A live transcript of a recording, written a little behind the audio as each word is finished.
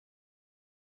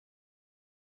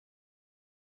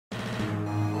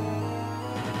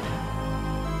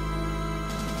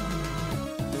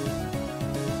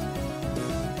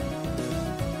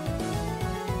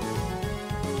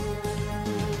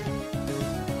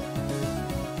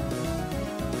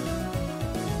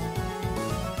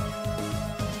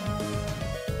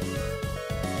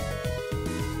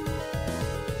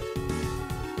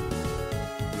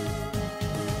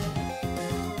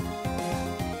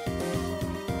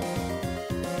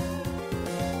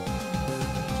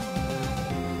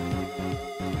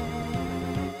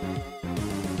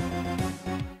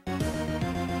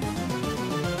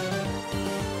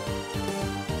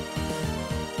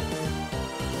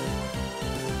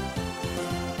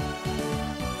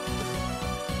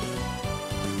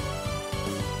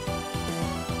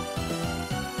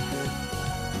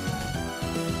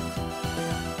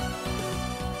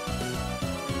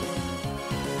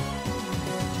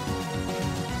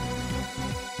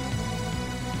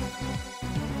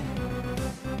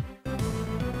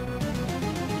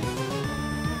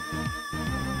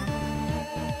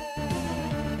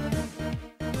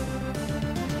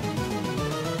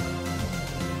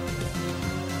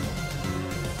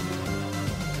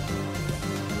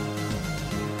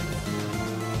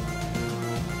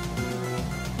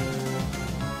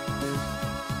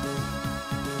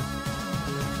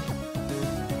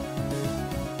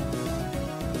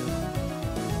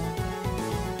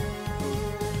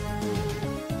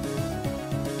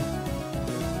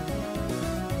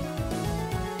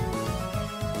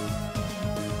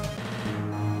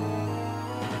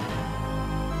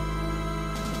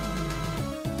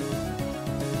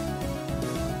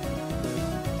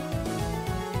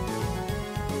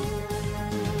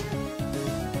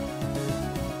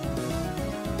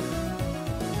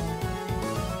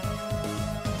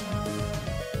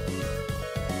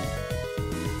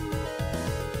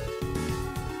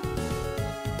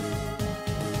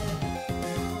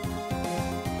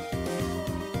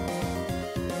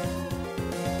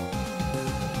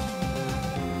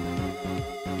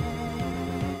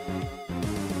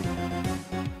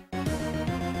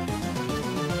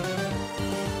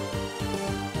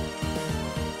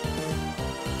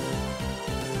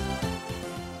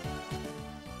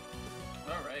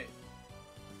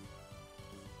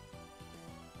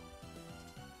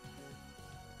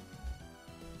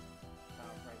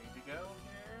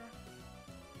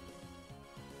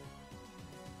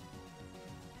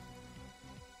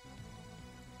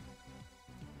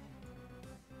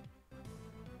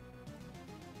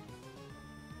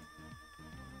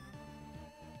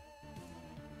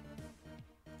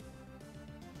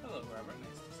Hello, Robert.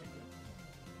 Nice to see you.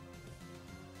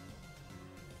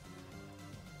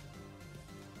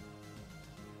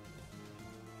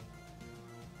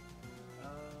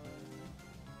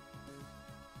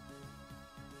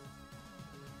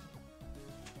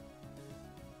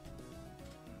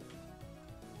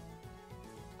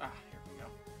 Here we go.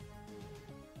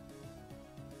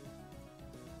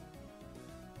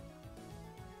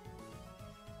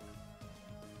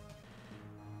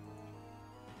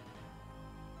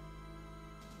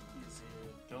 Is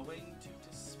it going to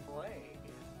display?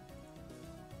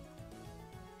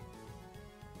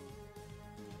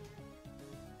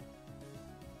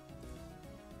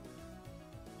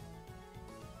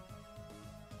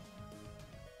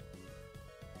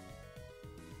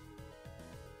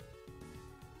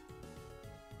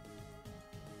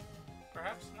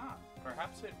 Perhaps not.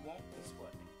 Perhaps it won't display.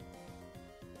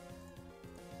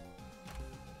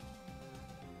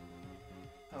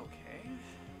 Okay.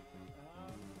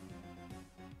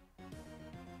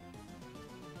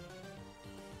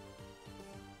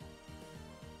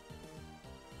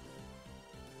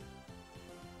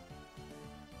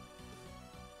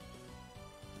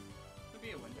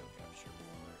 Maybe a window capture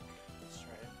will work. Let's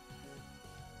try it.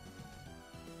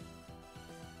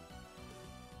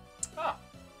 Ah!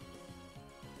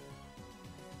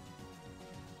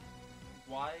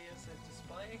 Why is it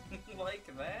displaying like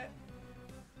that?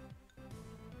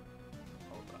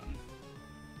 Hold on.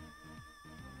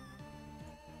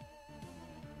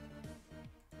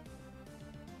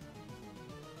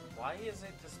 Why is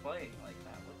it displaying like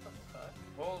that? What the fuck?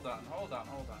 Hold on, hold on,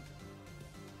 hold on.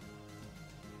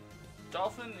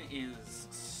 Dolphin is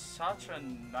such a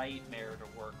nightmare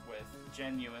to work with,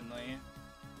 genuinely.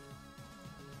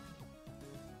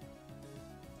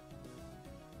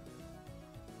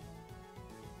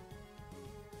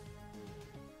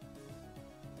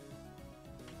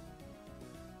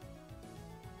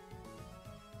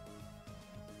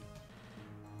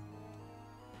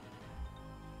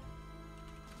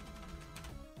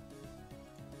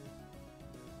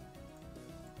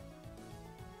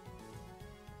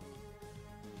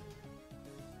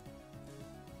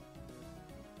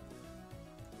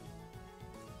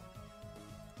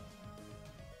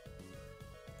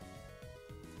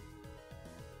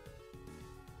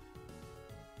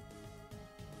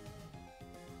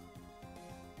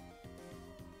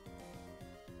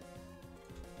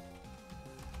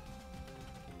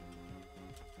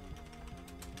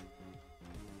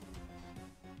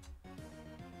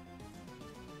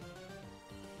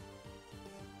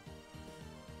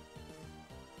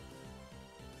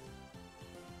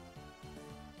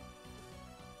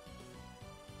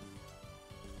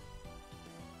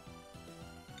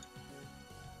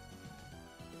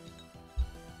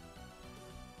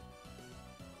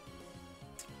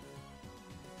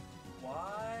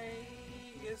 Why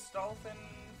is Dolphin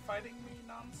fighting me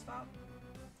nonstop?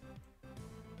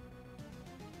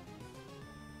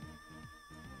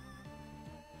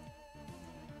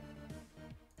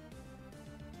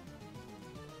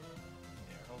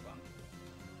 Here, hold on.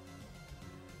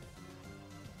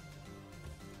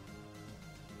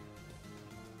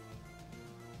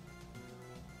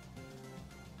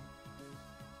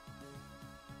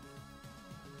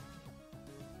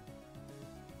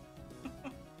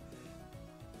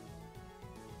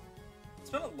 It's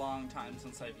been a long time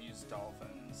since I've used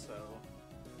Dolphin, so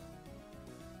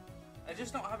I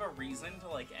just don't have a reason to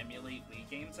like emulate Wii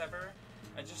games ever.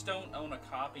 I just don't own a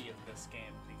copy of this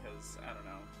game because, I don't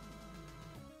know,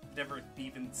 never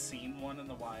even seen one in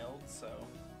the wild, so.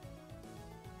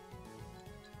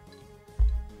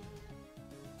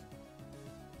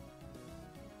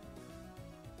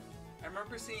 I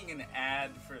remember seeing an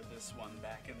ad for this one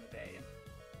back in the day.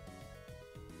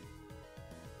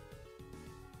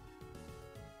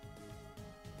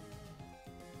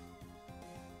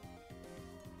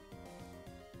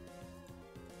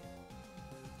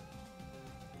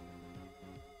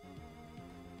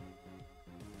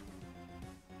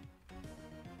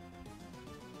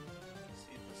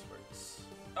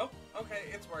 Oh, okay,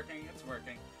 it's working, it's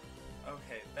working.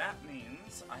 Okay, that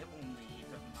means I will need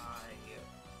my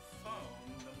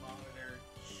phone to monitor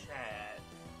chat.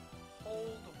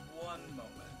 Hold one moment.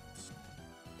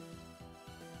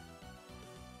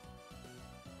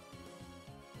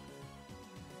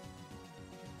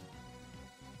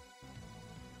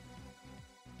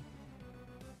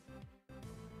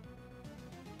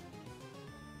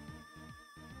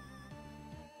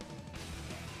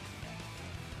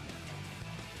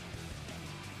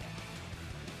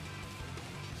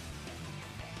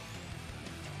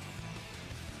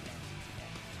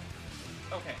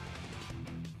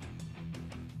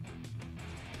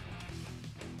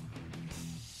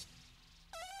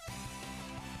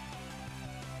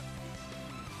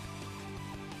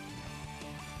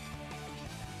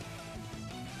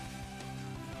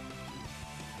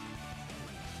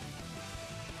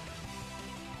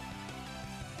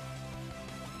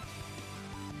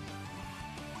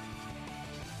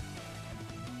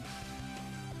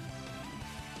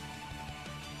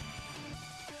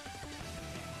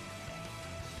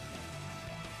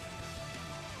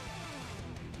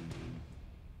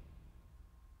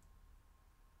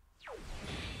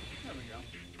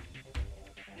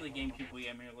 GameCube Wii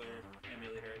emulator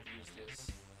I've used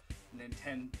is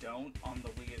Nintendo Don't on the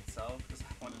Wii itself, because I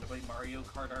wanted to play Mario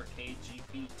Kart Arcade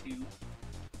GP2.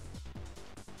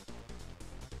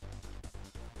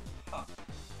 Huh.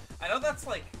 I know that's,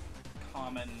 like,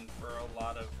 common for a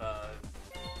lot of,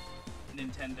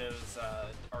 Nintendo's,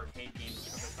 arcade games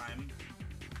for the time.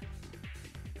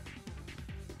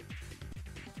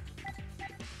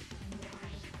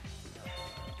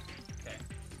 Okay.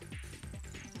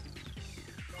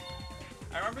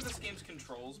 I remember this game's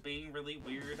controls being really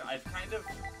weird. I've kind of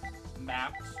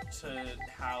mapped to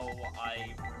how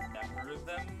I remember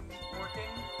them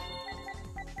working.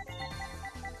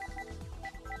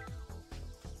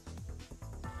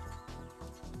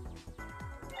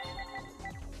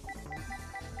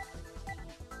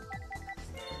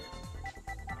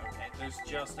 There's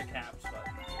just a caps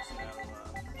button. There's no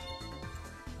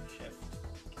shift.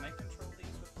 Can I control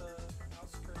these with the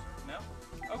mouse cursor? No?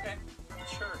 Okay.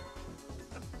 Sure.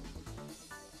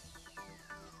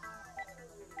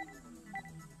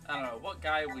 I don't know. What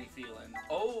guy are we feeling?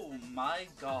 Oh my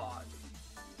god.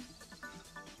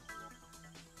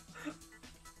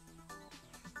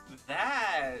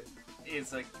 That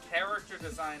is a character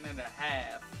design and a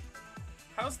half.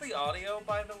 How's the audio,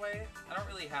 by the way? I don't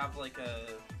really have, like, a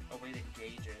way to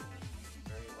gauge it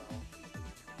very well.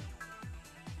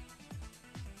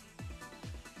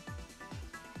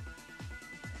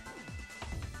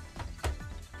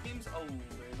 Seems a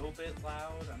little bit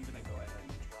loud. I'm gonna go ahead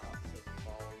and drop the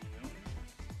volume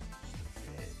just a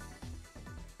bit.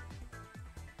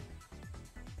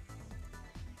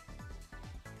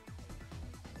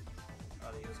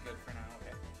 Audio's good for now,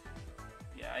 okay.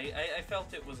 Yeah, I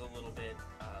felt it was a little bit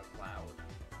loud.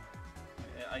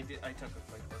 I took a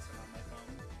quick listen on my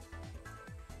phone.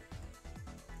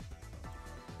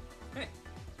 Okay.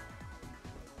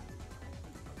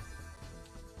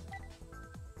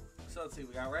 So let's see,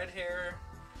 we got red hair.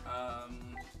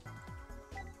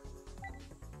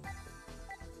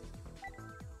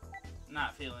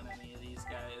 Not feeling any of these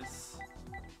guys.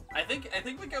 I think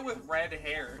we go with red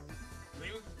hair.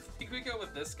 I think we go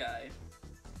with this guy.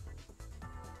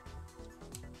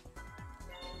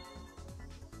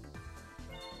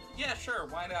 Yeah, sure,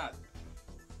 why not?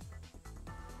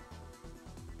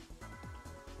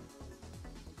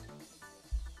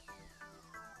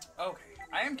 Okay,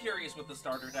 I am curious what the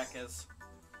starter deck is.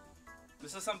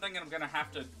 This is something I'm gonna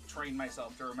have to train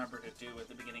myself to remember to do at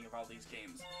the beginning of all these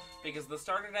games. Because the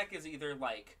starter deck is either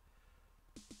like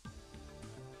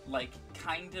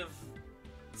kind of,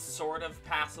 sort of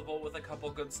passable with a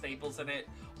couple good staples in it,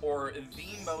 or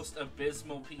the most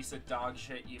abysmal piece of dog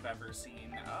shit you've ever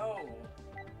seen. Oh.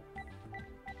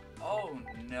 Oh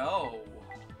no.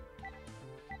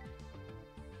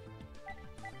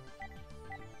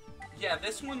 Yeah,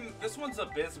 this one's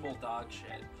abysmal dog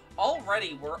shit.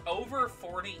 Already, we're over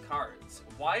 40 cards.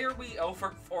 Why are we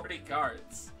over 40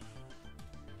 cards?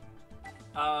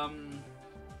 I'm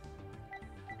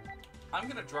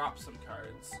gonna drop some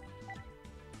cards.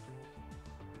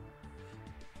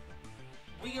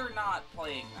 We are not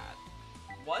playing that.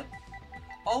 What?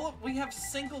 We have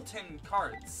singleton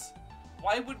cards.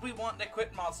 Why would we want an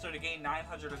equip monster to gain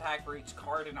 900 attack for each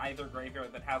card in either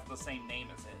graveyard that has the same name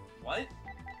as it? What?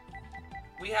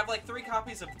 We have like 3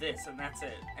 copies of this, and that's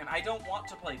it. And I don't want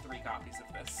to play 3 copies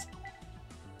of this.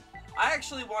 I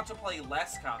actually want to play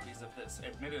less copies of this,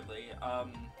 admittedly.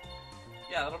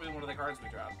 Yeah, that'll be one of the cards we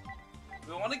drop.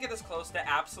 We want to get as close to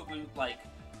absolute, like,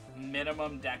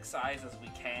 minimum deck size as we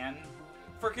can.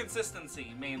 For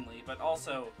consistency, mainly, but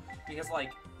also because,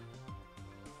 like,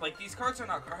 these cards are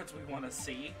not cards we want to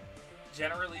see,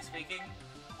 generally speaking.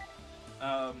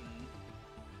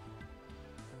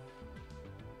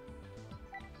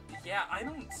 Yeah, I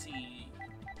don't see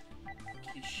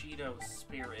Kishido's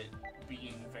Spirit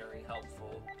being very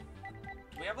helpful.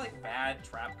 Do we have, like, bad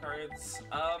trap cards?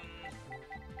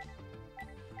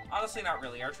 Honestly, not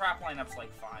really. Our trap lineup's,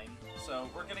 like, fine. So,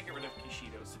 we're gonna get rid of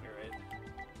Kishido's Spirit.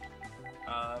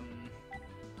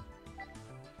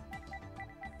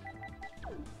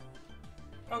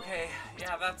 Okay,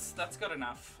 yeah, that's good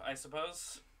enough, I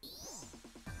suppose.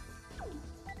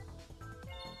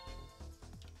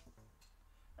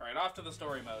 Alright, off to the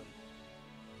story mode.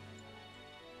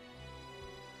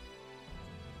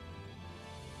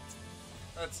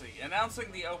 Let's see,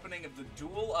 announcing the opening of the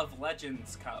Duel of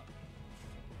Legends Cup.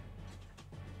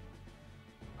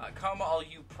 Come all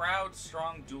you proud,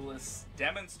 strong duelists,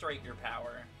 demonstrate your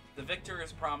power. The victor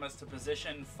is promised a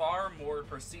position far more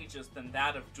prestigious than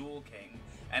that of Duel King,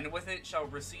 and with it shall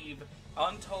receive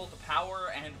untold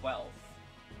power and wealth.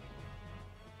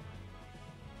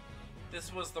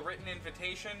 This was the written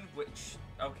invitation, which...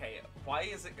 Okay, why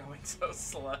is it going so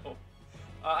slow?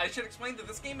 I should explain that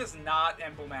this game is not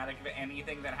emblematic of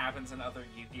anything that happens in other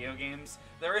Yu-Gi-Oh games.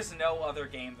 There is no other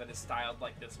game that is styled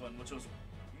like this one, which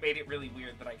made it really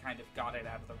weird that I kind of got it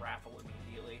out of the raffle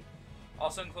immediately.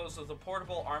 Also enclosed with a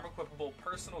portable, arm-equipable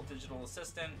personal digital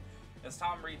assistant. As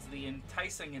Tom reads the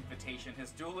enticing invitation,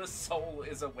 his duelist soul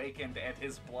is awakened and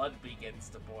his blood begins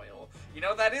to boil. You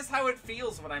know, that is how it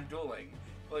feels when I'm dueling.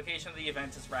 The location of the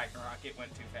event is Ragnarok. It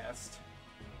went too fast.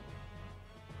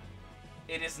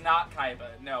 It is not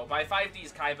Kaiba. No, by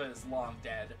 5Ds, Kaiba is long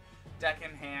dead. Deck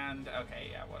in hand.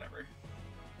 Okay, yeah, whatever.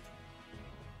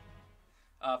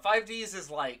 5Ds is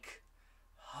like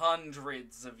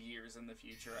hundreds of years in the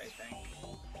future, I think.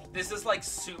 This is like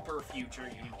super future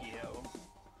Yu-Gi-Oh!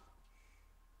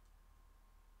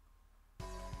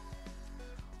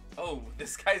 Oh,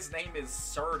 this guy's name is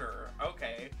Surtur.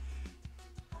 Okay.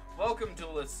 Welcome,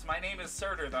 duelists. My name is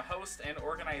Surtur, the host and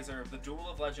organizer of the Duel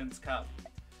of Legends Cup.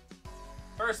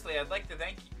 Firstly, I'd like to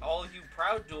thank all you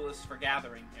proud duelists for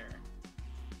gathering here.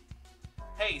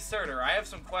 Hey, Surtur, I have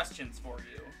some questions for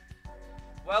you.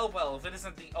 Well, if it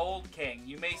isn't the old king,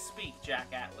 you may speak, Jack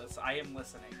Atlas. I am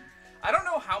listening. I don't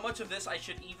know how much of this I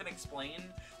should even explain.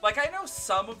 Like, I know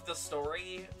some of the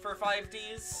story for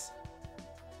 5Ds.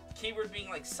 Keyword being,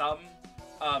 like, some.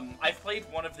 I've played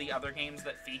one of the other games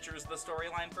that features the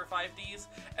storyline for 5Ds,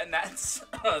 and that's,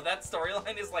 that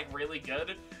storyline is, like, really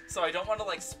good, so I don't want to,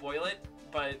 like, spoil it,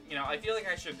 but, you know, I feel like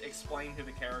I should explain who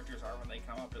the characters are when they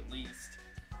come up, at least.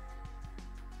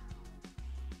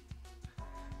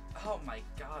 Oh my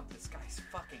god, this guy's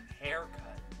fucking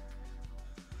haircut.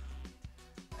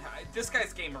 This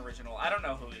guy's game original. I don't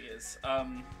know who he is.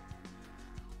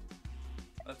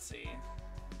 Let's see.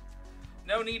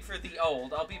 No need for the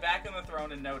old. I'll be back on the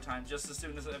throne in no time, just as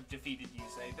soon as I've defeated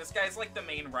Yusei. This guy's like the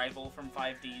main rival from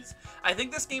 5Ds. I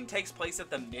think this game takes place at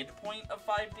the midpoint of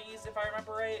 5Ds, if I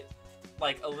remember right.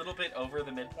 Like, a little bit over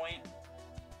the midpoint.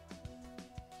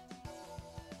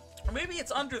 Or maybe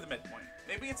it's under the midpoint.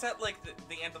 Maybe it's at, like,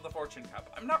 the end of the Fortune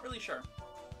Cup. I'm not really sure.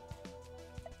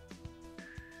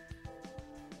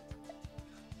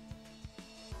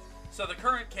 So the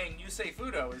current king, Yusei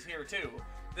Fudo, is here too.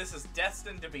 This is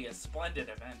destined to be a splendid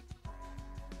event.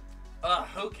 Ugh,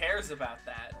 who cares about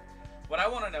that? What I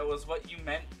want to know is what you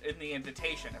meant in the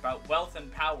invitation about wealth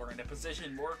and power in a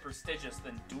position more prestigious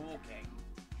than Duel King.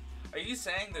 Are you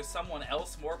saying there's someone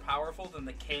else more powerful than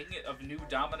the king of New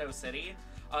Domino City?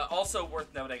 Also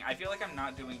worth noting, I feel like I'm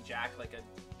not doing Jack like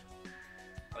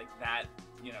that,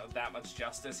 you know, that much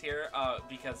justice here,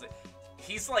 because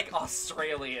he's like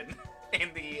Australian in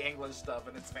the English stuff,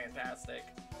 and it's fantastic.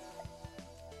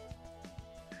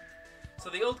 So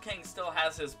the old king still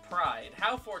has his pride.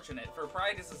 How fortunate, for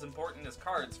pride is as important as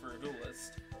cards for a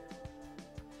duelist.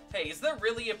 Hey, is there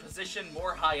really a position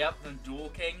more high up than Duel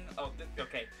King? Oh,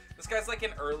 okay. This guy's like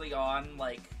an early on,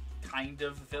 like, kind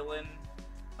of villain.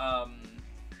 I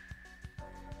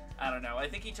don't know. I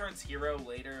think he turns hero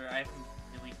later. I haven't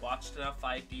really watched enough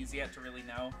 5Ds yet to really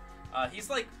know. He's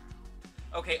like...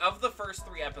 Okay, of the first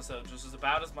 3 episodes, which is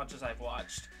about as much as I've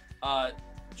watched,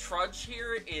 Trudge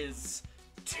here is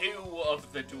 2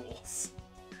 of the duels.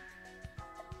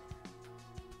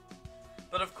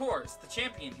 But of course, the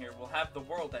champion here will have the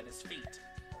world at his feet.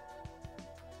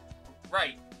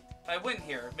 Right. If I win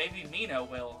here, maybe Mina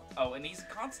will... Oh, and he's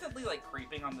constantly, like,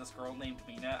 creeping on this girl named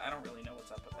Mina. I don't really know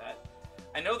what's up with that.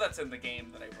 I know that's in the game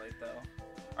that I played, though.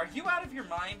 Are you out of your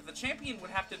mind? The champion would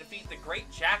have to defeat the great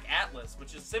Jack Atlas,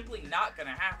 which is simply not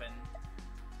gonna happen.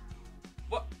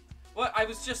 What? I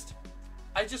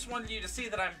just wanted you to see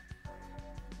that I'm...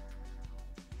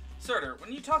 Surtur,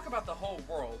 when you talk about the whole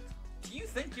world, do you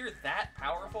think you're that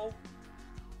powerful?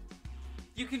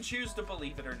 You can choose to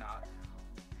believe it or not.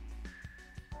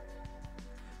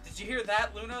 Did you hear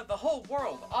that, Luna? The whole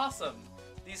world! Awesome!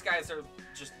 These guys are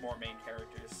just more main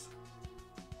characters.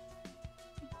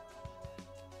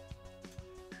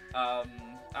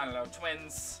 I don't know,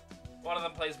 twins. One of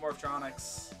them plays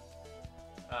Morphtronics.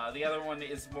 The other one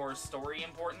is more story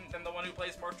important than the one who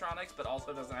plays Morphtronics, but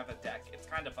also doesn't have a deck. It's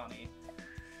kind of funny.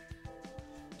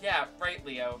 Yeah, right,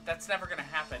 Leo. That's never gonna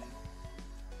happen.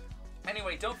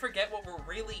 Anyway, don't forget what we're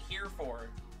really here for.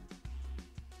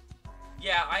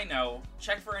 Yeah, I know.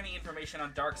 Check for any information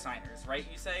on Dark Signers, right,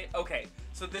 you say? Okay,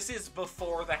 so this is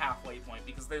before the halfway point,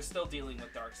 because they're still dealing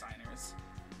with Dark Signers.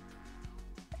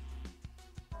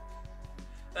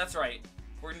 That's right.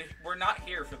 We're not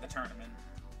here for the tournament.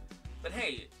 But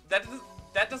hey,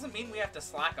 that doesn't mean we have to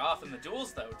slack off in the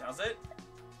duels, though, does it?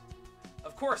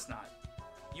 Of course not.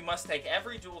 You must take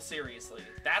every duel seriously.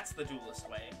 That's the duelist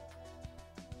way.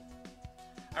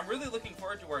 I'm really looking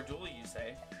forward to our duel, you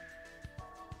say.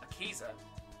 Akiza.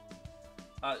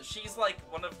 She's like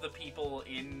one of the people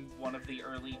in one of the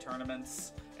early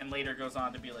tournaments, and later goes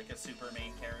on to be like a super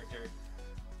main character.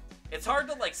 It's hard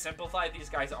to like simplify these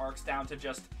guys' arcs down to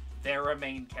just they're a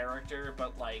main character,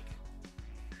 but like,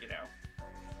 you know.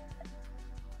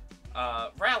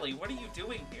 Rally, what are you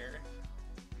doing here?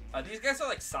 These guys are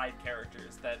like side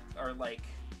characters that are like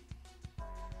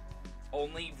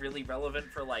only really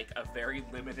relevant for like a very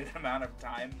limited amount of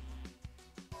time.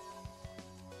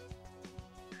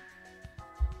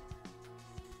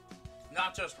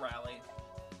 Not just Rally.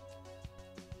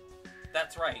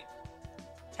 That's right.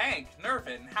 Tank,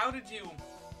 Nervin, how did you...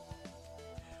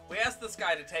 We asked this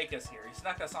guy to take us here. He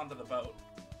snuck us onto the boat.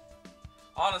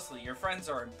 Honestly, your friends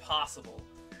are impossible.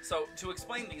 So, to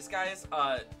explain these guys,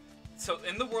 so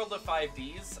in the world of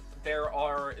 5Ds, there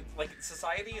are, like,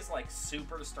 society is, like,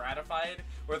 super stratified,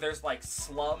 where there's, like,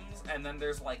 slums, and then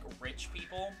there's, like, rich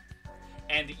people.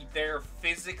 And they're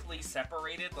physically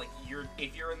separated. Like,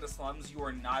 if you're in the slums, you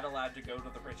are not allowed to go to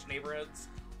the rich neighborhoods,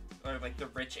 or, like, the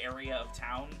rich area of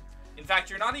town. In fact,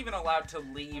 you're not even allowed to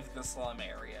leave the slum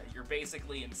area. You're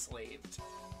basically enslaved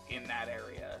in that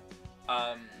area.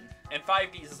 And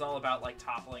 5Ds is all about, like,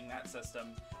 toppling that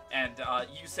system. And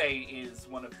Yusei is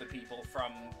one of the people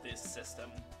from this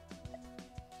system.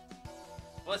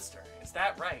 Blister, is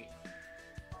that right?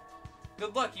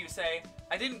 Good luck, Yusei.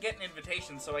 I didn't get an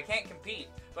invitation, so I can't compete,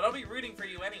 but I'll be rooting for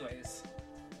you anyways.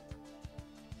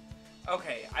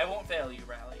 Okay, I won't fail you,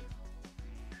 Rally.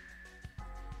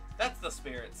 That's the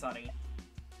spirit, Sonny.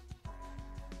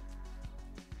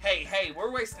 Hey,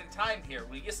 we're wasting time here.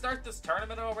 Will you start this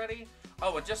tournament already?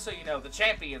 Oh, and just so you know, the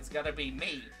champion's gonna be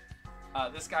me.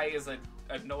 This guy is an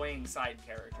annoying side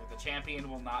character. The champion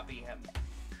will not be him.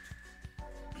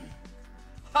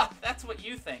 Ha, that's what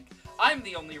you think. I'm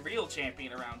the only real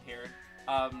champion around here.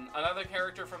 Another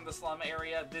character from the slum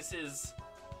area. This is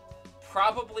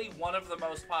probably one of the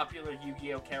most popular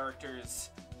Yu-Gi-Oh! Characters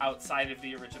outside of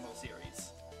the original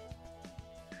series.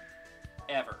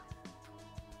 Ever.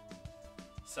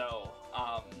 So,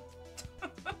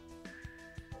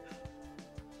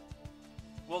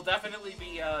 we'll definitely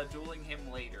be dueling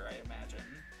him later, I imagine.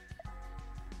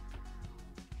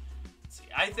 Let's see,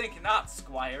 I think not,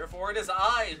 Squire, for it is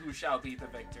I who shall be the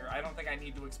victor. I don't think I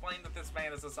need to explain that this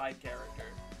man is a side character.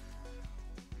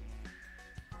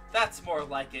 That's more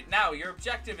like it. Now, your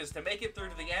objective is to make it through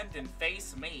to the end and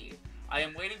face me. I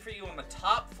am waiting for you on the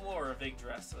top floor of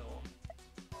Yggdrasil.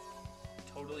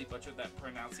 Totally butchered that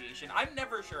pronunciation. I'm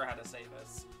never sure how to say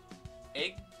this.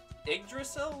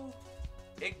 Yggdrasil?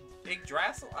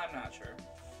 Yggdrasil? I'm not sure.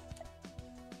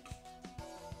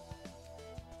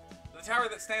 The tower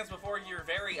that stands before your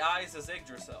very eyes is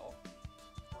Yggdrasil.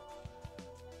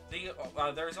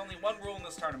 There's only one rule in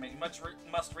this tournament. You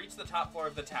must reach the top floor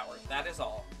of the tower. That is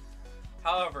all.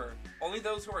 However, only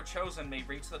those who are chosen may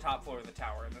reach the top floor of the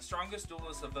tower, and the strongest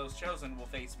duelist of those chosen will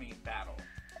face me in battle.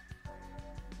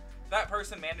 If that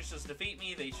person manages to defeat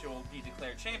me, they shall be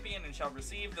declared champion and shall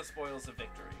receive the spoils of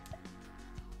victory.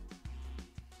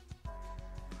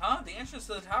 Huh? The entrance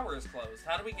to the tower is closed.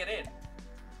 How do we get in? To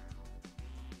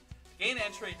gain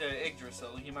entry to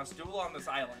Yggdrasil, you must duel on this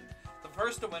island. The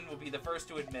first to win will be the first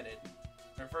to be admitted.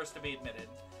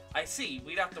 I see.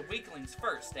 Weed out the weaklings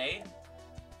first, eh?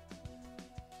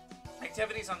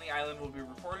 Activities on the island will be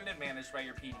reported and managed by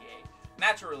your PDA.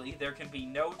 Naturally, there can be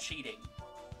no cheating.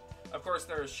 Of course,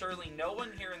 there is surely no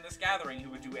one here in this gathering who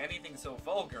would do anything so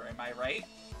vulgar, am I right?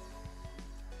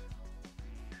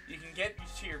 You can get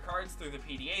to your cards through the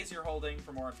PDAs you're holding.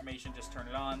 For more information, just turn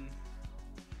it on.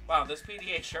 Wow, this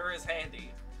PDA sure is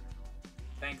handy.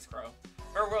 Thanks, Crow.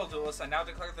 Farewell, duelists. I now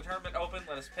declare the tournament open.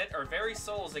 Let us pit our very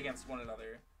souls against one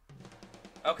another.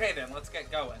 Okay then, let's get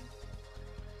going.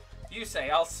 You say,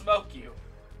 I'll smoke you.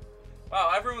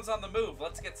 Wow, everyone's on the move.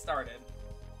 Let's get started.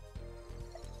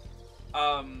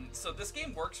 So this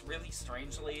game works really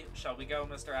strangely. Shall we go,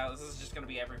 Mr. Alice? This is just gonna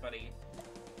be everybody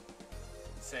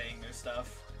saying their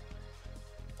stuff.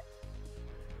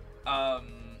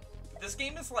 This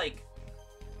game is like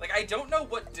I don't know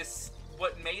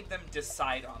what made them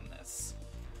decide on this.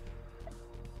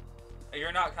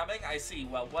 You're not coming? I see.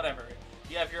 Well, whatever.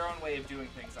 You have your own way of doing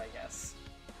things, I guess.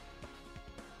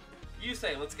 You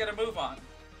say, let's get a move on.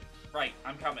 Right,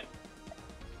 I'm coming.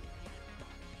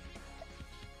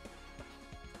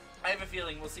 I have a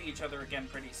feeling we'll see each other again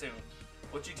pretty soon.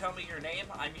 Would you tell me your name?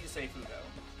 I'm Yusei Fudo.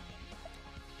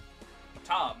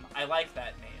 Tom, I like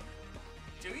that name.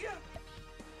 Do you?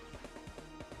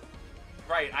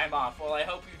 Right, I'm off. Well, I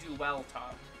hope you do well,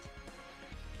 Tom.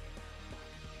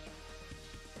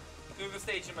 Through the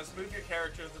stage, you must move your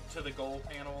character to the goal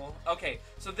panel. Okay,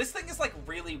 so this thing is, like,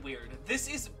 really weird. This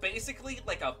is basically,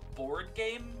 like, a board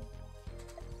game.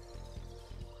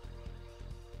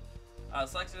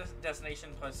 Select a destination,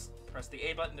 press the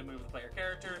A button to move the player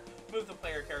character. Move the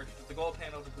player character to the goal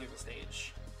panel to clear the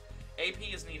stage.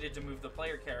 AP is needed to move the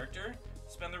player character.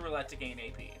 Spin the roulette to gain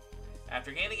AP.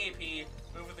 After gaining AP,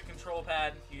 move with the control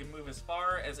pad. You can move as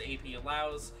far as AP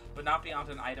allows, but not beyond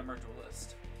an item or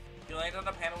duelist. If you land on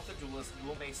a panel with a duelist, the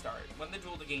duel may start. Win the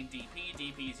duel to gain DP.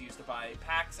 DP is used to buy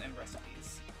packs and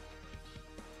recipes.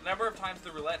 The number of times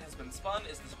the roulette has been spun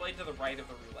is displayed to the right of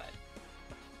the roulette.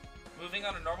 Moving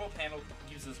on a normal panel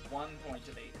uses 1 point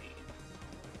of AP.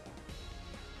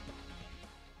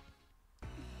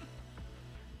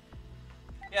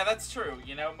 Yeah, that's true.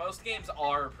 You know, most games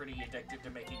are pretty addicted to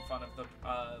making fun of the,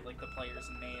 like, the player's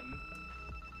name.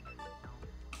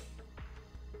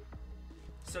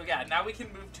 So yeah, now we can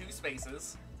move 2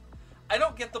 spaces. I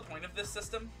don't get the point of this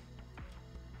system.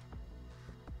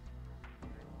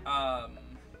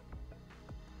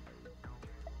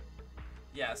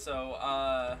 Yeah,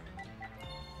 so,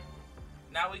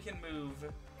 now we can move...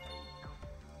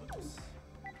 Oops.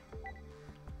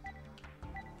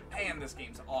 Man, this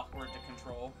game's awkward to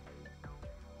control.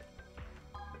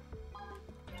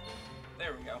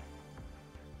 There we go.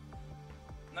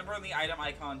 Number on the item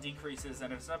icon decreases,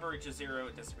 and if its number reaches 0,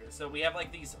 it disappears. So we have,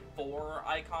 like, these 4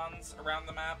 icons around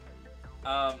the map.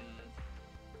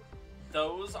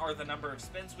 Those are the number of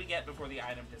spins we get before the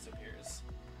item disappears.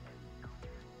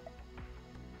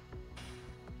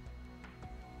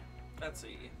 Let's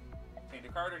see. Paint a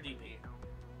card or DP?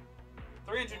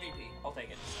 300 DP. I'll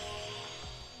take it.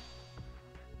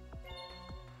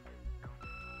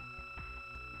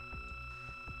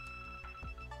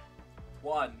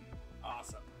 One.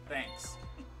 Awesome. Thanks.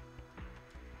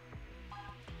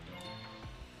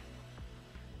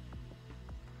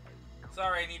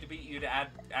 Sorry, I need to beat you to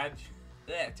add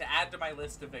to my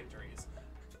list of victories.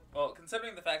 Well,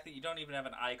 considering the fact that you don't even have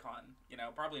an icon, you know,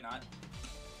 probably not.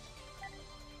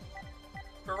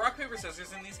 For rock, paper,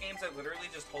 scissors in these games, I literally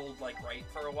just hold, like, right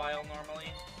for a while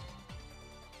normally.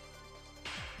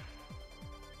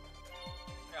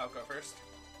 Yeah, I'll go first.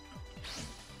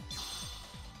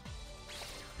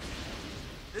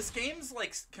 This game's,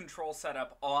 like, control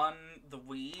setup on the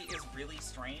Wii is really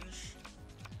strange.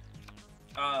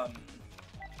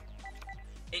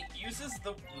 It uses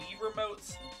the Wii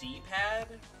Remote's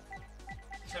D-pad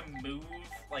to move,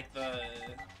 like, the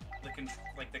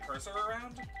cursor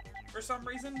around for some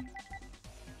reason.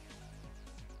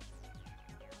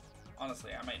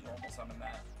 Honestly, I might normal summon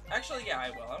that. Actually, yeah, I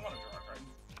will. I want to draw a card.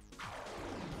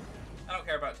 I don't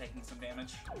care about taking some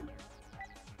damage.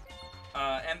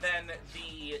 And then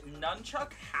the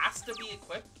nunchuck has to be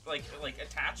equipped, like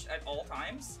attached at all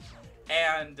times,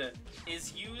 and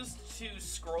is used to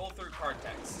scroll through card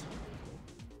text.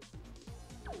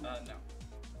 No.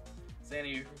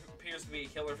 Zanny appears to be a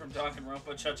killer from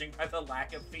Danganronpa, judging by the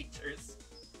lack of features.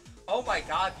 Oh my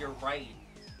god, you're right.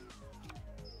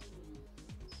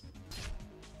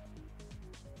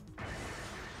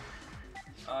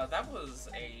 That was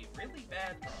a really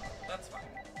bad draw. That's fine.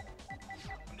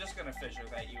 I'm just gonna fissure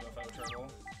that UFO turtle.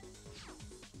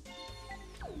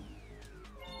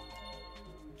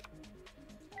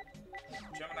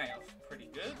 Gemini Elf, pretty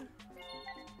good.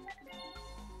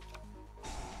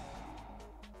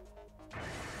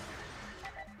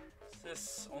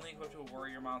 This only equipped to a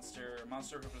warrior monster. A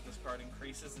monster equipped with this card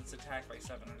increases its attack by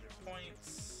 700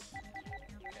 points.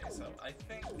 Okay, so I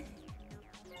think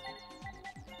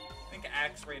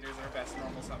Axe Raiders are best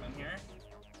normal summon here.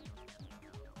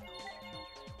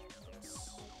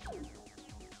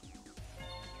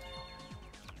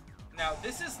 Now,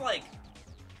 this is like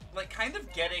kind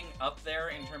of getting up there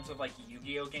in terms of, like,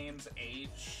 Yu-Gi-Oh! Games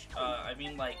age. I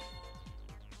mean, like,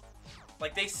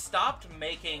 they stopped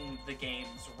making the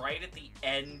games right at the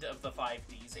end of the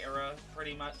 5Ds era,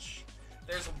 pretty much.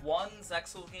 There's one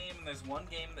Zexal game, and there's one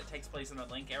game that takes place in the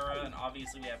Link era, and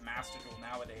obviously we have Master Duel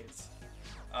nowadays.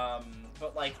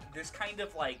 But, like, this kind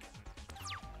of, like,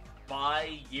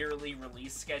 bi-yearly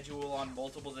release schedule on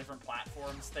multiple different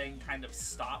platforms thing kind of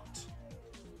stopped.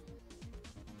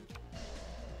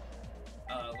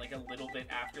 Like, a little bit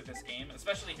after this game,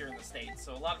 especially here in the States,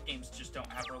 so a lot of games just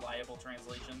don't have reliable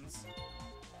translations.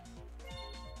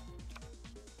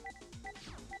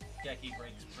 Geki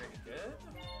breaks pretty good.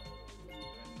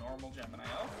 Normal Gemini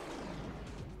Elf.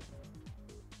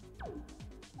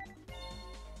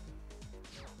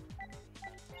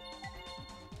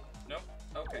 Nope.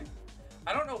 Okay.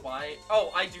 I don't know why.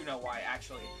 Oh, I do know why,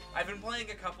 actually. I've been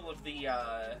playing a couple of the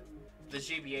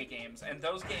GBA games, and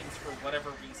those games, for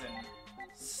whatever reason,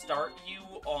 start you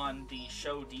on the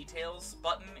show details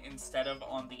button instead of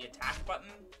on the attack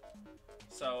button.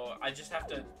 So I just have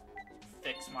to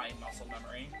fix my muscle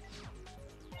memory.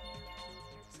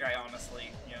 This guy, honestly,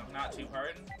 you know, not too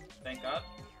hard, thank God.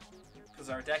 Because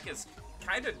our deck is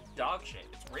kind of dog shit.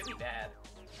 It's really bad.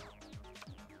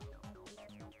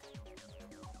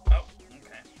 Oh,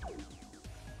 okay.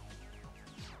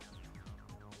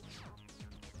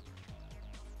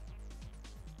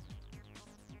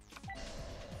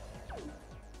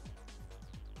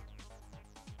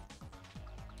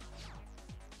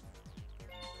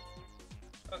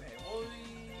 Okay, well,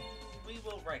 we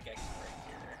will right here.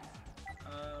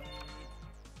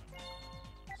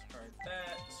 Discard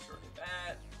that, destroy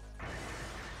that.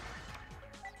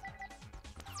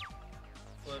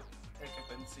 Flip, pick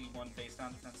up and see one face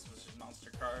down defense with a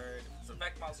monster card. If it's an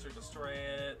effect monster, destroy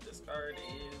it. This card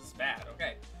is bad.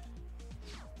 Okay.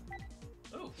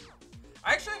 Ooh.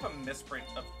 I actually have a misprint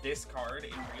of this card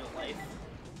in real life.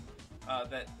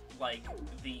 That, like,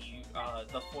 the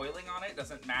foiling on it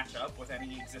doesn't match up with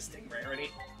any existing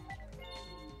rarity.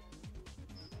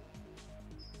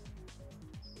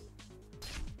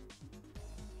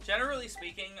 Generally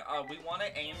speaking, we want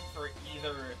to aim for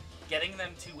either getting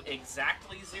them to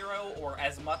exactly 0 or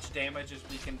as much damage as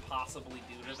we can possibly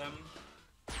do to them.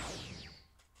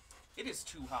 It is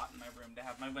too hot in my room to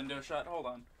have my window shut. Hold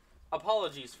on.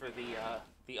 Apologies for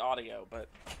the audio, but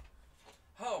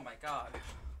oh my god.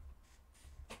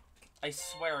 I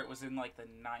swear it was in like the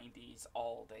 90s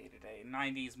all day today.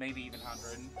 90s, maybe even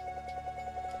 100.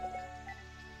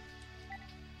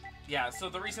 Yeah, so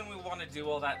the reason we want to do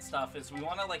all that stuff is we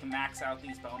want to like max out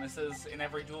these bonuses in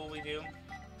every duel we do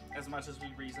as much as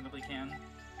we reasonably can.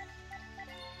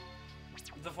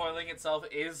 The foiling itself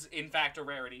is in fact a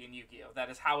rarity in Yu-Gi-Oh!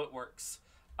 That is how it works.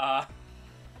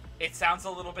 It sounds a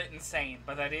little bit insane,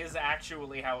 but that is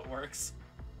actually how it works.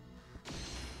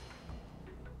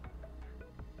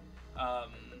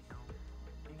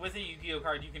 With a Yu-Gi-Oh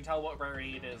card, you can tell what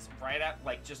rarity it is right at,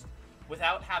 like, just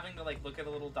without having to, like, look at a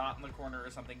little dot in the corner or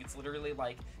something. It's literally,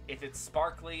 like, if it's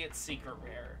sparkly, it's secret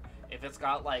rare. If it's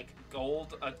got, like,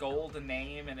 a gold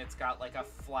name and it's got, like, a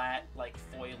flat, like,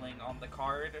 foiling on the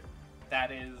card,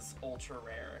 that is ultra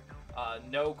rare.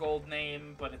 No gold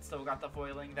name, but it's still got the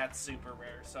foiling, that's super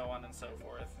rare, so on and so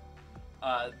forth.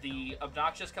 The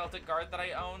Obnoxious Celtic Guard that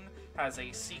I own has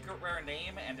a secret rare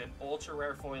name and an ultra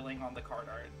rare foiling on the card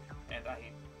art, and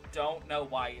I don't know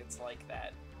why it's like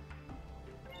that.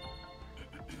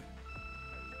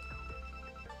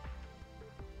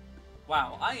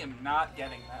 Wow, I am not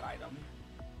getting that item.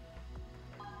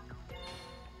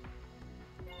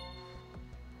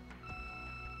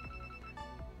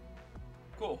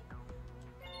 Cool.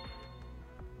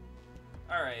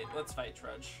 Alright, let's fight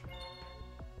Trudge.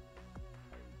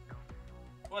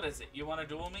 What is it? You want to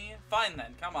duel me? Fine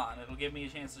then, come on. It'll give me a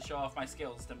chance to show off my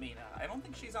skills to Mina. I don't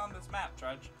think she's on this map,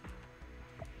 Trudge.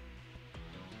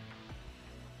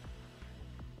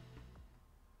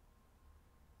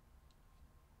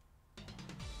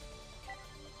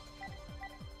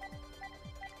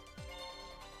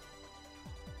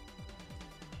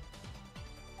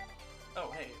 Oh,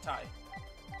 hey, tie.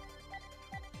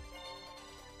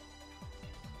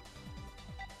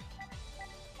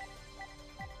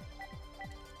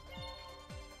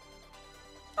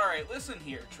 Alright, listen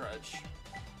here, Trudge.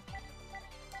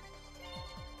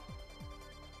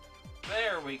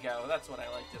 There we go. That's what I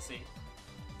like to see.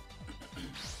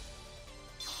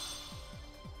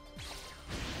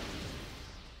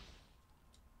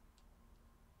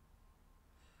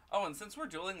 Oh, and since we're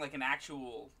dueling like an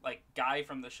actual like guy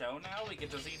from the show now, we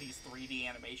get to see these 3D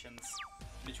animations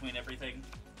between everything.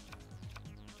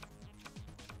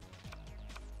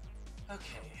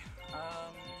 Okay.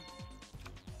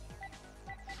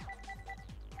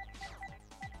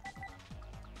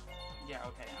 Yeah,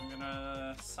 okay, I'm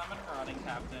gonna summon Rotting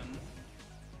Captain.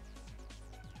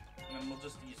 And then we'll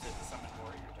just use it to summon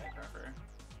Warrior Digrapher.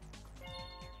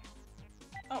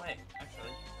 Oh, hey,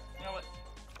 actually. You know what?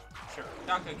 Sure.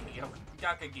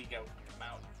 Gakagigo come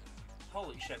out.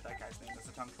 Holy shit, that guy's name is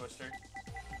a tongue twister.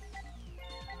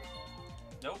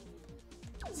 Nope.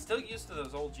 Still used to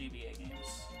those old GBA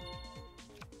games.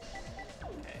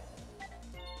 Okay.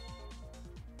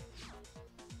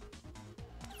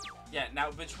 Yeah,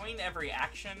 now between every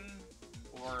action,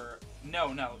 or...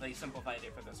 No, they simplified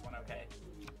it for this one, okay.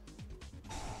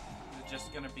 Is it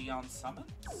just gonna be on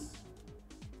summons?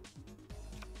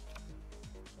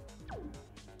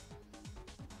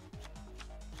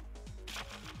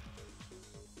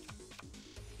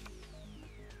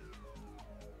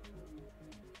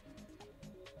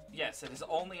 Yes, it is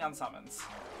only on summons.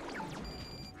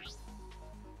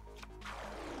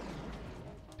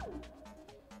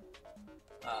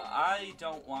 I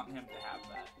don't want him to have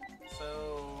that.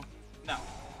 So, no.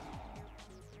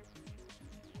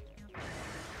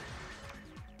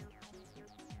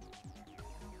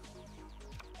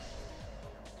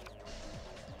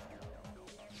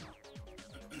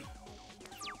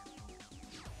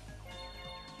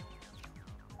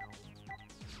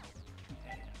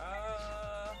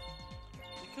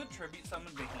 We could tribute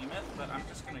summon Behemoth, but I'm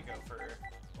just gonna go for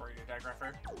Warrior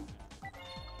Digrapher.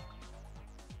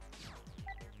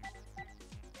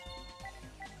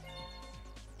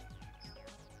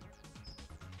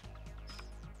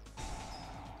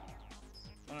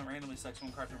 When it randomly selects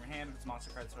one card from your hand, if its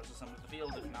monster card is supposed to summon to the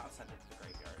field, if not, send it to the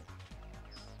graveyard.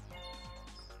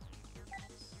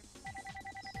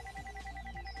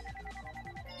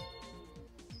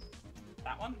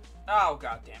 That one? Oh,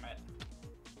 god damn it.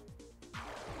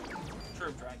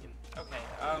 Troop Dragon. Okay,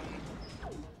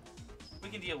 we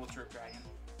can deal with Troop Dragon.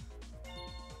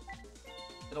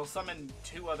 It'll summon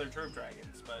 2 other Troop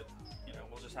Dragons, but, you know,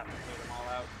 we'll just have to clear them all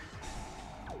out.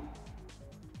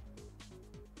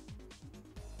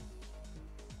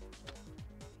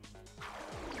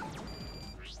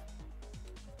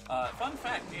 Fun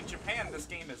fact, in Japan, this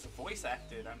game is voice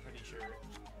acted, I'm pretty sure.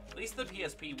 At least the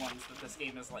PSP ones that this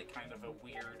game is, like, kind of a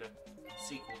weird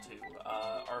sequel to,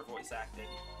 are voice acted.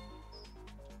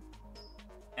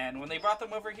 And when they brought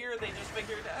them over here, they just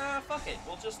figured, fuck it,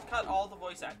 we'll just cut all the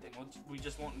voice acting. We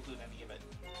just won't include any of it.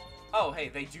 Oh, hey,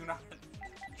 they do not...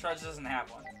 Trudge doesn't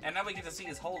have one. And now we get to see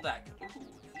his whole deck. Ooh,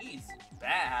 he's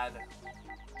bad.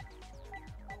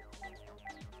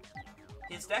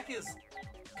 His deck is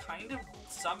kind of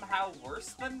somehow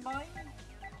worse than mine?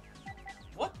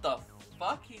 What the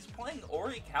fuck? He's playing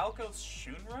Orichalcos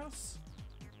Shunros?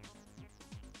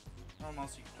 Normal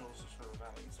monster controls just for the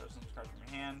battle. So some card from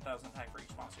your hand, 1,000 attack for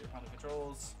each monster your opponent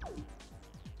controls.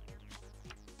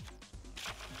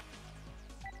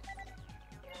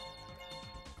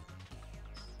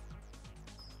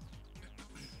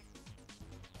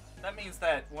 That means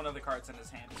that one of the cards in his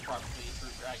hand is probably a True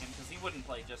Dragon, because he wouldn't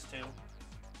play just 2.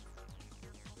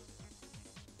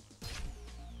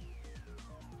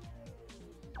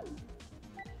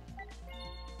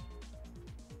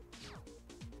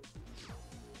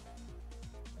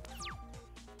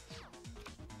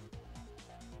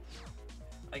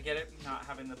 I get it, not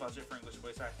having the budget for English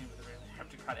voice acting, but they really have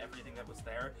to cut everything that was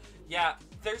there. Yeah,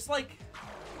 there's like,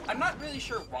 I'm not really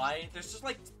sure why. There's just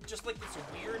like this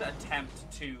weird attempt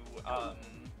to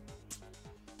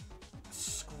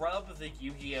scrub the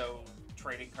Yu-Gi-Oh!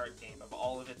 Trading card game of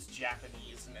all of its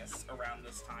Japanese-ness around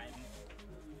this time,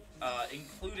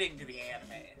 including the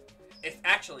anime.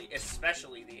 Especially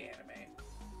the anime.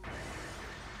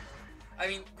 I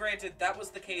mean, granted, that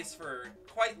was the case for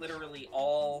quite literally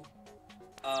all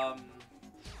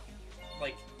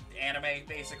like, anime,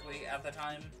 basically, at the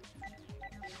time.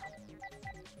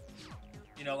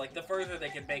 You know, like, the further they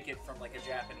could make it from, like, a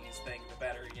Japanese thing, the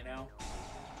better, you know?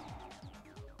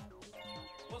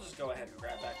 We'll just go ahead and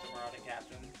grab back the Marauding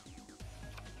Captain.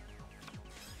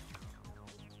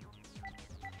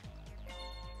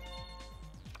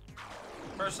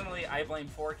 Personally, I blame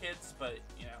 4Kids, but,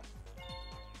 you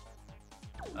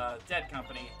know, Dead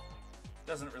Company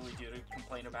doesn't really do to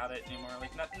complain about it anymore.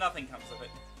 Like, nothing comes of it.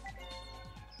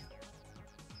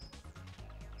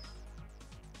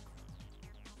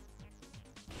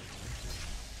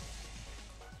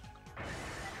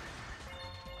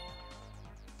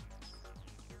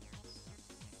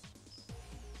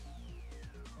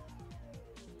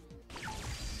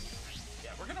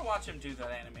 Yeah, we're gonna watch him do that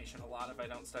animation a lot if I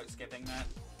don't start skipping that.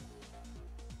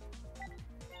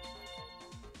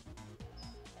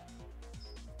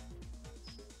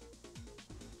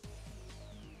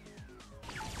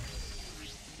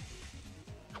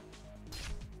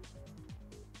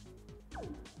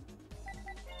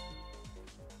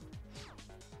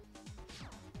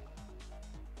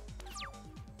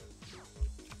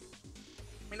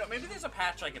 You know, maybe there's a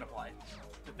patch I can apply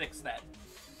to fix that.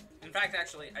 In fact,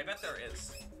 actually, I bet there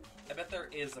is. I bet there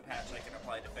is a patch I can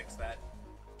apply to fix that.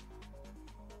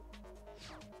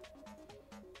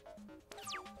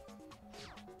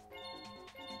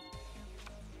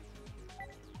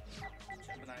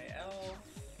 Gemini Elf.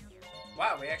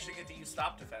 Wow, we actually get to use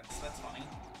Stop Defense. That's funny.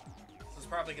 This is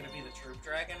probably going to be the Troop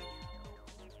Dragon.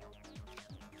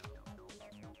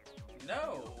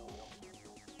 No!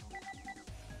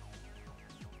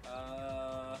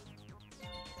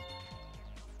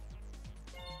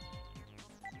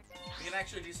 We can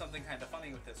actually do something kind of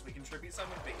funny with this. We can tribute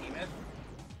summon Behemoth.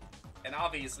 And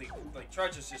obviously, like,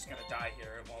 Trudge is just gonna die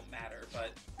here, it won't matter,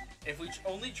 but if we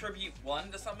only tribute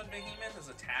 1 to summon Behemoth, his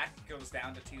attack goes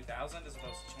down to 2,000 as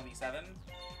opposed to 27.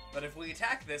 But if we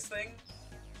attack this thing,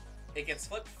 it gets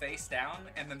flipped face down,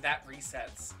 and then that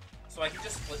resets. So I can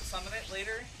just flip summon it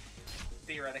later,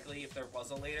 theoretically, if there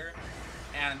was a later,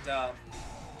 and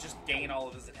just gain all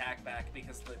of his attack back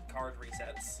because the card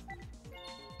resets.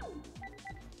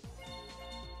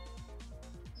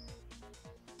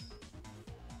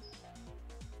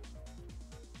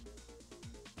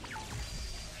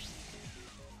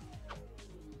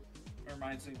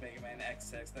 Reminds me of Mega Man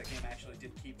X6. That game actually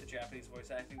did keep the Japanese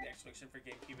voice acting. The explanation for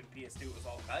GameCube and PS2 was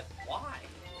all cut. Why?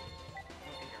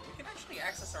 Look at here. We can actually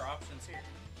access our options here.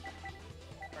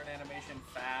 Card animation,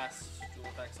 fast, dual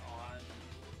effects on.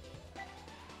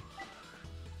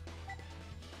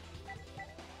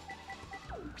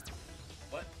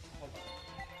 What? Hold on.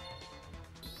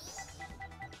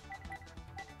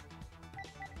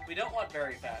 We don't want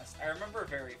very fast. I remember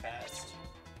very fast.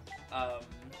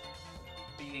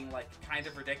 Being, like, kind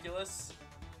of ridiculous.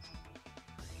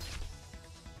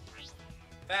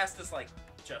 Fast is, like,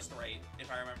 just right,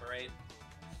 if I remember right.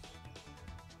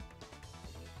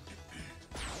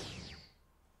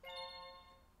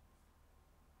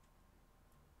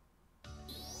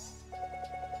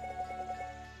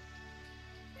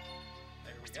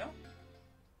 There we go.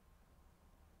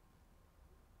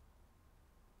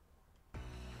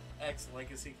 X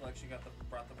Legacy Collection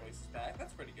brought the voices back.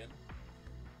 That's pretty good.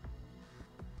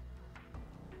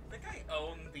 I think I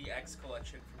own the X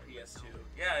collection for PS2.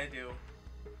 Yeah, I do.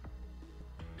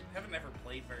 Haven't ever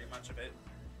played very much of it.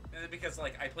 Because,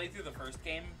 like, I played through the first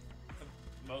game,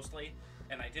 mostly,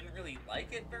 and I didn't really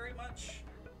like it very much.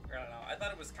 I don't know. I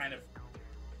thought it was kind of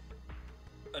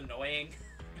annoying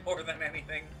more than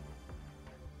anything.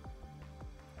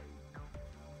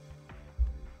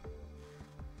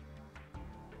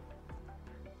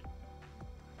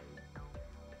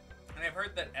 And I've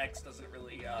heard that X doesn't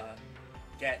really,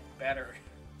 get better.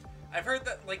 I've heard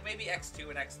that, like, maybe X2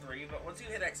 and X3, but once you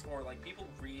hit X4, like, people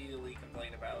really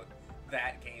complain about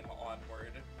that game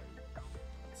onward.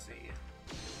 Let's see.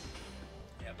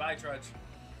 Yeah, bye, Trudge.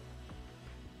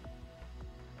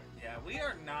 Yeah, we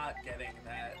are not getting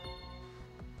that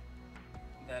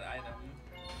item.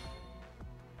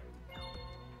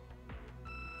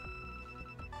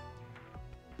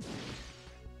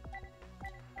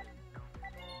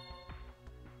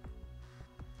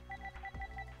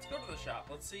 Go to the shop.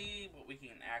 Let's see what we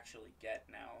can actually get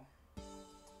now.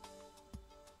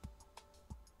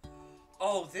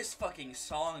 Oh, this fucking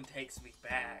song takes me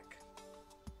back.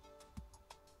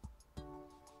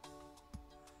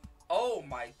 Oh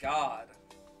my god.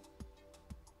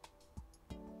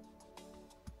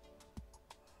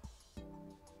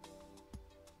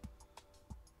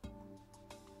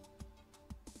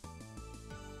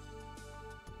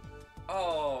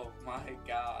 Oh my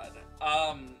god.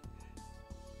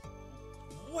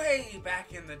 Way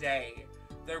back in the day,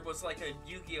 there was like a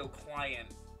Yu-Gi-Oh client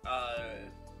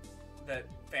that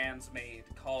fans made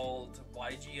called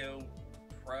YGO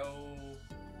Pro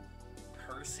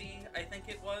Percy, I think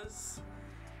it was.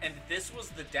 And this was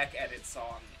the deck edit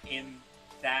song in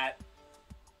that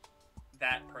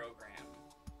program.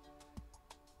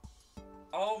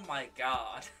 Oh my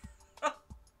god.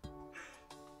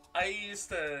 I used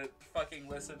to fucking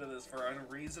listen to this for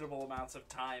unreasonable amounts of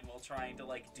time while trying to,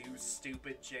 like, do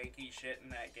stupid, janky shit in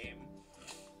that game.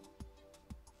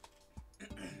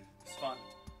 It's fun.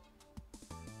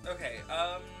 Okay,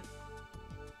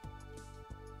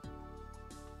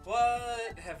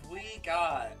 what have we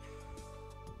got?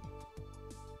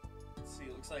 Let's see,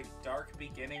 it looks like Dark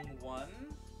Beginning 1,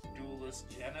 Duelist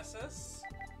Genesis,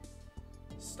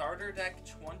 Starter Deck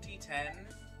 2010,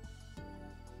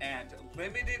 and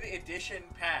Limited Edition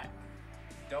Pack.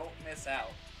 Don't miss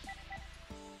out.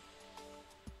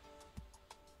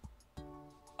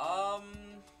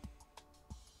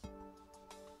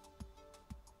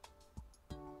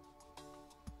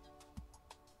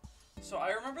 So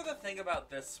I remember the thing about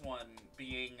this one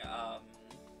being,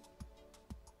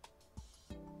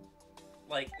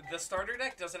 like, the starter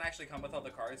deck doesn't actually come with all the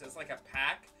cards. It's like a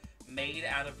pack made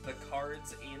out of the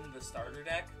cards in the starter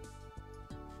deck.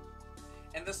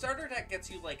 And the starter deck gets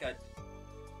you, like, a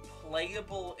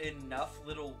playable enough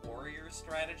little warrior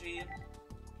strategy.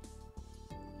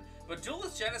 But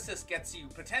Duelist Genesis gets you,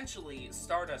 potentially,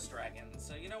 Stardust Dragons.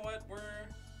 So, you know what? We're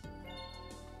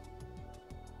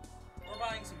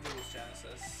buying some Duelist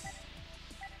Genesis.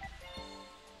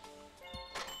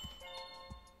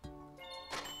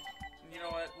 You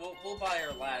know what? We'll buy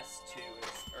our last two,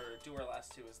 or do our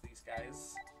last two as these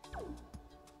guys.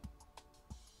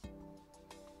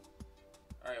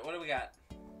 Alright, what do we got?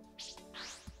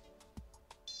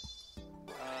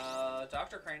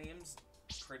 Dr. Cranium's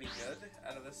pretty good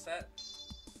out of this set.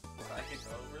 Psychic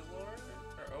Overlord?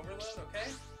 Or Overload,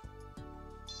 okay.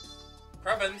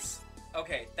 Prebends.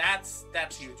 Okay, that's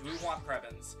huge. We want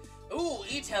Prebends. Ooh,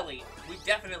 E-Telly. We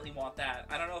definitely want that.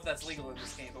 I don't know if that's legal in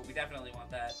this game, but we definitely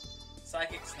want that.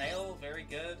 Psychic Snail, very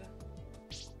good.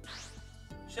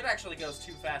 Shit actually goes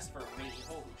too fast for me.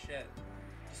 Holy shit.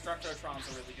 Destructotron's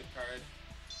a really good card.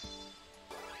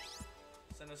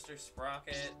 Sinister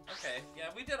Sprocket. Okay, yeah,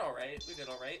 we did alright. We did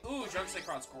alright. Ooh, Junk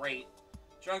Synchron's great.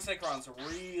 Junk Synchron's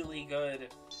really good.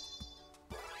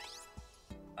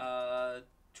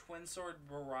 Twin Sword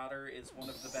Marauder is one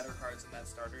of the better cards in that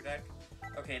starter deck.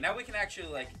 Okay, now we can actually,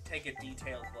 like, take a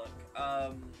detailed look.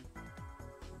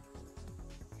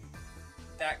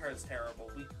 That card's terrible.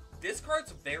 This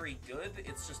card's very good,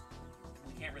 it's just,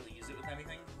 we can't really use it with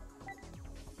anything.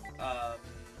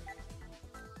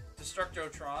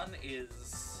 Destructotron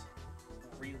is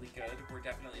really good. We're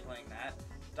definitely playing that.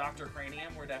 Dr.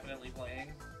 Cranium, we're definitely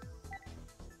playing.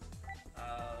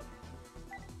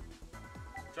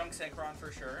 Junk Synchron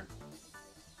for sure.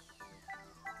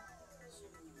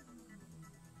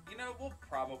 You know, we'll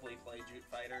probably play Jute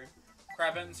Fighter.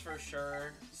 Prebends for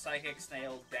sure. Psychic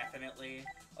Snail definitely.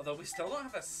 Although we still don't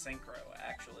have a Synchro,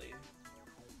 actually.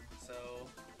 So,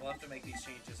 we'll have to make these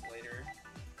changes later.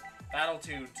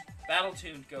 Battle-tuned.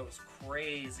 Battle-tuned goes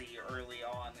crazy early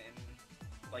on in,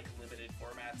 like, limited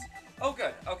formats. Oh,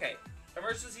 good. Okay.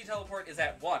 Emergency Teleport is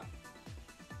at 1.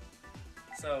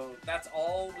 So, that's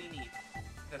all we need.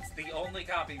 That's the only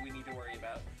copy we need to worry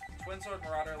about. Twin Sword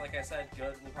Marauder, like I said,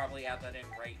 good. We'll probably add that in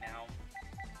right now.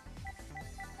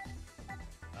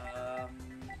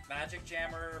 Magic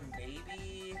Jammer,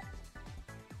 maybe?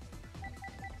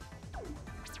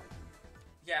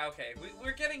 Yeah, okay.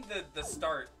 We're getting the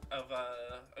start of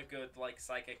a good, like,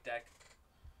 Psychic deck.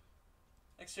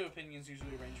 Next two opinions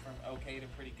usually range from okay to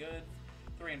pretty good.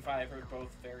 3 and 5 are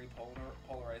both very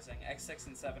polarizing. X6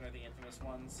 and 7 are the infamous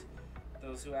ones.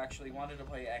 Those who actually wanted to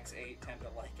play X8 tend to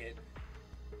like it.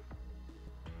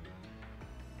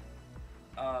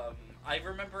 I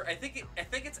remember, I think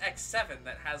it's X7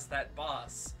 that has that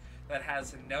boss that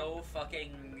has no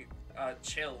fucking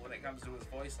chill when it comes to his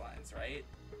voice lines, right?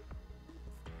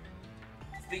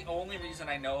 It's the only reason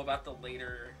I know about the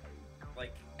later,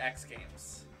 like, X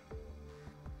games.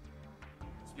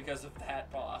 It's because of that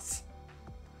boss.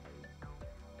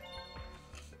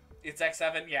 It's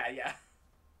X7? Yeah.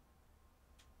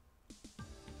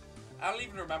 I don't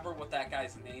even remember what that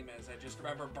guy's name is. I just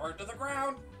remember Burn to the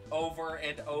Ground over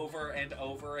and over and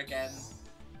over again.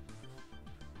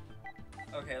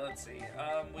 Okay, let's see.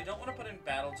 We don't want to put in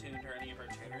Battle-tuned or any of our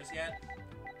tuners yet.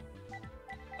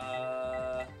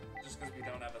 Just because we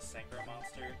don't have a Synchro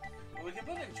monster. But we can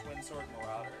put in Twin Sword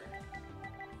Marauder.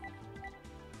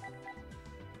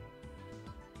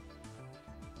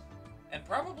 And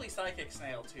probably Psychic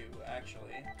Snail too,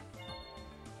 actually.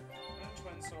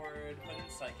 Twin Sword, put in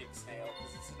Psychic Snail,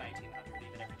 because it's a 1900,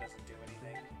 even if it doesn't do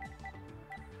anything.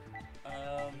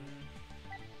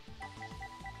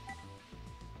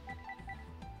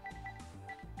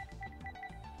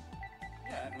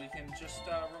 Yeah, and we can just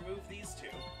remove these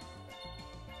two.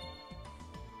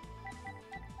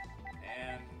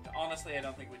 And honestly, I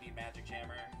don't think we need Magic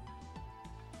Jammer.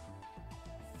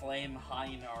 Flame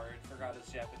Hynard, forgot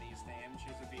his Japanese name.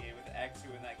 Choose a VA with X,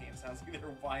 who in that game sounds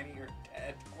either whiny or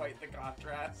dead. Quite the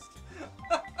contrast.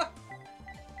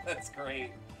 That's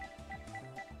great.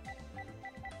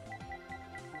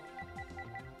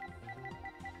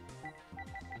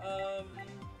 I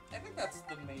think that's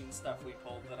the main stuff we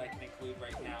pulled that I can include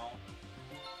right now.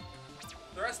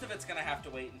 The rest of it's gonna have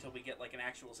to wait until we get, like, an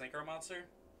actual Synchro monster.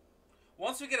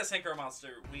 Once we get a Synchro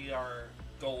monster, we are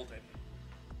golden.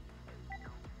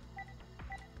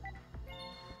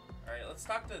 Alright, let's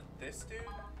talk to this dude.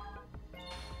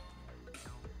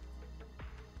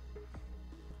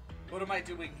 What am I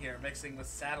doing here? Mixing with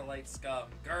satellite scum.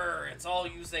 Grr, it's all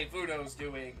Yusei Fudo's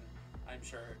doing. I'm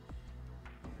sure.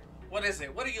 What is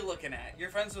it? What are you looking at? You're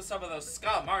friends with some of those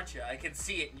scum, aren't you? I can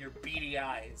see it in your beady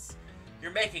eyes.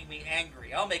 You're making me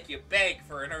angry. I'll make you beg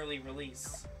for an early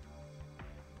release.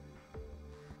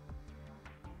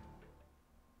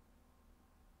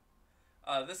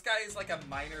 This guy is like a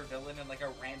minor villain in like a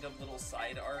random little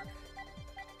side arc.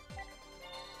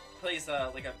 Plays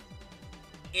like a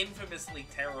infamously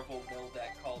terrible mill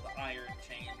deck called Iron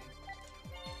Chain.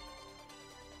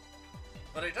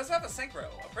 But it does have a Synchro,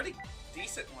 a pretty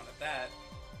decent one at that.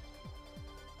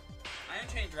 Iron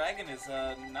Chain Dragon is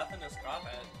nothing to scoff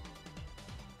at.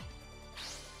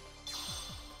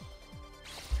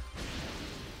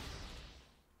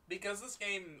 because this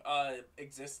game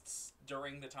exists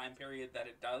during the time period that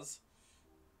it does,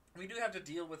 we do have to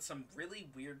deal with some really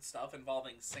weird stuff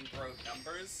involving synchro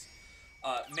numbers.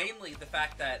 Mainly the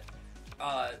fact that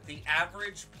the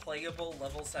average playable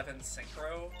level 7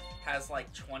 synchro has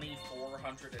like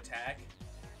 2400 attack,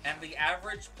 and the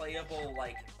average playable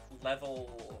like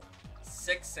level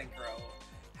 6 synchro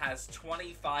has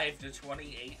 25 to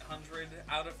 2800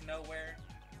 out of nowhere.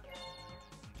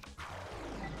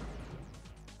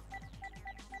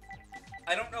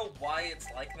 I don't know why it's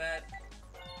like that.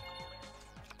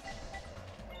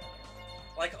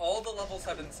 Like, all the level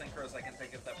 7 synchros I can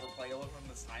think of that were playable from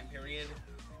this time period,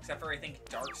 except for, I think,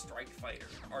 Dark Strike Fighter,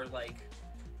 are, like,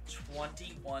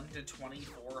 21 to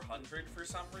 2400 for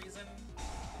some reason.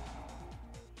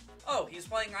 Oh, he's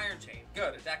playing Iron Chain.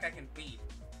 Good, a deck I can beat.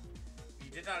 If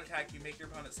you did not attack, you make your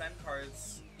opponent send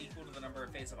cards equal to the number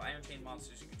of face of Iron Chain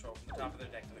monsters you control from the top of their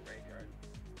deck to the graveyard.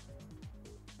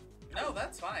 No,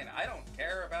 that's fine. I don't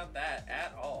care about that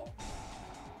at all.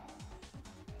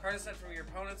 Card is sent from your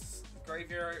opponent's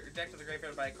graveyard or deck to the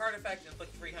graveyard by a card effect and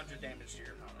inflict 300 damage to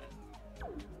your opponent.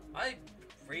 I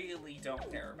really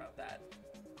don't care about that.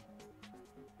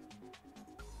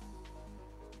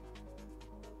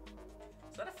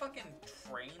 Is that a fucking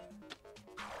train?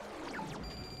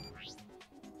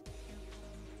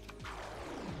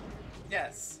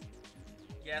 Yes.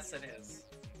 Yes, it is.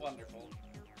 Wonderful.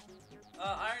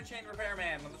 Iron Chain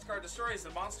Repairman. When this card destroys a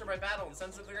monster by battle and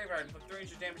sends it to the graveyard and put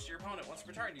 300 damage to your opponent, once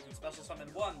per turn, you can special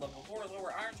summon one level 4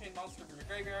 lower Iron Chain monster from your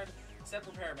graveyard, except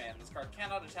Repairman. This card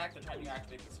cannot attack the time you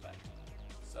activate this effect.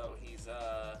 So he's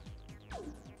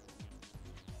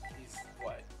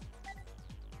what?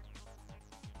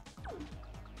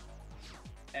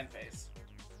 End phase.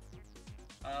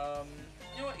 You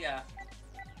know what? Yeah.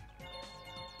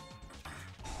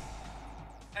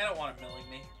 I don't want him milling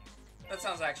me. That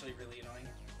sounds actually really annoying.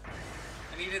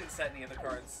 And he didn't set any of the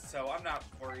cards, so I'm not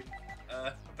worried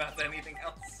about anything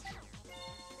else.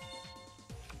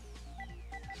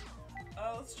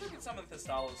 Let's try to get some of the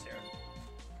Thastalos here.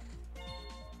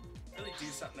 Really do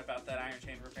something about that Iron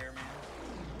Chain Repairman.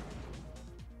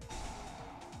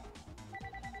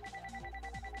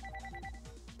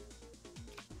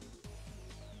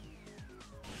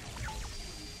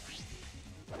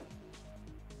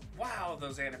 Wow,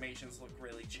 those animations look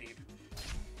really cheap.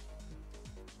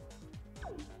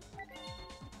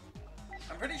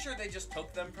 I'm pretty sure they just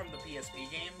took them from the PSP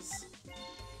games.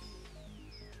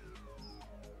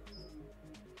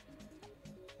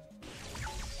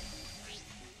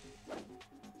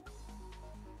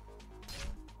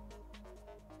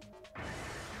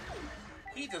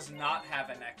 He does not have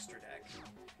an extra deck.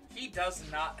 He does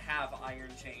not have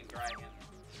Iron Chain Dragon.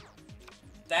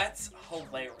 That's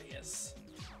hilarious.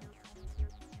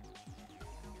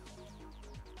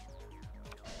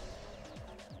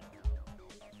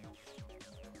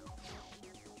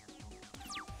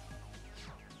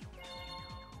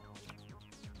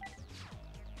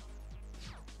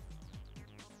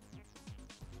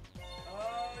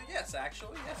 Yes,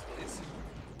 actually. Yes, please.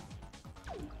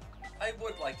 I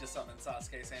would like to summon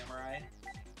Sasuke Samurai.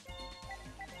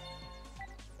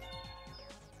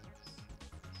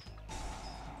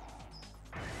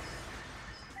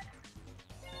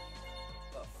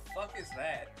 The fuck is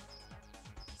that?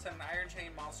 Send an Iron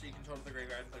Chain monster you control to the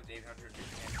graveyard and put 800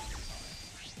 damage.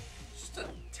 Just a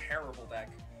terrible deck.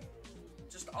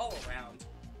 Just all around.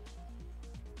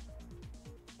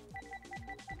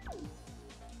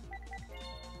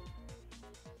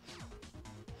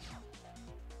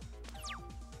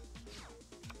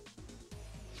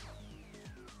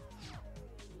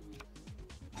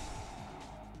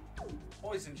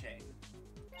 Poison Chain.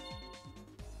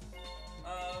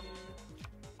 I'll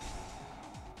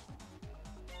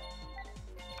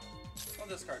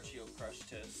discard Shield Crush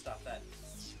to stop that.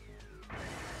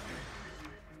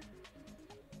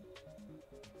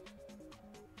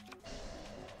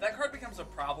 That card becomes a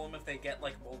problem if they get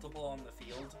like multiple on the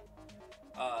field,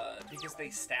 because they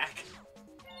stack.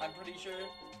 I'm pretty sure.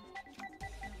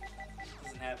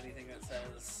 Doesn't have anything that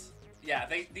says. Yeah,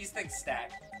 these things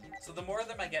stack. So the more of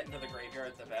them I get into the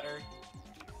graveyard, the better.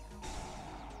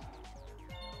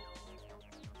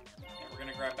 Yeah, we're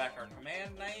gonna grab back our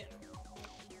Command Knight.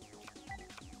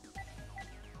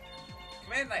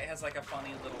 Command Knight has like a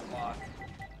funny little lock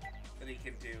that he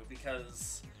can do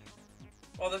because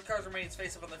while the card remains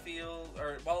face-up on the field,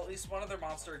 or while at least one other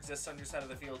monster exists on your side of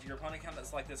the field, your opponent cannot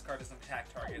select this card as an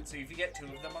attack target. So if you get two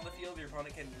of them on the field, your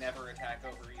opponent can never attack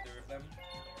over either of them.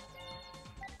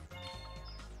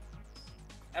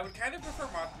 I would kind of prefer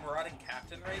Marauding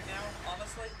Captain right now,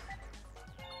 honestly.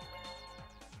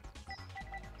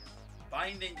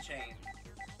 Binding Chain.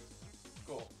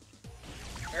 Cool.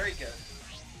 Very good.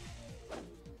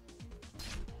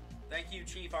 Thank you,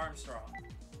 Chief Armstrong.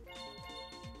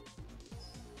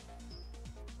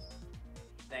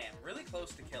 Damn, really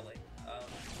close to killing.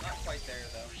 Not quite there,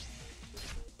 though.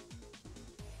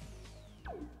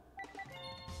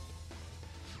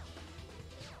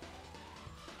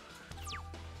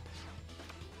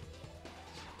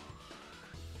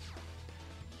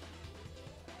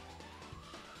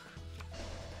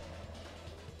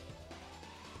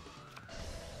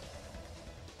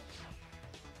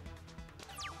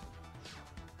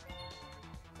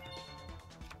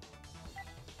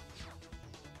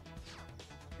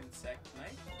 Insect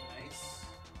Knife, nice.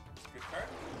 That's a good card.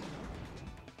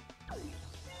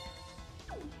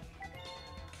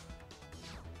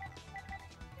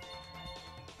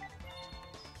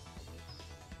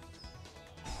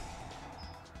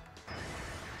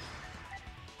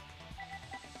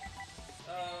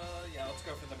 Yeah, let's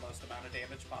go for the most amount of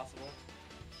damage possible.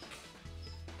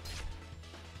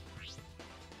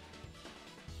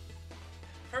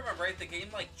 If I remember right, the game,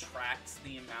 like, tracks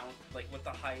the amount, like, what the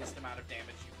highest amount of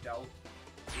damage you've dealt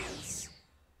is.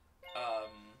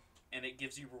 And it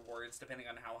gives you rewards depending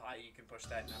on how high you can push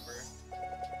that number.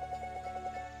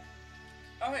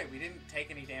 Oh, hey, we didn't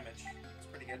take any damage. It's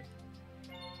pretty good.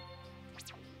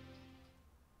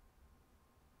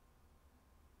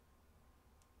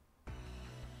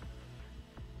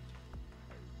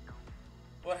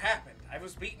 What happened? I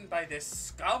was beaten by this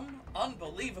scum?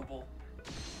 Unbelievable.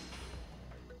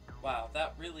 Wow,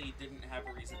 that really didn't have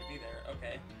a reason to be there.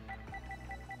 Okay.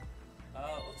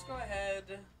 Let's go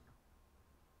ahead.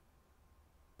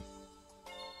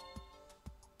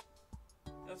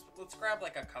 Let's grab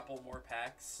like a couple more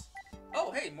packs.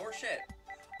 Oh, hey, more shit.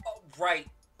 Oh, right.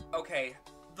 Okay.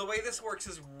 The way this works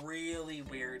is really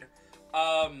weird.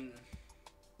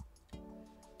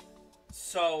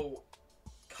 So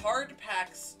card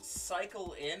packs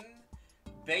cycle in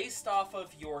based off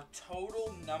of your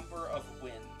total number of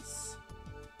wins.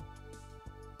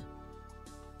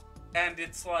 And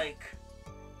it's like,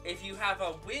 if you have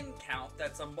a win count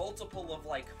that's a multiple of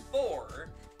like 4,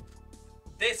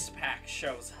 this pack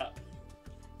shows up.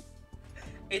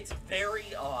 It's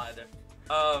very odd.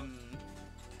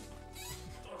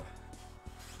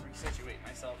 Resituate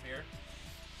myself here.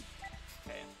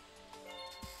 Okay.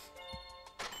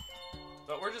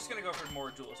 But we're just gonna go for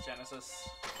more Duelist Genesis.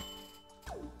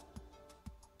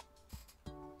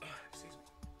 Excuse me.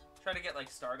 Try to get like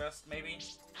Stardust, maybe.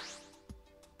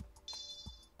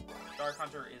 Dark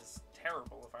Hunter is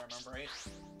terrible, if I remember right.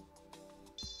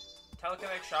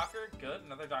 Telekinetic Shocker, good.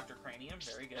 Another Dr. Cranium,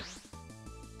 very good.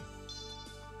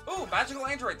 Ooh, Magical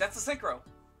Android, that's a Synchro.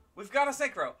 We've got a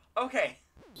Synchro. Okay.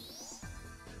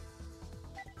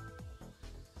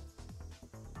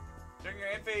 During your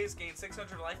end phase, gain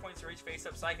 600 life points for each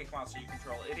face-up Psychic monster you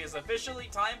control. It is officially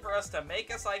time for us to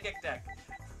make a Psychic deck.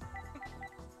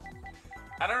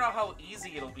 I don't know how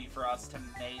easy it'll be for us to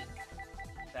make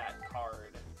that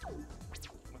card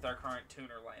with our current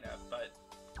tuner lineup, but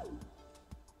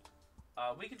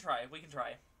we can try. We can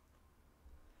try.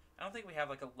 I don't think we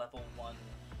have like a level 1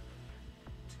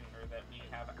 tuner that we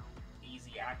have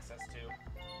easy access to.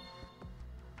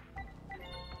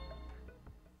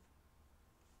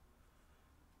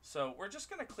 So we're just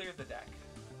gonna clear the deck.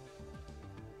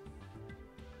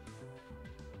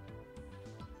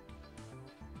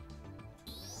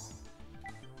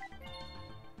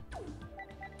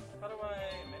 How do I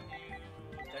menu,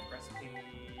 deck recipe,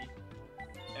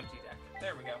 empty deck?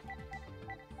 There we go.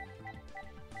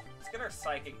 Let's get our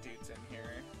Psychic dudes in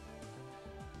here.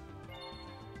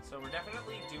 So we're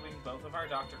definitely doing both of our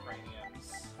Dr.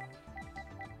 Craniums.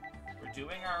 We're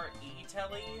doing our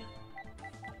E-Telly.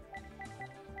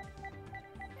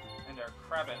 And our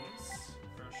Krebens,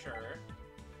 for sure.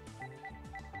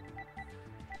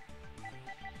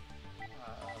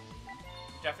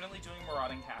 Definitely doing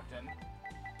Marauding Captain.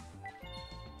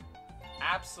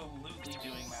 Absolutely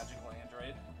doing Magical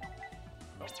Android.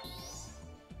 Oh. Okay.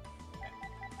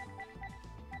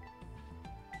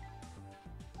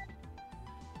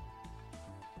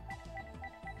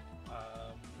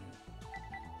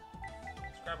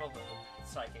 Let's grab all the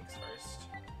Psychics first.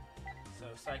 So,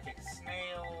 Psychic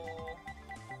Snail.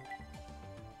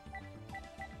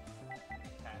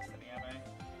 Cast any, have I?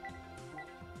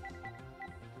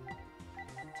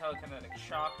 Telekinetic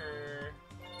Shocker.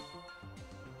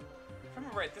 If I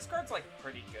remember right, this card's like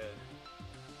pretty good.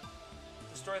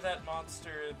 Destroy that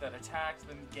monster that attacked,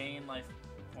 then gain life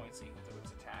points equal to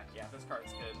its attack. Yeah, this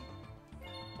card's good.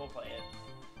 We'll play it.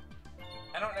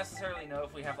 I don't necessarily know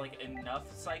if we have like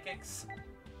enough Psychics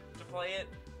to play it.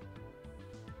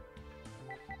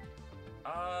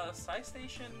 Side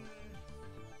Station...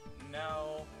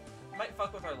 No. Might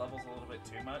fuck with our levels a little bit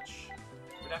too much.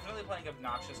 We're definitely playing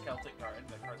Obnoxious Celtic Guard.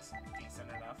 That card's decent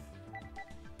enough.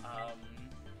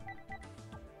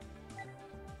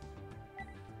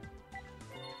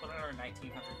 Put in our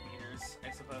 1900 meters,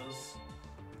 I suppose.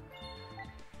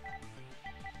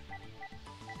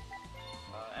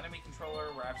 Enemy Controller,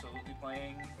 we're absolutely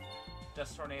playing.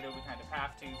 Dust Tornado, we kind of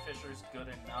have to. Fisher's good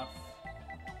enough.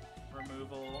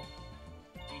 Removal.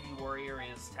 DD Warrior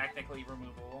is technically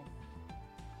removable.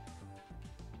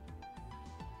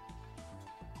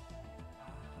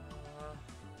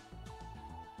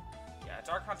 Yeah,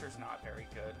 Dark Hunter's not very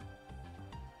good.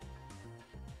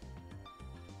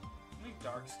 How many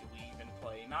Darks do we even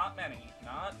play? Not many.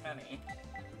 Not many.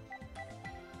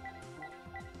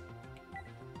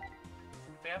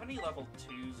 If we have any level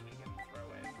 2s we can throw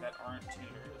in that aren't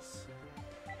tuners,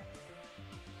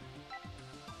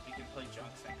 we can play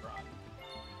Junk Synchron.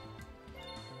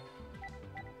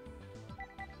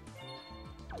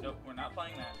 Nope, we're not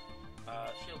playing that.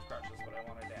 Shield Crush is what I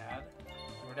wanted to add.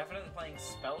 We're definitely playing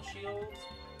Spell Shield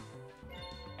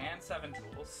and 7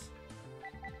 Tools.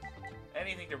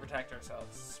 Anything to protect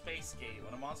ourselves. Space Gate.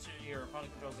 When a monster your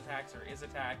opponent controls attacks or is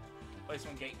attacked, place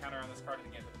one gate counter on this card at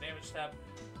the end of the damage step.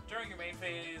 During your main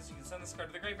phase, you can send this card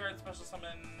to the graveyard, special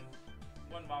summon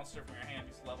one monster from your hand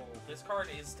whose level. This card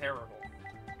is terrible.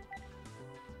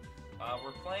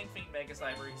 We're playing Fiend Mega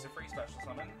Cyber, he's a free special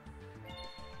summon.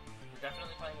 We're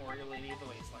definitely playing Warrior Lady of the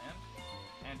Wasteland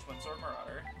and Twin Sword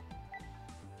Marauder.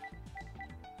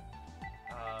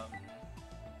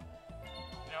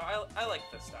 You know, I like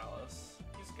this Stalos.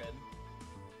 He's good.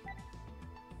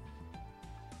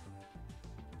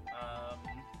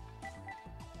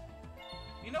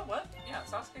 You know what? Yeah,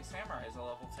 Sasuke Samurai is a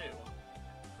level 2.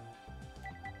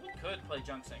 We could play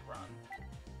Junk Synchron.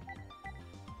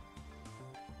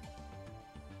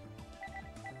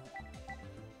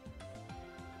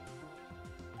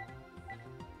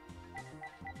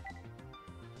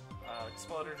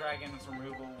 Exploder Dragon is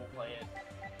removal, we'll play it.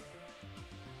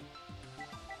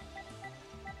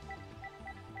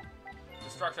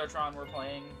 Destructotron we're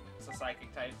playing, it's a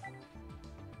psychic type.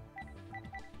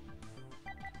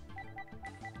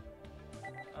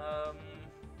 How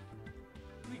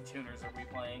many tuners are we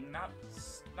playing? Not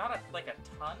like a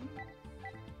ton,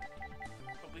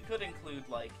 but we could include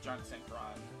like Junk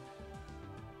Synchron,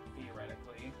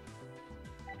 theoretically.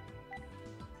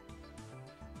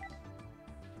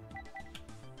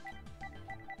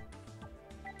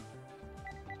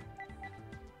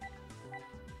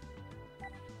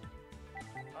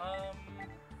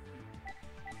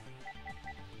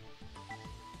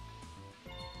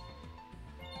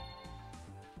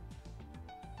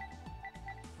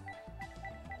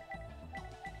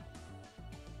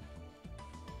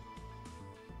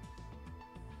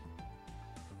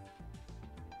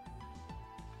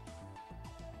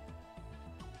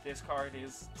 This card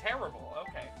is terrible.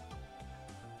 Okay.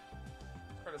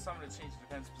 This card is summoned to change the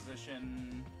defense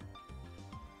position.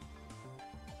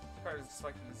 This card is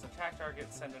selected as attack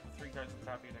target. Send up to 3 cards on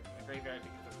top of your deck to the graveyard to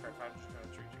give this card 5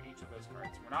 cards for each of those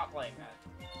cards. We're not playing that.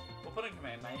 We'll put in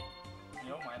Command Knight.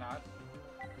 You know, why not?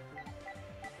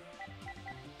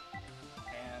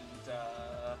 And,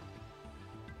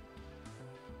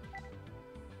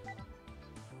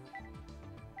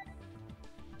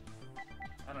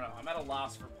 I don't know, I'm at a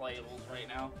loss for playables right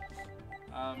now.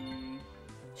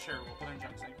 Sure, we'll put in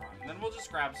Junk Synchron. And then we'll just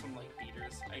grab some, like,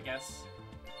 beaters, I guess.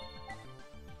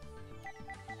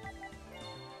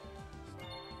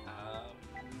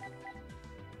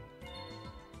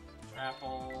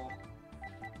 Trapple.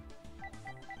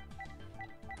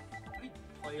 Any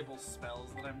playable spells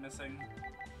that I'm missing?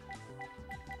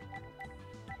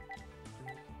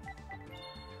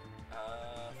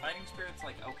 Fighting Spirit's,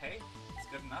 like, okay. It's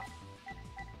good enough.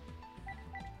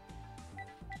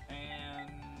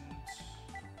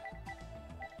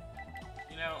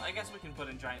 I guess we can put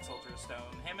in Giant Soldier of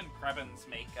Stone. Him and Krebens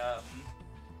make,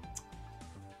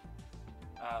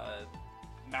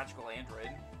 Magical Android,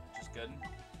 which is good.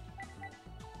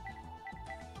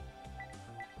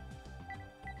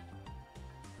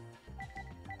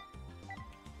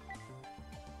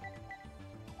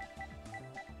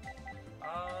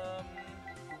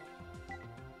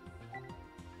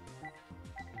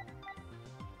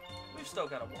 We've still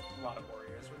got a lot of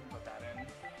warriors. We can put that in.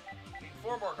 We need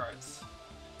 4 more cards.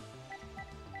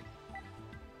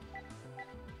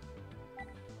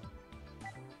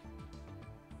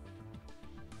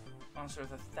 Monster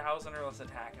with 1,000 or less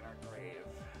attack in our grave.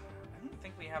 I don't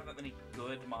think we have that many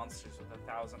good monsters with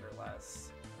 1,000 or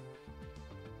less.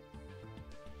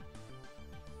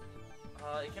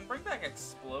 It can bring back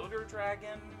Exploder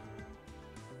Dragon.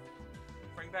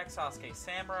 Bring back Sasuke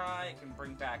Samurai. It can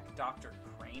bring back Dr.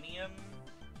 Cranium.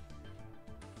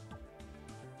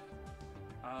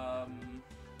 Oh,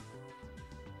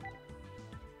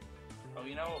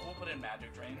 you know what? We'll put in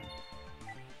Magic Drain.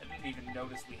 I didn't even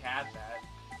notice we had that.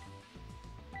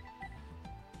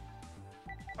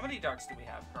 How many darks do we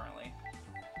have currently?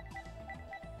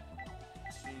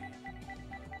 2,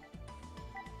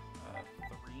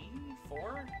 3,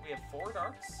 4? We have 4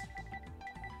 darks?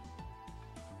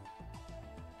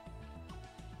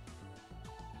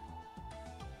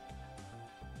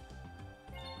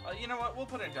 You know what? We'll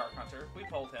put in Dark Hunter. We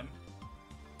pulled him.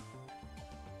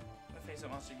 The face of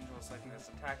monster you control selecting this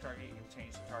attack target. You can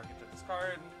change the target to this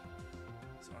card.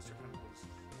 This monster can lose.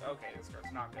 Okay, this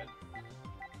card's not good.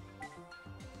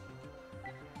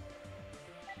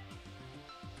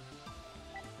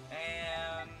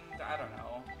 And I don't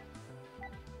know.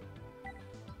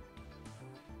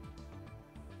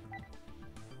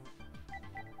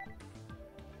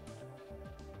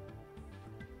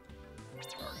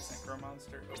 Dark Synchro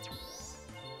Monster. Oops.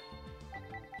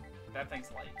 That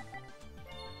thing's light.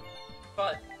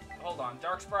 But, hold on.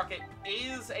 Dark Sprocket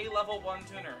is a level 1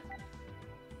 tuner.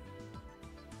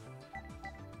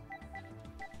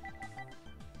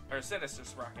 Or Sinister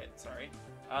Sprocket, sorry.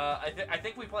 I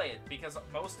think we play it, because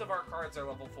most of our cards are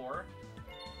level 4.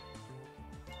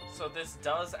 So this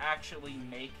does actually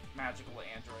make Magical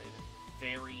Android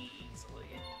very easily.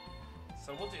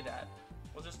 So we'll do that.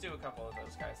 We'll just do a couple of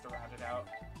those guys to round it out.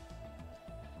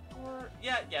 Or,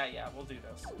 yeah, we'll do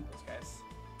those guys.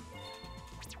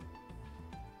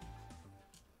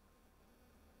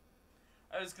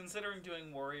 I was considering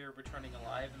doing Warrior Returning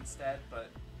Alive instead, but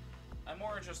I'm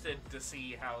more interested to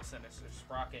see how Sinister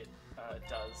Sprocket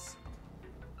does.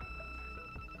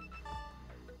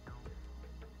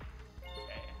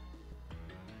 Okay.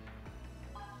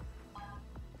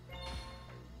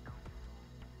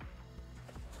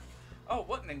 Oh,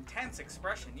 what an intense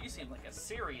expression. You seem like a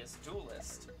serious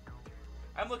duelist.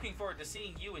 I'm looking forward to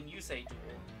seeing you and Yusei duel.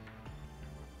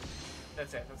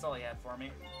 That's it. That's all he had for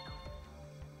me.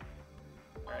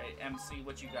 Alright, MC,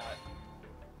 what you got?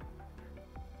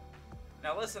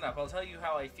 Now listen up, I'll tell you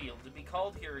how I feel. To be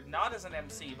called here not as an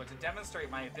MC, but to demonstrate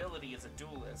my ability as a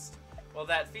duelist. Well,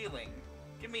 that feeling.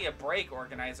 Give me a break,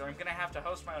 organizer. I'm gonna have to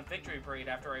host my own victory parade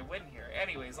after I win here.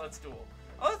 Anyways, let's duel.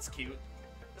 Oh, that's cute.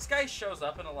 This guy shows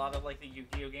up in a lot of, like, the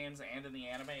Yu-Gi-Oh! Games and in the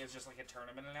anime as just, like, a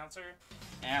tournament announcer.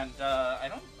 And, I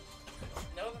don't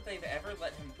know that they've ever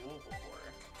let him duel before.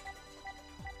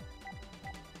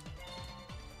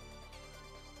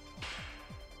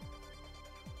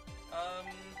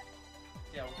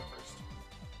 Yeah, we'll go first.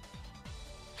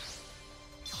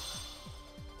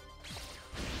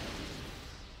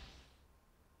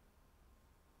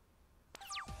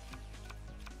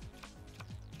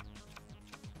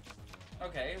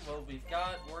 Okay, well, we've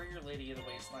got Warrior Lady of the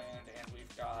Wasteland, and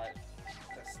we've got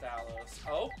Castalos.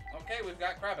 Oh, okay, we've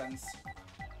got Krebens.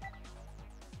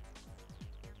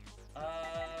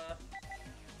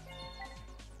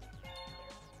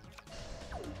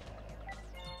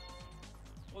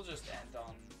 We'll just end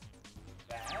on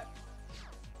that.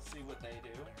 See what they do.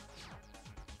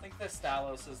 I think the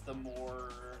Stalos is the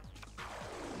more...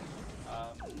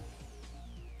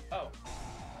 Oh.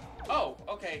 Oh,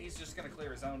 okay, he's just gonna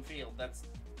clear his own field. That's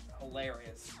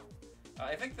hilarious.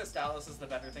 I think the Stalos is the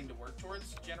better thing to work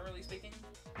towards, generally speaking.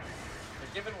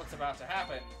 But given what's about to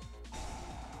happen,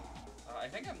 I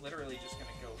think I'm literally just gonna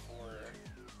go for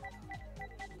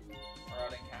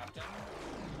Marauding Captain.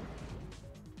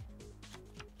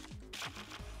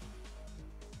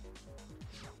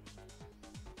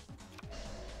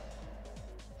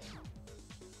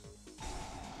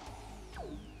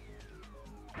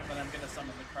 And then I'm gonna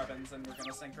summon the Krebens and we're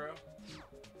gonna synchro.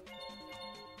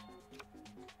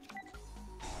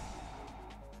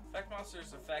 Effect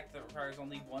monster's effect that requires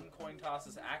only 1 coin toss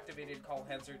is activated. Call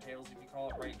heads or tails. If you call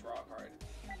it right, draw a card.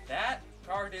 That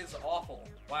card is awful.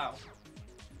 Wow.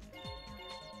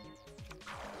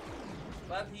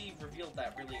 Glad he revealed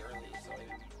that really early, so I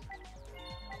didn't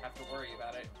have to worry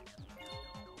about it.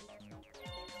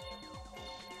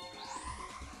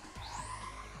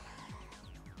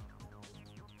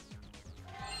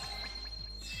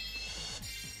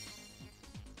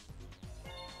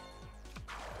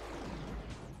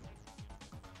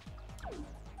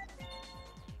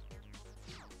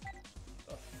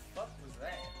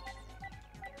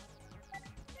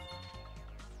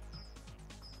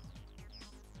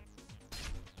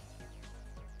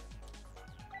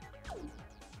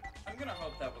 I'm gonna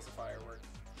hope that was a firework.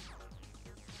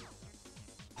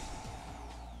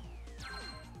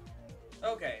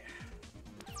 Okay.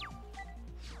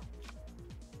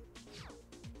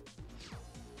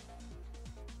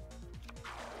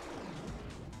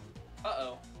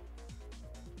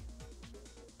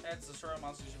 heads, destroy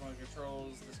monsters your opponent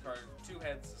controls. Discard 2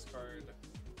 heads, discard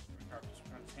 1 card from your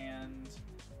opponent's hand.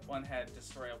 1 head,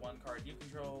 destroy a 1 card you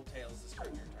control. Tails, discard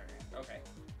your entire hand. Okay.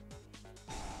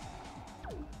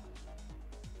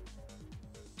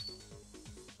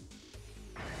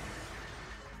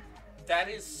 That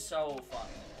is so funny.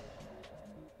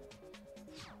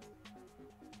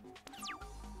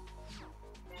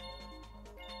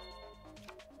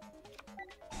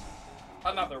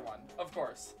 Another one, of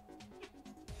course.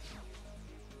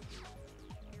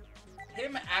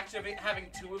 Him having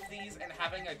 2 of these and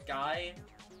having a guy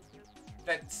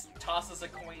that tosses a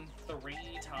coin 3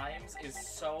 times is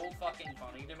so fucking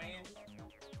funny to me.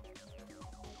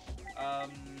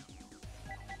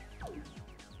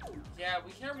 Yeah,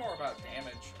 we care more about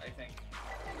damage, I think.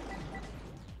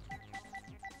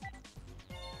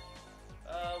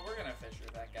 We're gonna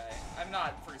Fissure that guy. I'm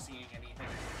not foreseeing anything in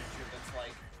the future that's,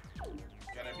 like,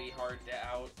 gonna be hard to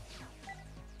out.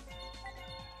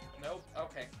 Nope,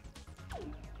 okay.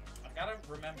 I gotta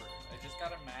remember. I just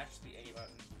gotta match the A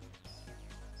button.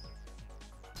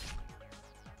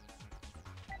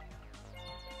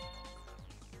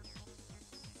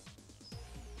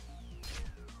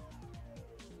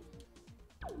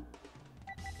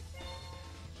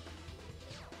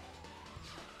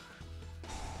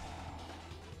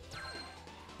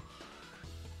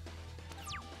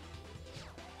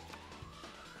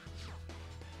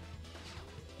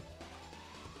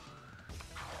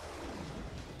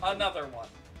 Another one.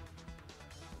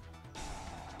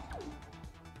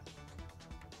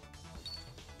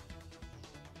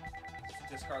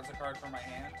 Discards a card from my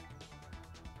hand.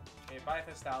 Okay, bye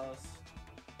Thestalos.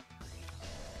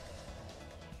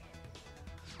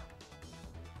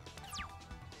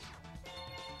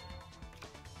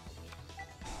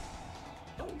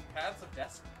 Ooh, Paths of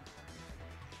Destiny.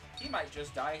 He might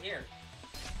just die here.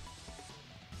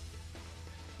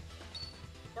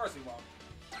 Of course he won't.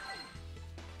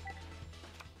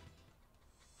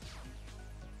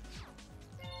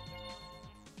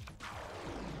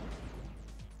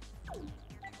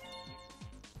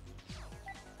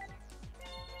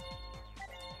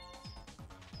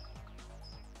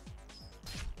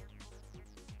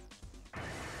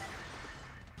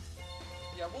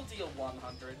 Yeah, we'll deal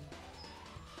 100.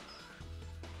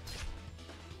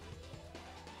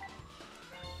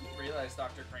 I didn't realize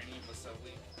Dr. Cranium was so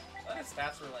weak. I thought his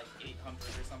stats were like 800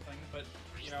 or something, but,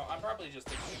 you know, I'm probably just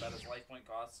thinking about his life point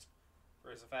cost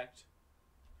for his effect.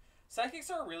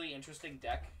 Psychics are a really interesting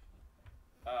deck,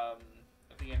 at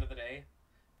the end of the day.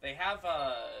 They have,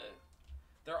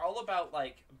 they're all about,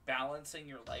 like, balancing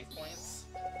your life points.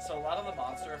 So a lot of the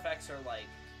monster effects are,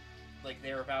 like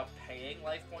they're about paying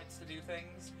life points to do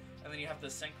things. And then you have the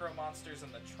synchro monsters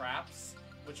and the traps,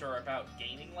 which are about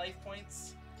gaining life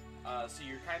points. So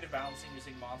you're kind of balancing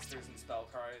using monsters and spell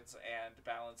cards, and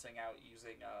balancing out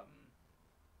using,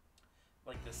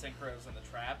 like the synchros and the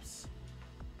traps.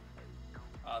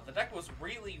 The deck was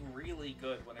really, really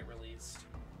good when it released.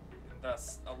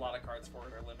 Thus, a lot of cards for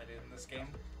it are limited in this game.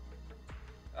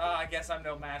 I guess I'm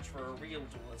no match for a real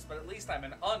duelist, but at least I'm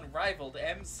an unrivaled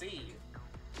MC.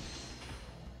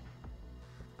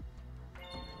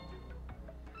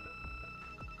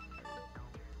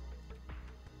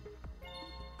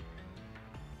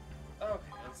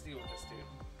 Okay, let's deal with this dude.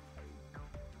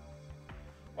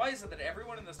 Why is it that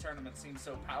everyone in this tournament seems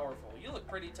so powerful? You look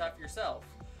pretty tough yourself,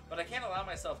 but I can't allow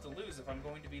myself to lose if I'm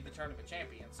going to be the tournament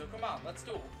champion, so come on, let's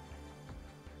duel.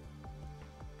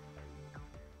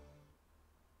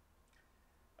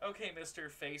 Okay, Mr.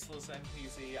 Faceless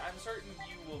NPC, I'm certain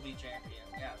you will be champion,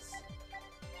 yes.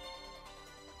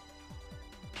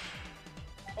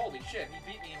 Holy shit,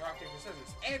 he beat me in rock, paper,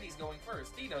 scissors, and he's going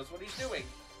first. He knows what he's doing.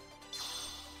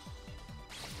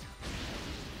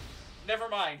 Never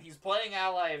mind, he's playing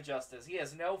Ally of Justice. He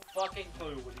has no fucking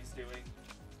clue what he's doing.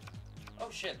 Oh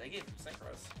shit, they gave him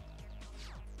synchros.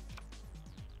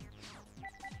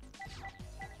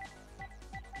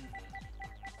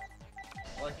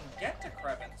 Well, I can get to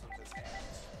Krevins with this hand.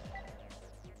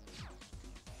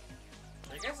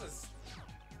 I guess it's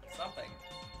something.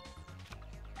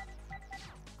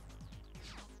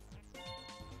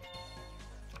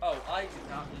 Oh, I did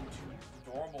not mean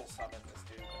to normal summon this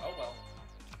dude. Oh well.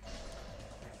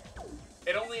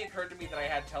 It only occurred to me that I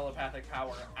had telepathic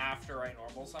power after I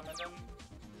normal summoned him.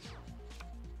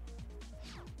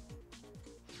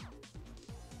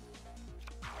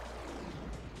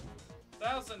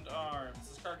 Thousand Arms.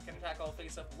 This card can attack all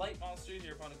face-up light monsters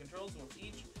your opponent controls. Once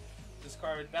each, this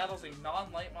card battles a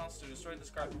non-light monster. Destroy this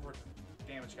card before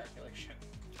damage calculation.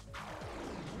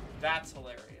 That's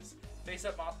hilarious.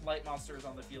 Face-up light monsters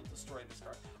on the field. Destroy this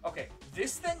card. Okay,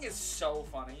 this thing is so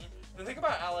funny The thing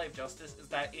about Ally of Justice is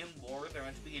that in lore, they're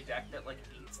meant to be a deck that, like,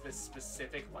 beats this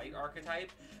specific light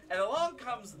archetype. And along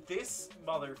comes this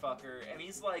motherfucker, and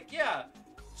he's like, yeah,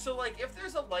 so, like, if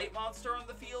there's a light monster on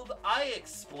the field, I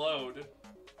explode.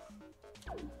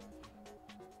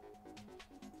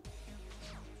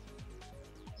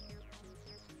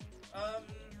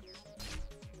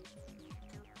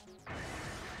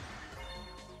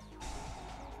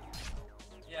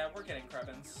 Yeah, we're getting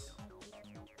Krebins.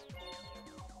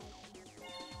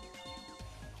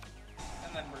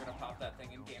 And then we're gonna pop that thing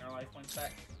and gain our life points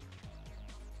back.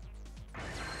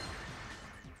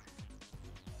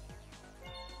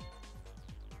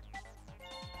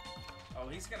 Oh,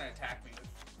 he's gonna attack me with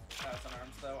Thousand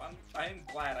Arms, though. I'm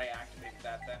glad I activated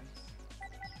that then.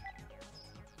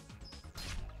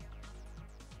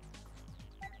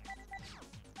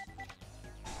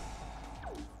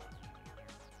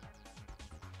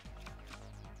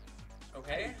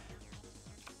 Okay.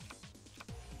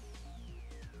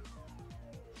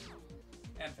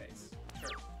 And face. Sure.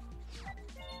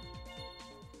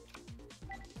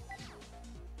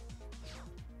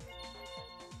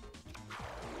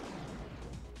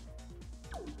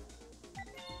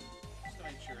 Just to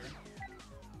make sure.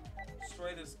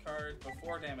 Destroy this card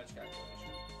before damage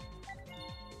calculation.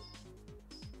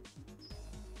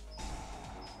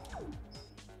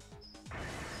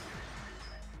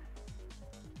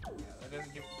 Yeah, that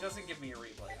doesn't give me a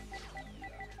replay.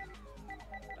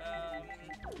 And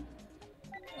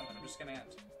then I'm just gonna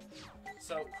end.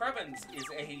 So, Krebins is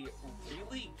a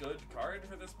really good card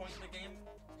for this point in the game.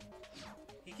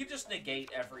 He can just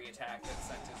negate every attack that's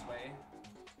sent his way.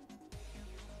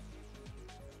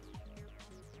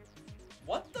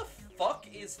 What the fuck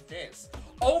is this?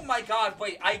 Oh my god,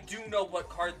 wait, I do know what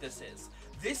card this is.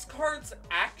 This card's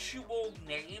actual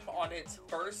name on its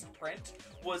first print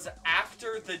was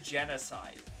After the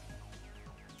Genocide.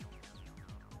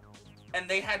 And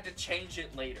they had to change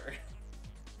it later.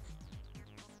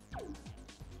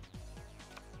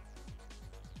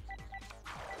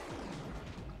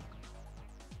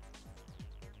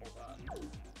 Hold on.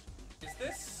 Is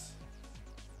this...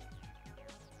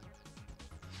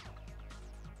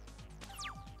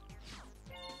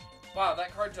 Wow,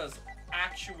 that card does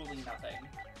actually nothing.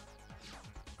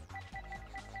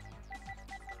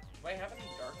 Do I have any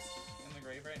darks in the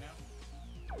grave right now?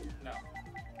 No.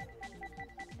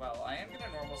 Well, I am going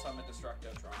to normal summon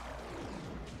Destructotron.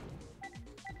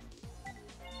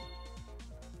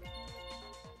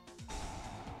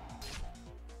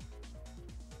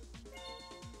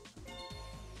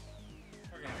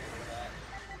 We're going to do that.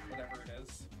 Whatever it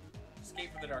is.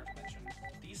 Escape from the Dark Dimension.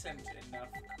 Decent enough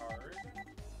card.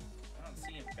 I don't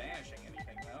see him banishing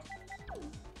anything, though.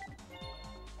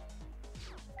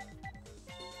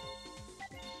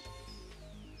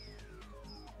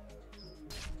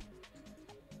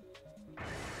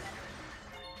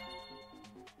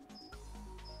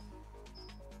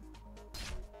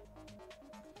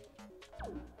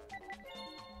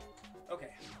 Okay.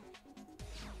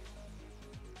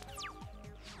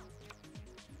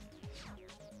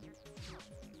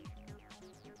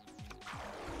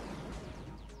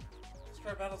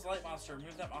 Start battle's light monster.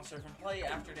 Remove that monster from play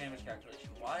after damage calculation.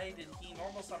 Why did he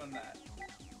normal summon that?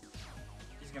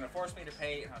 He's gonna force me to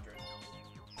pay 800.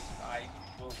 I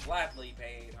will gladly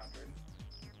pay 800.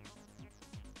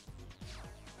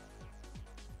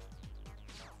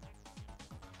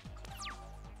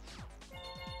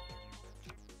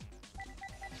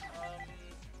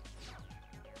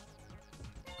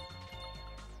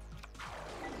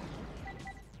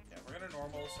 Yeah, we're gonna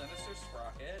normal Sinister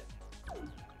Sprocket. And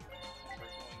we're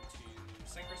going to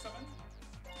Synchro Summon.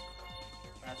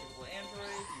 Magical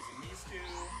Android, using these two.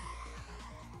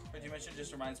 But you mentioned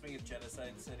just reminds me of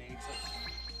Genocide City,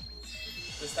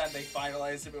 except this time they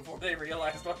finalized it before they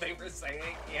realized what they were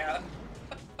saying. Yeah.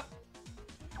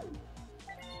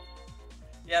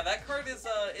 Yeah, that card is,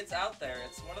 it's out there.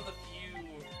 It's one of the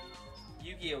few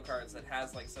Yu-Gi-Oh cards that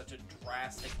has, like, such a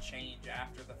drastic change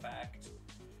after the fact.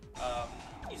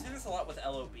 You see this a lot with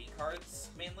LOB cards,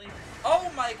 mainly. Oh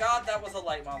my god, that was a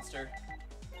light monster.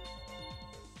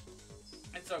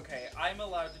 It's okay. I'm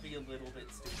allowed to be a little bit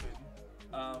stupid.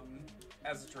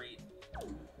 As a treat.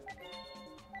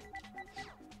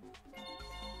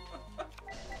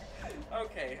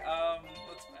 Okay,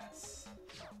 let's mess.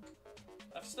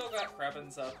 I've still got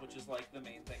Krebins up, which is, like, the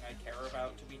main thing I care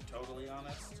about, to be totally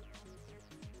honest.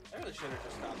 I really should have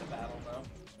just gone to battle, though.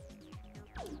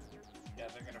 Yeah,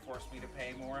 they're gonna force me to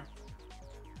pay more.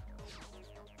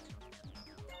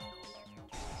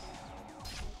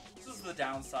 This is the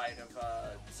downside of,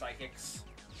 Psychics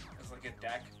as, like, a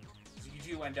deck. You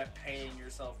do end up paying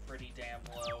yourself pretty damn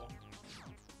low.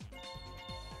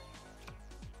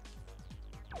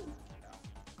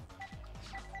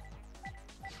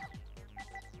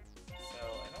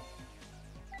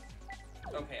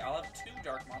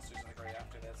 dark monsters in the grave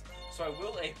after this. So I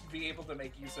will be able to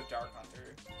make use of Dark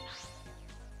Hunter.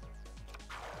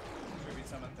 Tribute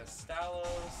summon the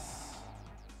Stalos.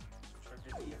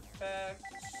 Trigger the effect.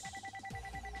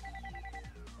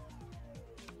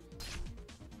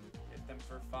 Hit them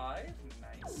for 5.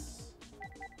 Nice.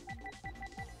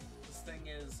 This thing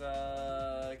is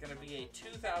gonna be a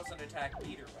 2,000 attack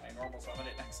beater when I normal summon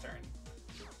it next turn.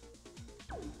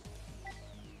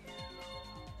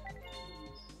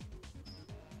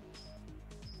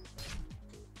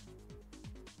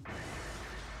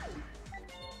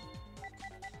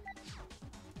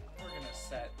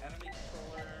 Set enemy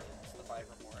controller, it's the 5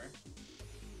 or more.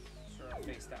 Sure,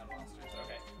 face down monsters.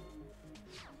 Okay.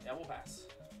 Yeah, we'll pass.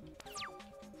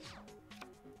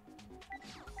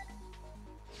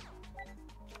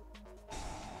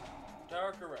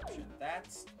 Dark Eruption.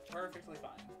 That's perfectly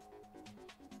fine.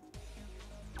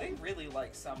 They really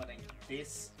like summoning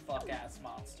this fuck-ass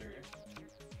monster.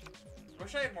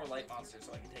 Wish I had more light monsters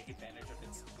so I could take advantage of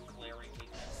its glaring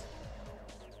weakness.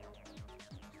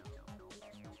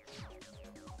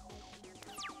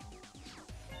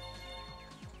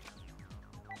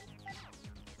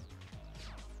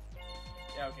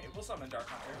 Yeah, okay, we'll summon Dark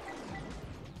Hunter.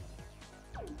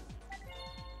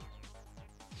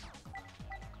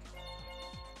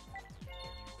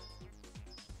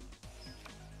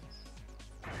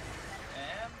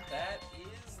 And that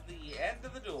is the end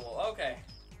of the duel. Okay.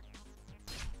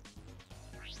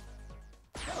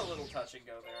 Got a little touch and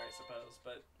go there, I suppose,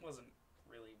 but wasn't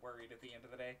really worried at the end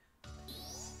of the day.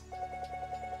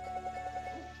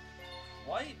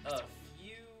 Quite a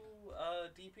few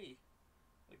DP.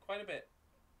 Like, quite a bit.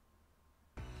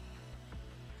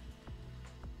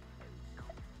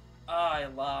 I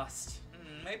lost.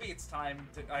 Maybe it's time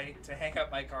to hang up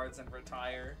my cards and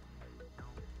retire.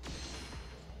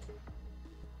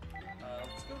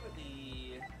 Let's go to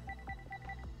the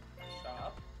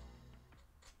shop.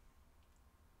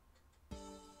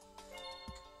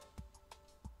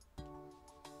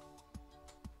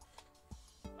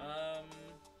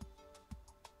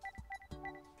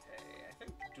 Okay, I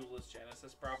think Duelist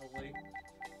Genesis probably.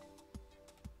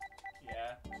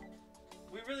 Yeah.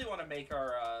 We really want to make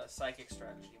our psychic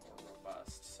strategy more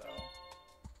robust, so...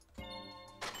 Can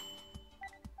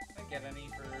I get any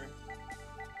for...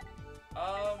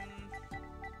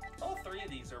 all 3 of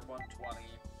these are 120.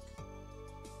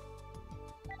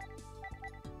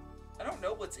 I don't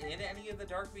know what's in any of the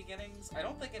Dark Beginnings. I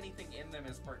don't think anything in them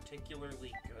is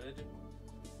particularly good.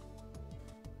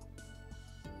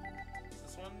 Is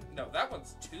this one? No, that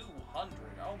one's 200.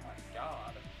 Oh my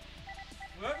god.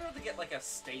 We might be able to get like a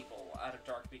staple out of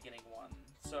Dark Beginning 1.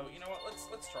 So, you know what?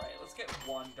 Let's try it. Let's get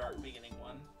 1 Dark Beginning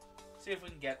 1. See if we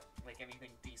can get like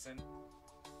anything decent.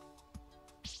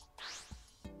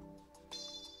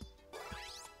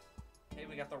 Okay,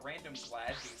 we got the random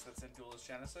Glad piece that's in Duelist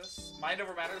Genesis. Mind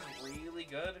Over Matter is really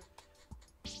good.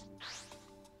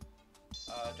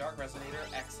 Dark Resonator,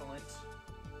 excellent.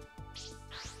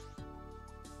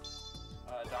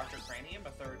 Dr. Cranium, a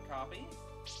 3rd copy.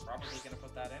 Probably gonna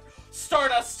put that in.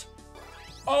 Stardust!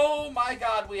 Oh my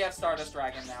god, we have Stardust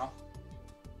Dragon now.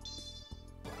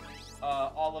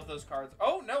 All of those cards.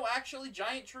 Oh, no, actually,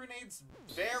 Giant Truenade's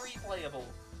very playable.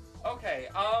 Okay,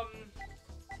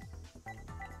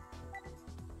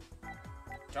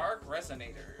 Dark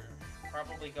Resonator.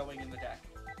 Probably going in the deck.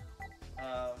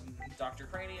 Dr.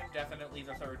 Cranium, definitely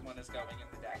the 3rd one is going in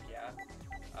the deck, yeah.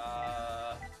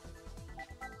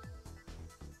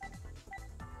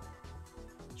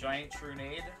 Giant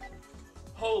Trunade.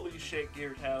 Holy shit,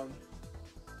 Gear Town.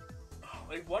 Oh,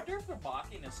 I wonder if the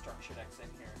Machina Structure deck's in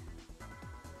here.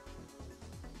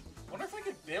 Wonder if I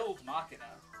could build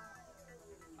Machina.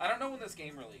 I don't know when this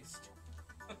game released.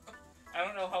 I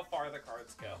don't know how far the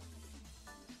cards go.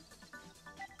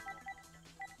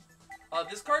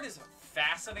 This card is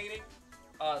fascinating.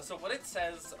 So what it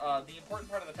says, the important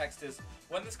part of the text is,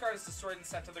 when this card is destroyed and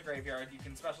sent to the graveyard, you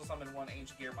can special summon 1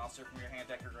 Ancient Gear monster from your hand,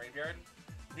 deck, or graveyard.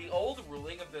 The old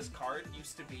ruling of this card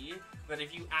used to be that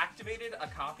if you activated a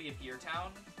copy of Gear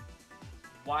Town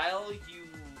while you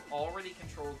already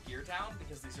controlled Gear Town,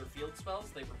 because these are field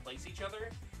spells, they replace each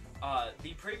other,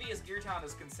 the previous Gear Town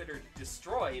is considered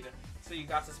destroyed, so you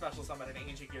got to special summon an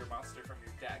Ancient Gear monster from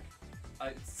your deck.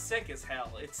 It's sick as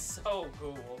hell. It's so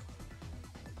cool.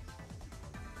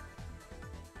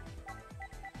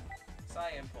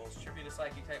 Psy Impulse. Tribute a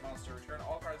Psychic type monster. Return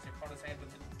all cards in your opponent's hand to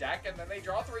the deck, and then they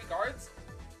draw 3 cards?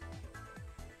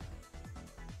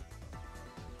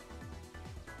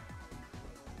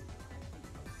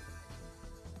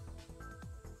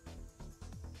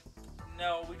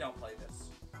 No, we don't play this.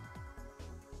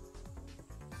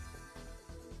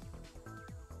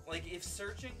 Like, if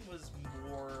searching was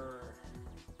more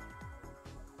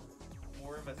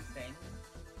of a thing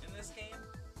in this game,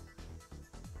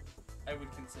 I would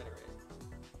consider it.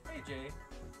 Hey, Jay.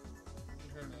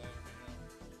 You heard me later,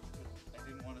 I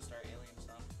didn't want to start Alien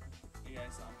Stuff. You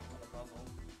guys saw me with a puzzle.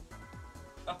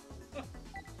 Oh.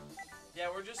 Yeah,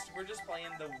 we're just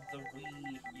playing the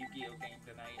Wii Yu-Gi-Oh game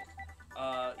tonight.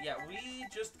 Yeah, we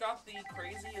just got the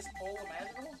craziest pull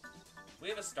imaginable. We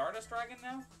have a Stardust Dragon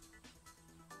now.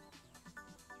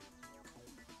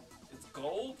 It's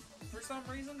gold for some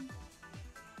reason.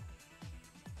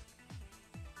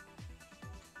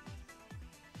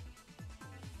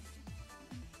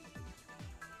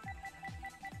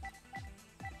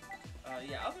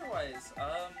 Yeah, otherwise,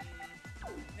 yeah,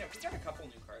 we got a couple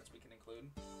new cards we can include.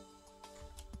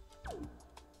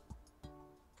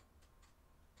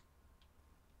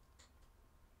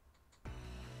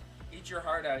 Eat your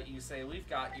heart out, you say. We've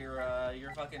got your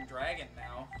fucking dragon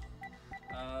now.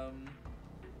 Yeah,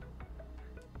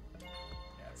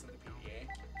 it's in the PDA.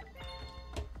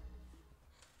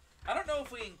 I don't know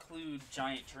if we include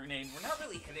Giant Tornado. We're not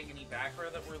really hitting any back row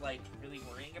that we're, like, really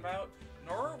worrying about.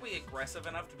 Nor are we aggressive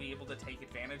enough to be able to take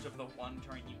advantage of the one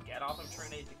turn you get off of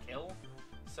Tornado to kill.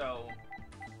 So,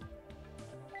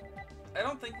 I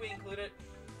don't think we include it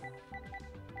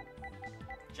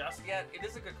just yet. It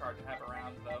is a good card to have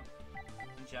around, though,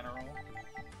 in general.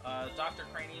 Dr.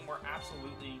 Cranium, we're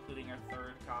absolutely including our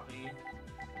third copy.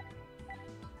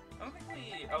 I don't think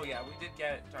we... Oh, yeah, we did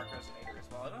get Dark Resonator as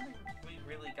well. I don't think we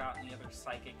really got any other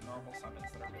Psychic normal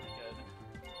summons that are really good.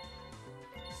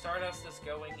 Stardust is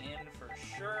going in for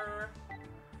sure.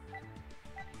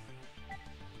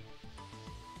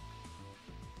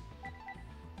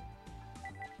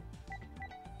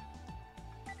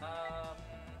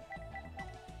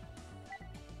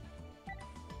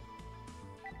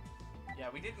 Yeah,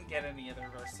 we didn't get any other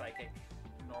of our Psychic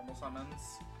normal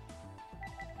summons.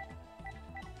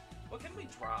 What can we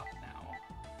drop now?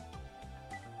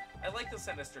 I like the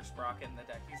Sinister Sprocket in the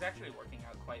deck. He's actually working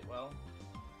out quite well.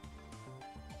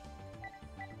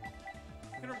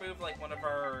 We can remove, like, one of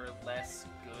our less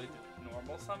good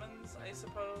normal summons, I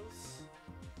suppose.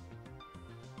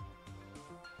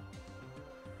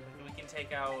 Like, we can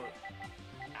take out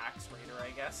Axe Raider, I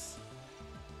guess.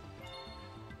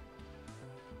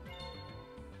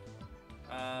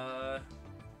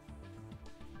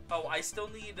 Oh, I still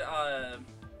need,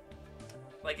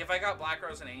 like, if I got Black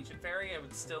Rose and Ancient Fairy, I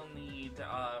would still need,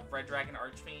 Red Dragon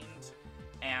Archfiend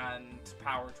and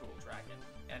Power Tool Dragon.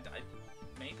 And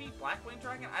maybe Blackwing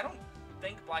Dragon? I don't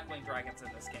think Blackwing Dragon's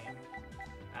in this game,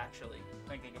 actually,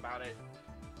 thinking about it.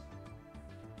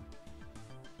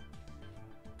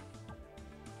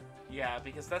 Yeah,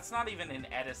 because that's not even in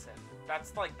Edison.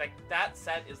 That's like, that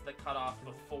set is the cutoff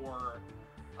before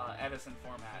Edison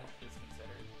format is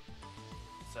considered.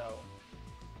 So...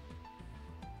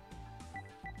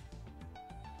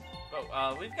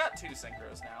 Oh, we've got 2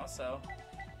 Synchros now, so...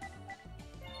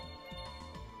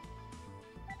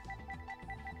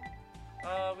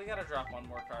 we gotta drop one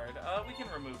more card. We can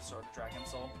remove Sword of Dragon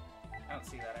Soul. I don't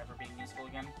see that ever being useful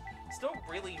again. Still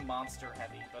really monster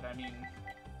heavy, but I mean...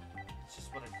 It's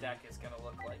just what a deck is gonna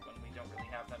look like when we don't really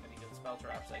have that many good spell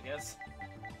traps, I guess.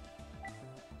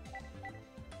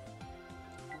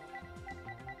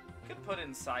 Could put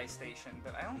in Psy Station,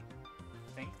 but I don't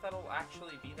think that'll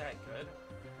actually be that good.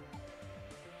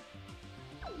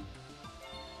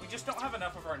 We just don't have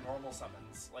enough of our normal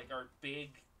summons, like our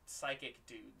big psychic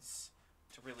dudes,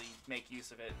 to really make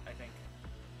use of it, I think.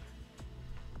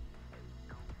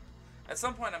 At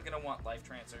some point I'm gonna want Life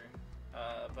Trancer,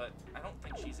 but I don't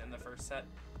think she's in the first set.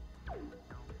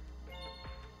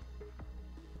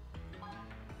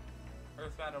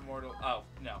 Earthbound Immortal, oh,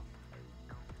 no.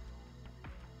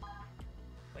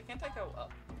 Why can't I go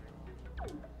up?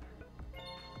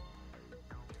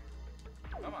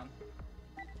 Come on.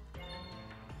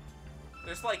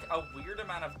 There's like a weird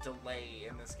amount of delay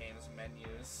in this game's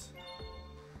menus.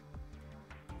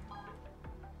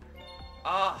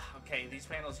 Ah, okay, these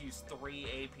panels use 3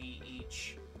 AP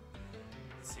each.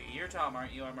 Let's see, you're Tom,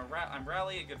 aren't you? I'm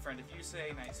Rally, a good friend of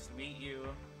Yusei. Nice to meet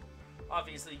you.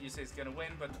 Obviously, Yusei's gonna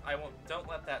win, but don't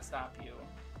let that stop you.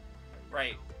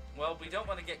 Right. Well, we don't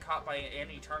want to get caught by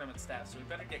any tournament staff, so we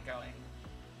better get going.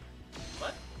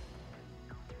 What?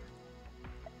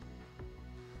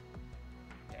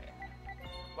 Okay.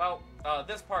 Well,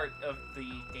 this part of the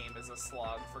game is a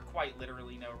slog for quite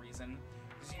literally no reason.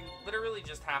 Because you literally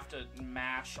just have to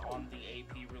mash on the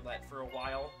AP roulette for a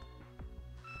while.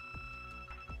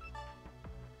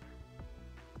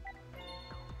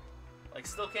 Like,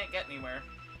 still can't get anywhere.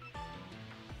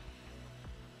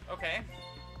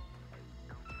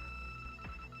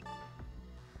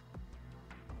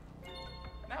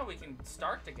 Now we can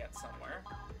start to get somewhere.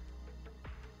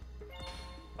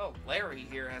 Oh, Larry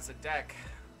here has a deck.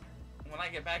 When I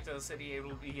get back to the city, it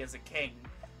will be as a king.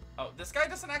 Oh, this guy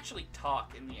doesn't actually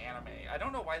talk in the anime. I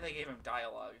don't know why they gave him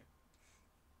dialogue.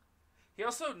 He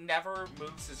also never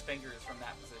moves his fingers from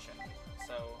that position,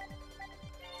 so...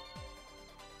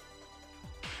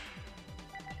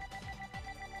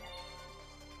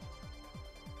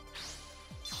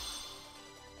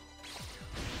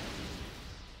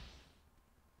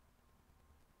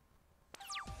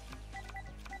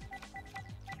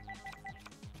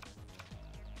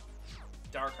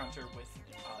 Dark Hunter with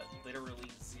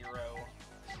literally 0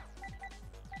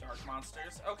 dark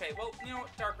monsters. Okay, well, you know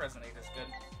what? Dark Resonate is good.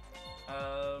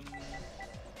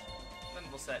 Then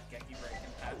we'll set Genki Break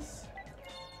and Pets.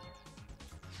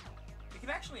 We can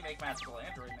actually make Magical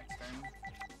Android next turn.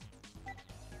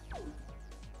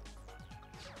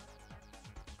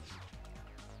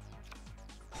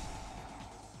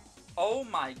 Oh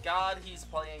my god, he's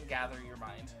playing Gather Your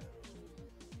Mind.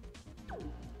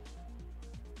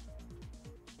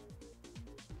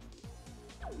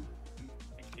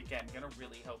 Again, gonna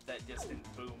really hope that Distant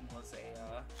Boom was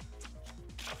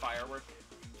a firework.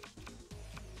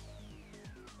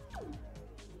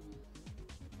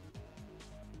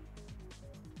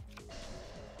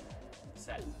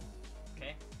 Set.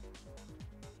 Okay.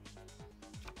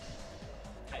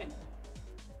 Okay.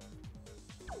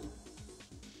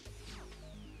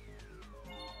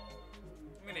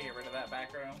 I'm gonna get rid of that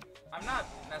back row. I'm not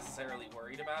necessarily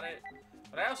worried about it,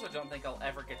 but I also don't think I'll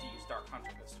ever get to use Dark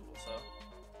Hunter this tool, so...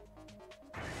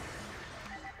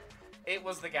 It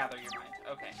was the Gather Your Mind.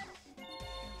 Okay.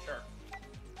 Sure.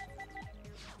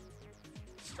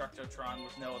 Structotron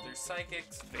with no other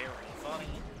psychics. Very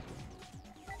funny.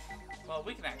 Well,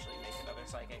 we can actually make another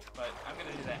psychic, but I'm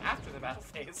gonna do that after the battle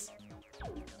phase.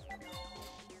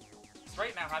 So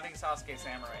right now, having Sasuke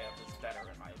Samurai up is better,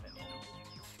 in my opinion.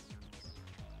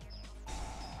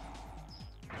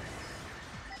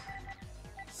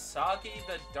 Sagi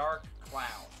the Dark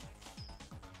Clown.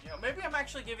 You know, maybe I'm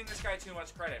actually giving this guy too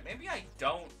much credit. Maybe I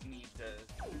don't need to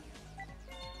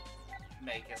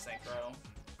make a synchro.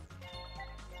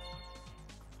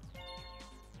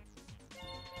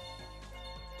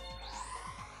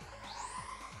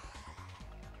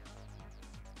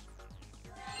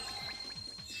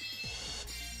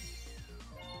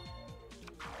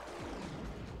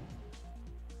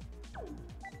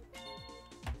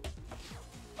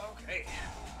 Okay.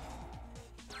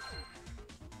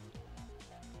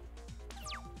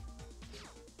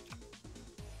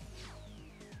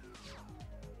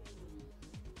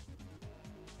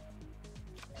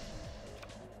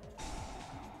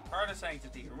 Card of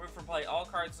Sanctity. Remove from play all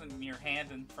cards in your hand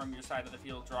and from your side of the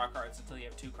field. Draw cards until you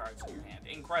have 2 cards in your hand.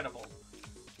 Incredible.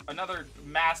 Another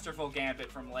masterful gambit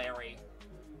from Larry.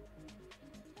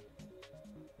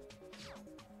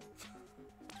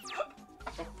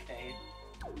 Okay.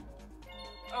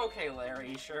 Okay,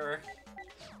 Larry, sure.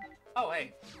 Oh,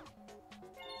 hey.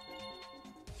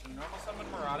 So normal summon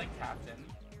Marauding Captain.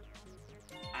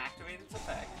 Activate its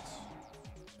effect.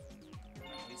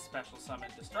 Special summon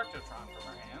Destructotron from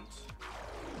our hands.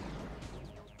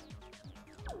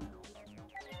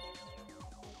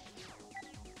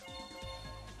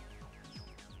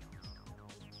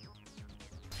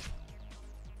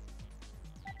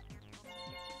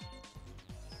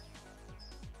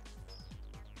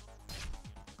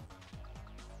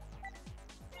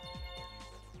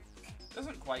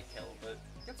 Doesn't quite kill, but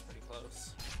gets pretty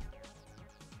close.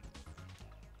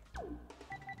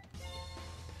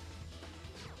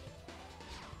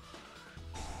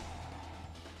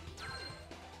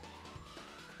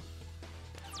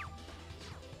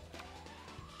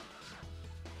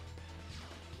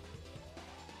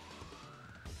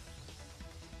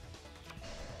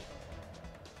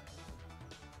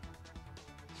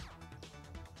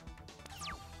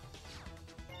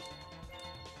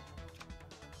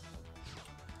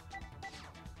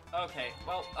 Okay,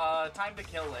 well, time to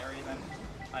kill Larry then,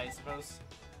 I suppose.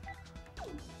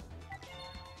 Just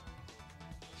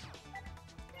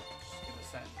gonna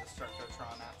send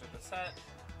Destructotron after the set.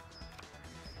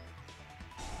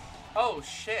 Oh,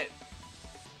 shit!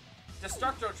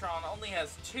 Destructotron only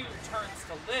has 2 turns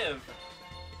to live!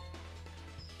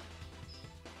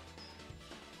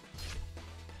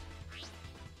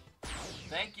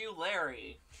 Thank you,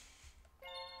 Larry.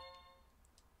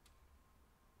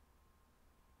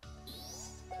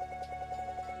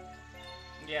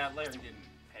 Yeah, Larry didn't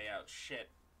pay out shit.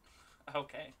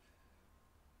 Okay.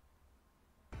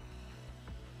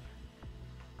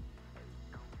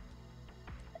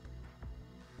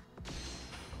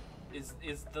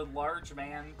 Is the large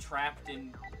man trapped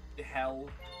in hell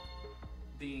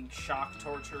being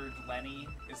shock-tortured Lenny.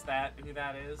 Is that who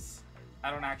that is?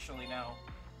 I don't actually know.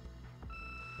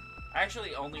 I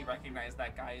actually only recognize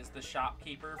that guy as the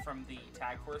shopkeeper from the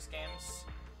Tag Force games.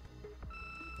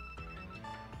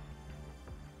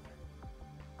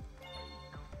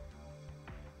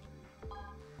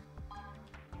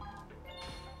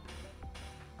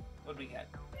 What do we get?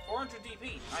 400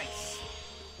 DP. Nice.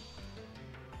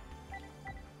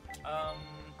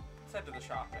 Let's head to the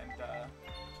shop and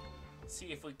see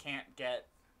if we can't get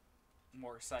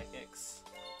more psychics.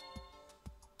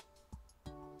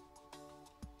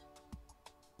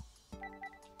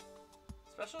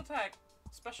 Special Pack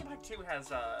 2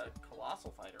 has a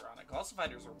Colossal Fighter on it. Colossal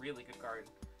Fighter is a really good card.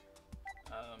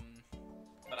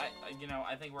 But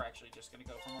I think we're actually just gonna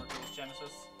go for more Duel's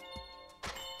Genesis.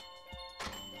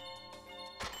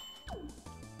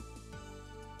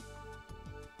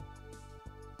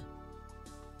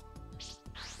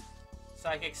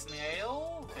 Psychic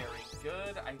Snail, very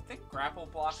good. I think Grapple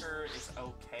Blocker is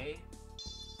okay.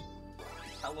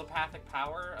 Telepathic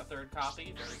Power, a third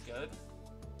copy, very good.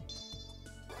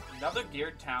 Another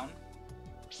Geared Town.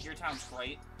 Geared Town's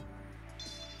great.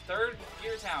 Third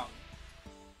Geared Town.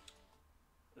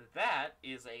 That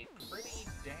is a pretty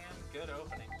damn good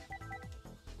opening.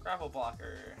 Grapple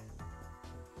Blocker.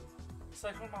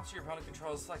 Select one monster your opponent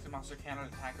controls. Selected monster cannot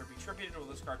attack or be tributed with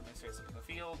this card when face up in the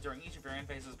field. During each of your end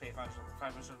phases, pay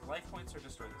 500 life points or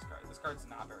destroy this card. This card's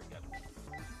not very good.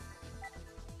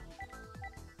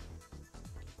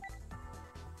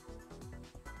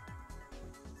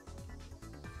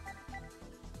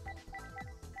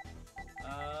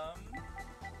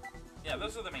 Yeah,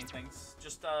 those are the main things.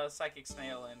 Just Psychic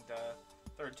Snail and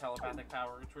third Telepathic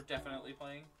Power, which we're definitely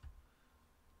playing.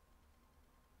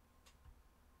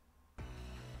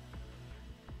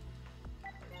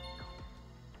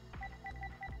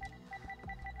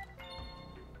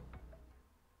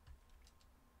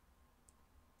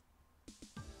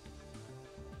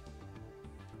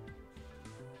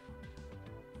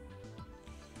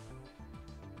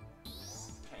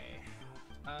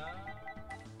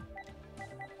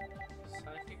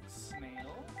 Psychic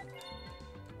Snail and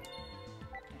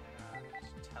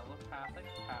Telepathic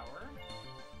Power,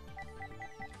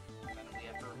 and then we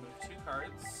have to remove 2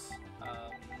 cards. I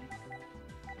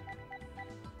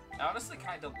honestly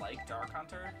kind of like Dark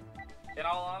Hunter, in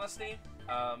all honesty.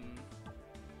 I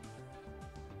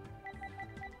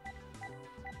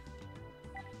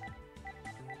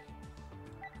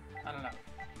don't know.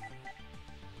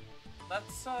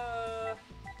 Let's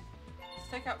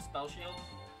take out Spell Shield.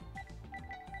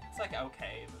 It's like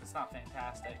okay, but it's not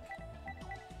fantastic.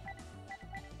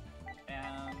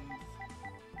 And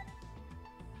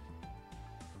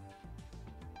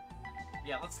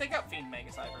yeah, let's take out Fiend Mega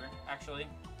Cyber, actually.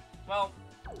 Well,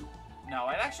 no,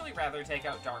 I'd actually rather take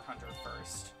out Dark Hunter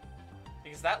first,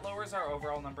 because that lowers our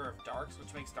overall number of Darks,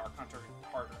 which makes Dark Hunter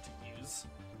harder to use.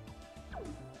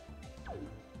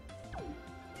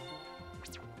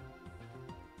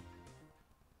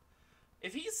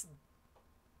 If he's...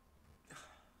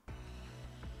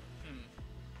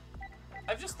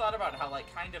 I've just thought about how,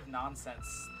 like, kind of nonsense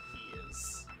he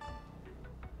is.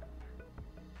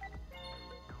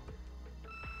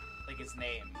 Like, his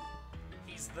name.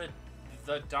 He's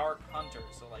the Dark Hunter,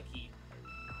 so, like, he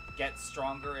gets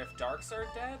stronger if Darks are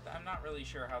dead? I'm not really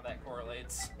sure how that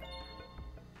correlates.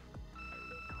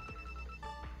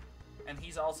 And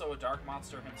he's also a Dark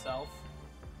monster himself.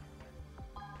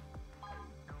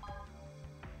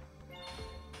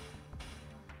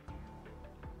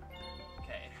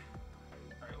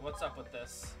 What's up with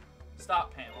this?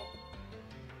 Stop panel.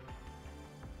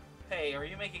 Hey, are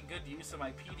you making good use of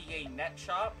my PDA net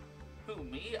shop? Who,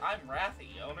 me? I'm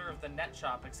Rathy, owner of the net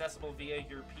shop, accessible via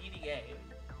your PDA.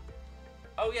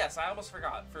 Oh yes, I almost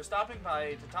forgot. For stopping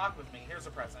by to talk with me, here's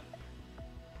a present.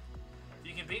 If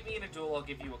you can beat me in a duel, I'll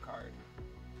give you a card.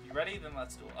 You ready? Then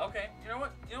let's duel. Okay, you know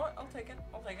what? You know what? I'll take it.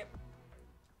 I'll take it.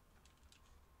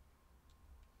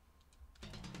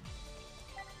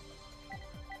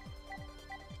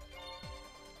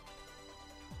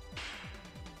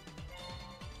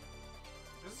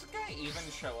 Does this guy even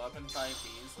show up in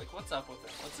 5Ds? Like, what's up with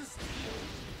him? What's his deal?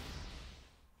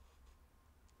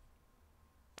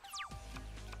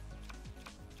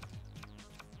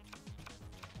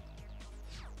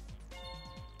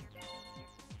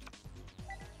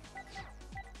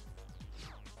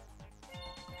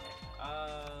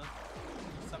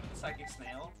 Summon the Psychic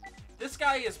Snail. This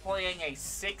guy is playing a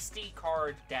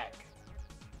 60-card deck.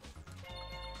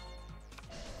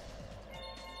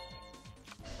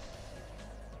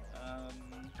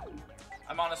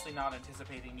 I'm honestly not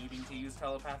anticipating needing to use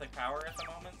Telepathic Power at the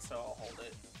moment, so I'll hold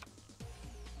it.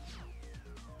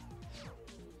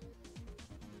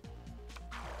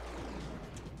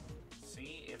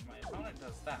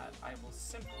 that, I will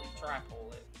simply trap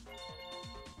hole it.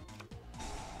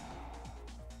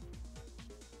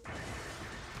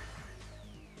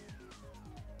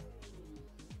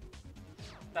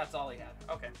 That's all he had.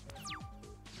 Okay.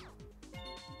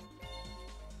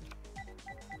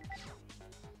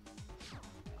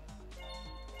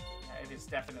 Yeah, it is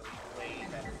definitely way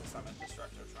better to summon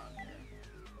Destructotron here.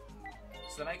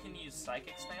 So then I can use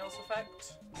Psychic Snail's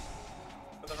effect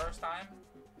for the first time.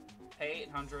 Pay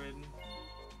 800.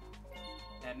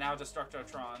 And now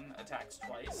Destructotron attacks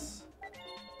twice.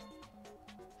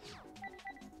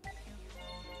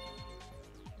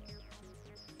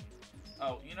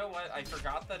 Oh, you know what? I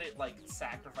forgot that it, like,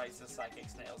 sacrifices Psychic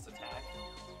Snail's attack.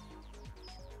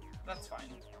 That's fine.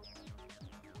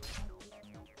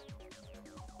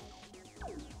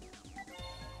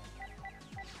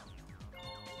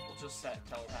 We'll just set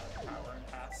telepathic power and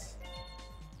pass.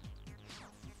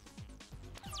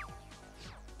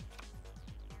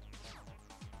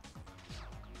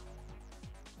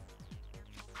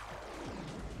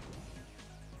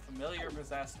 Familiar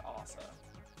Possessed Asa.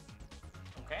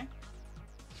 Okay.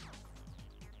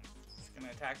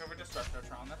 Gonna attack over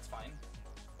Destructotron, that's fine.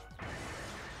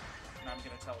 And I'm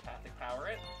gonna telepathic power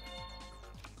it.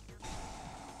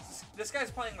 This guy's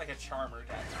playing like a Charmer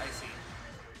deck, I see.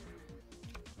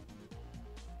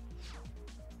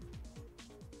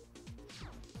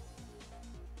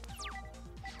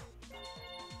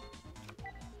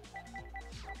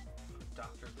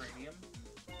 Dr. Cranium.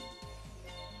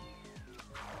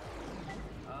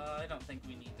 I don't think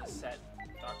we need to set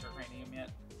Dr. Cranium yet.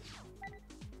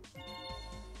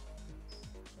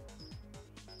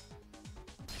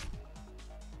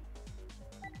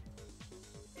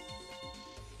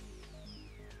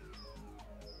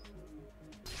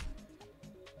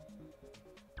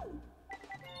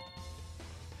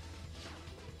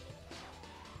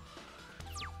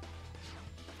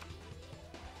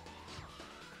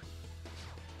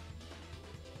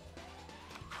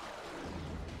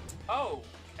 Oh,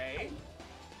 okay.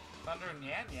 Thunder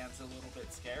Nyan Nyan's a little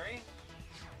bit scary.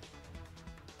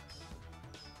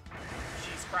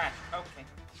 She's crashed. Okay.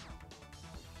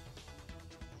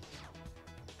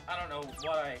 I don't know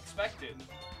what I expected.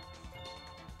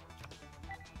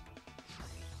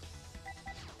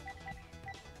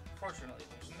 Fortunately,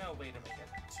 there's no way to make a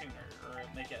tuner or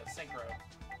make a synchro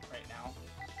right now.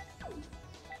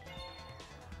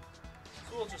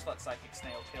 So we'll just let Psychic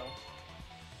Snail kill.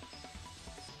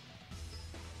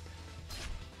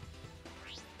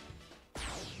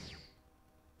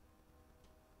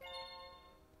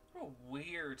 What a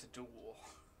weird duel.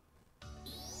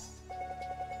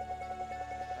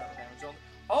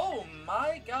 Oh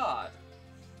my god!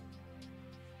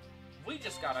 We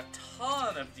just got a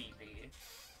ton of DP.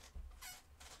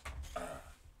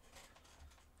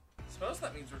 Suppose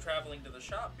that means we're traveling to the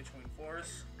shop between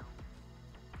floors.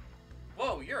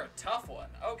 Whoa, you're a tough one.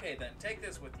 Okay then, take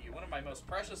this with you. One of my most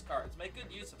precious cards. Make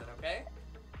good use of it, okay?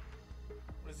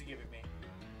 What is he giving me?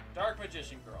 Dark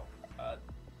Magician Girl.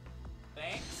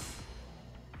 Thanks.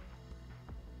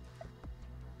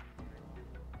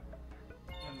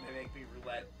 And they make me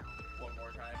roulette one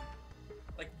more time.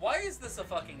 Like, why is this a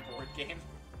fucking board game?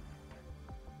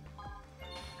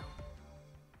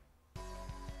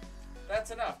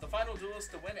 That's enough. The final duelists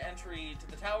to win entry to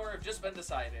the tower have just been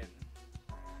decided.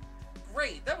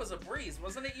 Great, that was a breeze,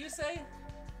 wasn't it, you say?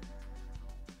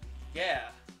 Yeah.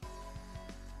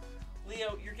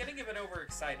 Leo, you're getting a bit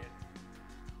overexcited.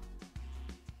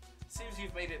 Seems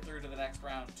you've made it through to the next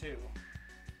round, too.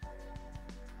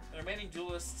 The remaining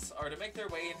duelists are to make their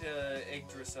way into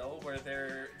Yggdrasil, where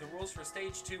the rules for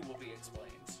Stage 2 will be explained.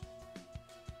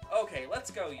 Okay,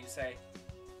 let's go, you say.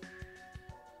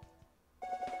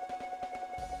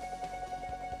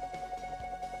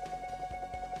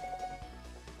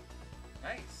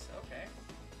 Nice, okay.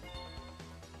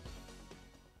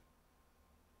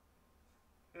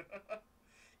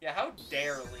 Yeah, how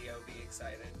dare Leo be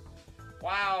excited?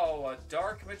 Wow, a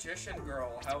Dark Magician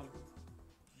Girl, how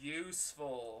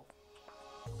useful.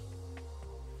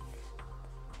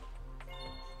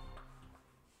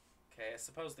 Okay, I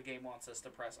suppose the game wants us to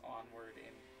press onward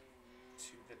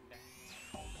into the next.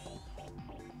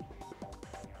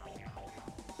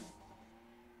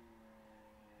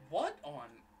 What on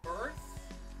earth?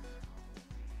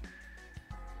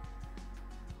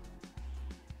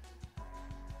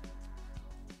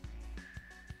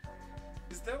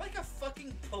 Is there like a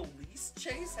fucking police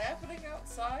chase happening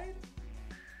outside?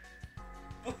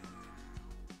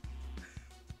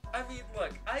 I mean,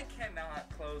 look, I cannot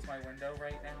close my window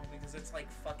right now because it's like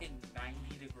fucking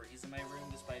 90 degrees in my room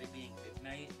despite it being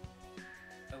midnight.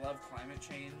 I love climate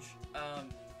change.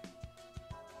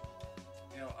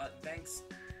 You know, thanks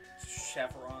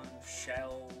Chevron,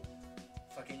 Shell,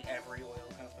 fucking every oil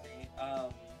company.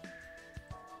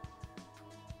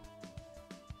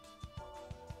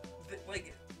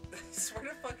 Like, I swear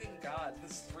to fucking God,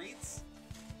 the streets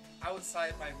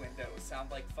outside my window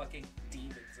sound like fucking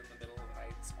demons in the middle of the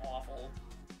night. It's awful.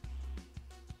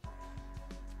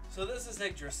 So this is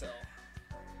Yggdrasil.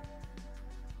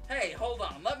 Hey, hold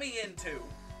on, let me in too.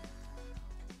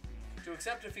 To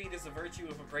accept defeat is the virtue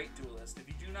of a great duelist. If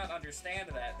you do not understand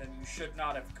that, then you should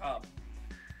not have come.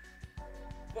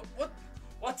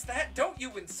 What's that? Don't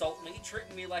you insult me,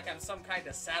 treating me like I'm some kind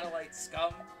of satellite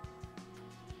scum.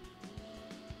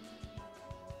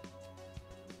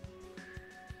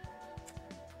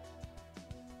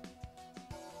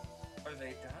 Are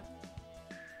they done?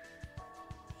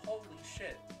 Holy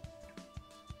shit.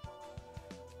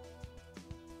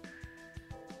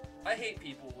 I hate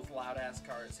people with loud-ass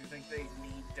cars who think they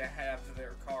need to have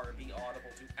their car be audible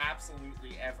to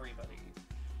absolutely everybody.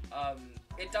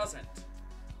 It doesn't.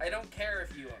 I don't care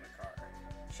if you own a car.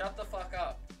 Shut the fuck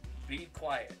up. Be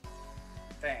quiet.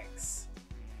 Thanks.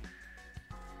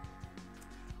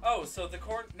 Oh, so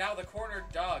now the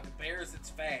cornered dog bares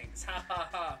its fangs. Ha ha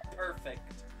ha.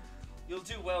 Perfect. You'll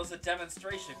do well as a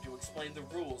demonstration to explain the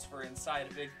rules for inside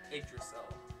of Yggdrasil.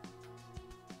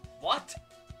 What?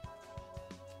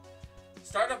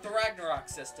 Start up the Ragnarok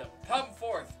system. Come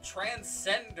forth,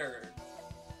 Transcender.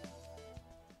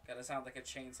 Gotta sound like a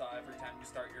chainsaw every time you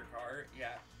start your car.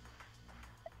 Yeah.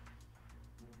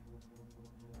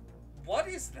 What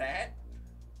is that?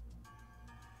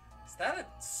 Is that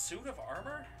a suit of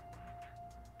armor?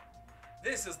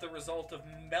 This is the result of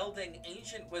melding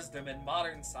ancient wisdom and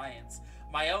modern science.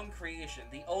 My own creation,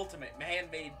 the ultimate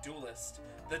man-made duelist,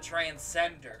 the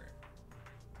Transcender.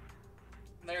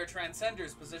 There are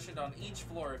Transcenders positioned on each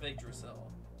floor of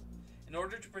Yggdrasil. In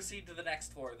order to proceed to the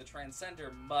next floor, the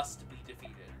Transcender must be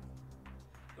defeated.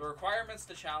 The requirements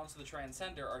to challenge the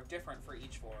Transcender are different for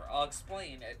each floor. I'll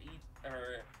explain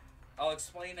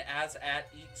as at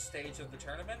each stage of the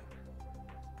tournament.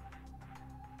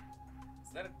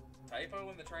 Is that a typo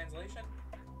in the translation?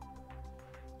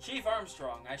 Chief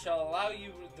Armstrong, I shall allow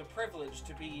you the privilege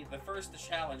to be the first to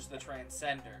challenge the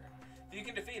Transcender. If you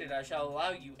can defeat it, I shall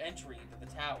allow you entry into the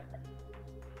tower.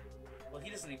 Well, he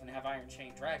doesn't even have Iron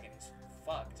Chain Dragon. He's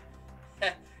fucked.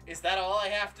 Is that all I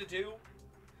have to do?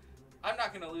 I'm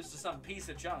not going to lose to some piece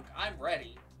of junk. I'm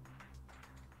ready.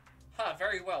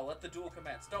 Very well. Let the duel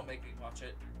commence. Don't make me watch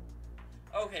it.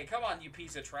 Okay, come on, you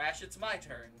piece of trash. It's my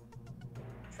turn.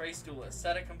 Trace duelist.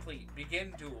 Set it complete.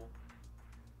 Begin duel.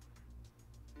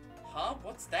 Huh?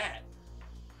 What's that?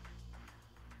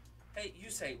 Hey, you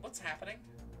say, what's happening?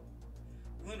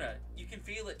 Luna, you can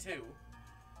feel it too.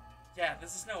 Yeah,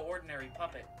 this is no ordinary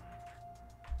puppet.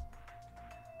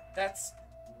 That's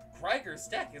Greiger's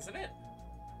deck, isn't it?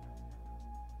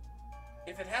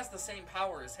 If it has the same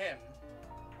power as him.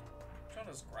 Which one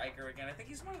is Greiger again? I think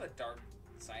he's one of the dark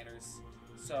signers.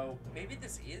 So maybe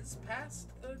this is past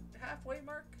the halfway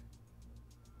mark?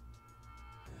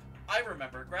 I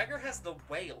remember, Greiger has the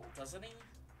whale, doesn't he?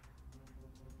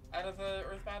 Out of the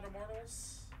Earthbound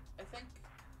Immortals, I think?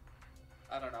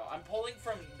 I don't know. I'm pulling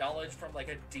from knowledge from like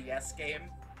a DS game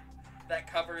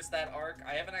that covers that arc.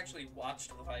 I haven't actually watched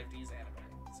the 5Ds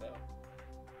anime, so.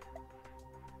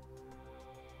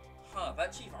 Huh,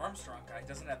 that Chief Armstrong guy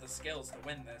doesn't have the skills to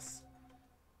win this.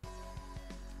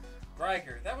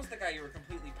 Greiger, that was the guy you were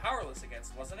completely powerless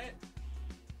against, wasn't it?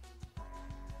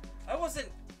 I wasn't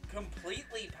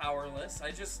completely powerless.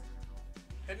 I just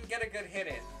couldn't get a good hit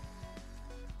in.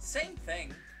 Same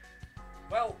thing.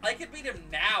 Well, I could beat him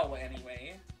now,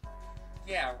 anyway.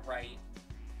 Yeah, right.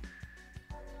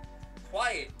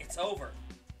 Quiet, it's over.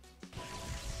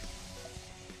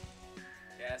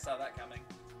 Yeah, I saw that coming.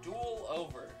 Duel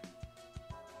over.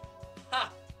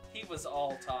 Ha! He was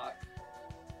all talk.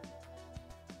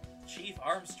 Chief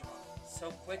Armstrong,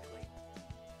 so quickly.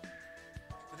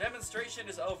 The demonstration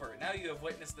is over. Now you have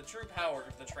witnessed the true power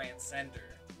of the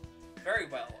Transcender. Very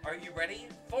well. Are you ready?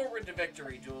 Forward to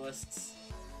victory, duelists.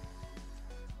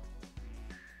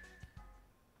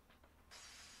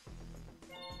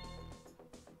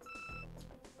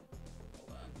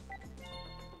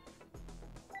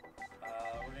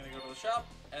 We're going to go to the shop,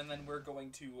 and then we're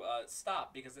going to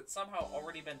stop, because it's somehow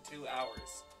already been 2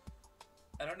 hours.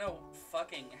 I don't know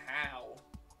fucking how.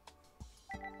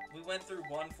 We went through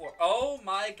 1 floor. Oh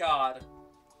my god.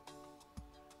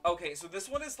 Okay, so this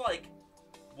one is like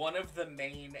one of the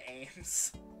main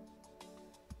aims.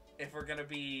 If we're gonna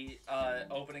be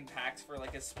opening packs for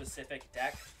like a specific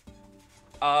deck.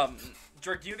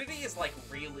 Dragunity is like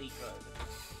really good.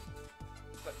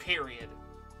 But period.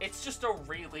 It's just a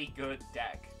really good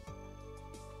deck.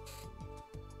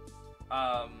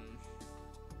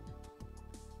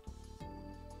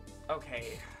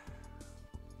 Okay.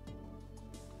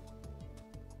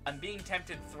 I'm being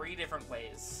tempted 3 different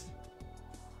ways.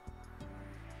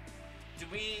 Do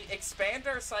we expand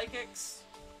our psychics?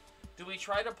 Do we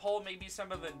try to pull maybe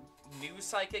some of the new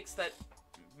psychics that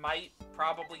might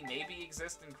probably maybe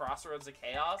exist in Crossroads of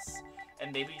Chaos?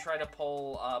 And maybe try to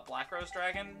pull Black Rose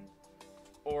Dragon?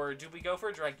 Or do we go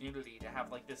for Dragunity to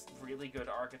have like this really good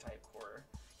archetype core?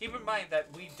 Keep in mind that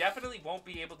we definitely won't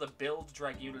be able to build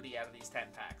Dragunity out of these 10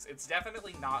 packs. It's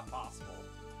definitely not possible.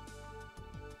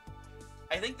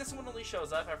 I think this one only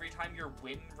shows up every time your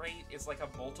win rate is like a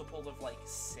multiple of like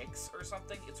 6 or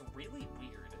something. It's really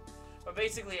weird. But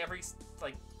basically every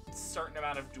like certain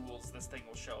amount of duels this thing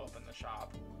will show up in the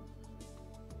shop.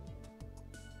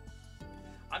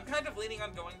 I'm kind of leaning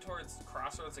on going towards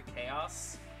Crossroads of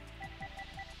Chaos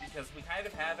because we kind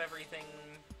of have everything.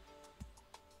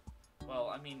 Well,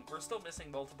 I mean, we're still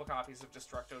missing multiple copies of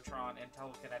Destructotron and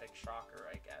Telekinetic Shocker,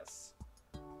 I guess.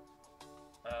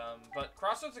 But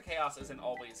Crossroads of Chaos isn't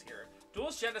always here.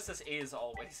 Duel's Genesis is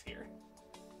always here.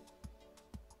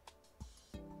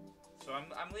 So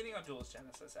I'm leaning on Duel's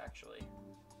Genesis, actually.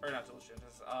 Or not Duel's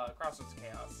Genesis, Crossroads of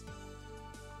Chaos.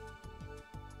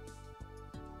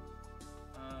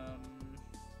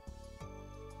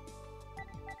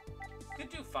 Could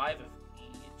do 5 of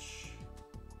each.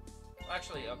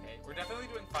 Actually, okay, we're definitely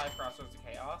doing 5 Crossroads of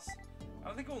Chaos. I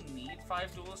don't think we'll need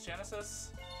 5 Duelist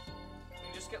Genesis. We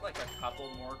can just get like a couple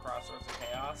more Crossroads of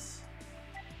Chaos.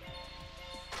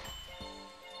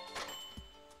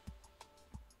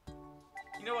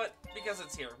 You know what? Because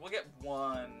it's here, we'll get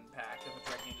 1 pack of the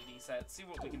Dragunity set. See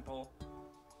what we can pull.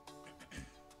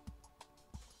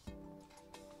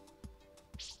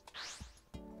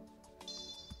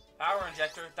 Power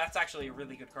Injector, that's actually a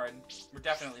really good card. We're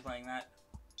definitely playing that.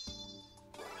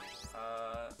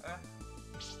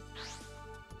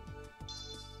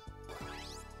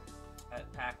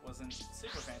 That pack wasn't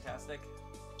super fantastic.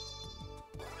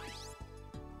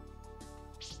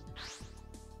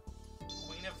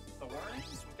 Queen of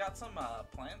Thorns? We've got some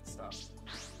plant stuff.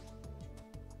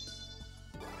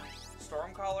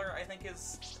 Stormcaller, I think,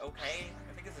 is okay.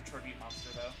 I think it's a tribute monster,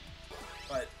 though.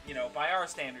 But, you know, by our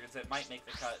standards, it might make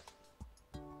the cut.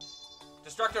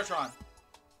 Destructotron!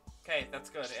 Okay, that's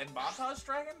good. And Montage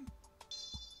Dragon?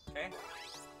 Okay.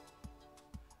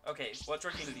 Okay, what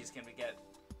Dragunities can we get?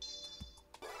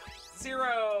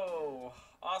 0!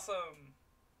 Awesome!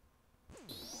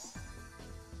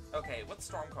 Okay, what's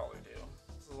Stormcaller do?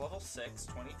 This is level 6,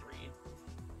 23.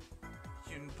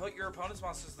 You can put your opponent's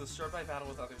monsters destroyed by battle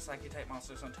with other Psychic-type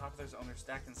monsters on top of their owner's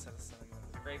deck instead of sending them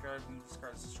to the graveyard. When this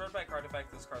card is destroyed by a card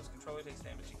effect, this card's controller takes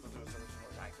damage equal to its original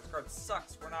attack. This card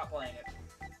sucks. We're not playing it.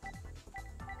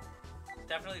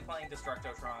 Definitely playing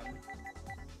Destructotron.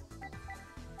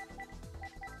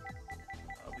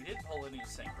 We did pull a new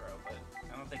Synchro, but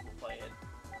I don't think we'll play it.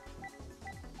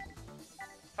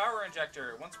 Power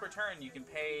Injector. Once per turn, you can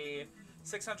pay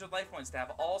 600 life points to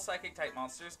have all Psychic-type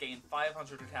monsters gain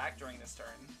 500 attack during this turn.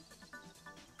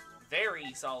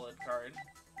 Very solid card.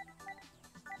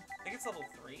 I think it's level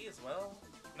 3 as well.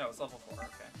 No, it's level 4,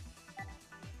 okay.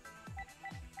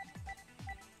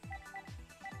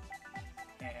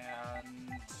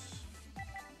 And...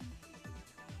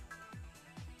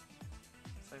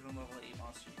 it's like a level 8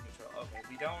 monster you control. Okay,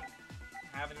 we don't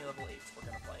have any level 8s we're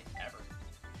gonna play, ever.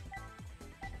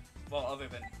 Well, other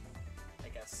than, I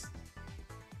guess,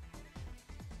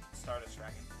 Stardust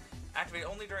Dragon. Activate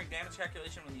only during damage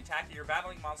calculation when the attack of your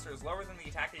battling monster is lower than the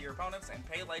attack of your opponent's, and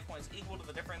pay life points equal to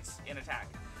the difference in attack.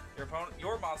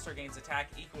 Your monster gains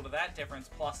attack equal to that difference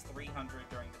plus 300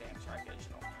 during the damage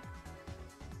calculation only.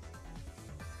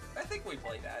 I think we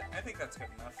play that. I think that's good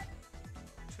enough.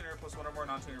 Tuner plus 1 or more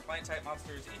non-tuner plant-type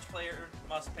monsters. Each player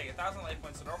must pay 1,000 life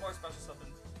points to normal or special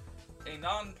summon a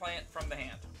non-plant from the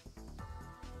hand.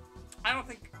 I don't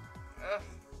think...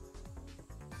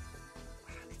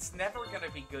 it's never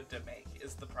gonna be good to make,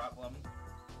 is the problem.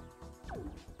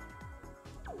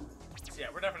 So yeah,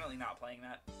 we're definitely not playing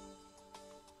that.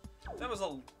 That was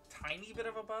a tiny bit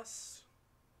of a bust,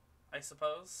 I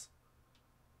suppose.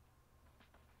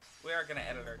 We are gonna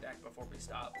edit our deck before we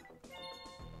stop.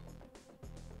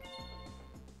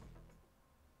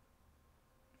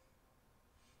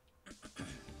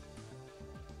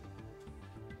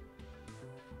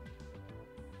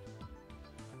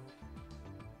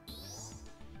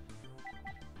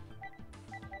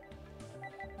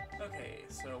 Okay,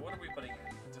 so what are we putting in?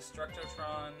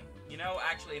 Destructotron. You know,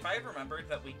 actually, if I had remembered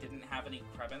that we didn't have any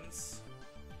Krebins,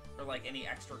 or like any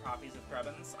extra copies of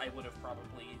Krebins, I would have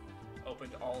probably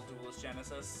opened all Duelist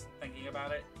Genesis thinking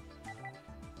about it.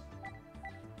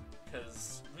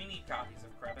 Because we need copies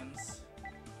of Krebins.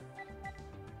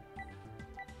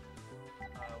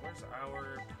 Where's our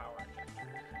power injector?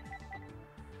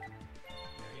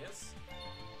 There he is.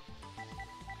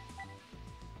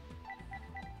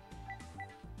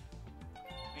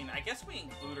 I mean, I guess we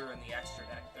include her in the extra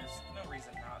deck. There's no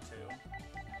reason not to.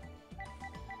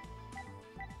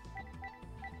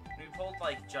 We pulled,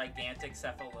 like, Gigantic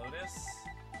Cephalotus.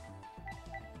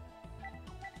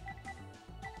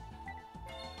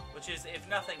 Which is, if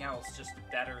nothing else, just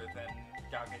better than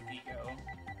Gaga Gigo.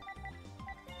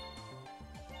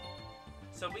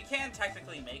 So we can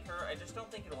technically make her, I just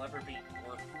don't think it'll ever be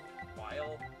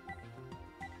worthwhile.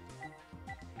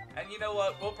 And you know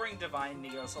what, we'll bring Divine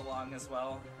Neos along as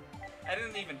well. I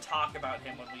didn't even talk about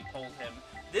him when we pulled him.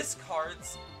 This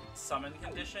card's summon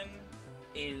condition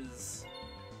is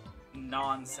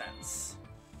nonsense.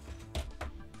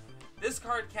 This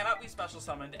card cannot be special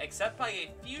summoned except by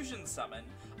a fusion summon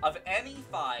of any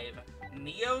 5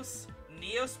 Neos,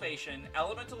 Neospatian,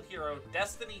 Elemental Hero,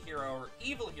 Destiny Hero, or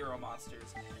Evil Hero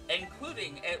monsters,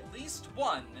 including at least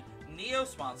 1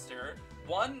 Neos monster,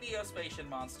 1 Neospatian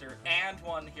monster, and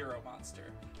 1 Hero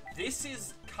monster. This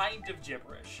is kind of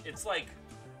gibberish. It's, like,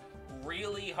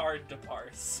 really hard to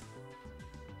parse.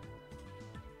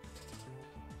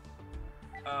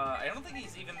 I don't think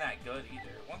he's even that good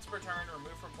either. Once per turn,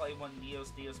 remove from play 1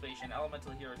 Neos, Neospatian,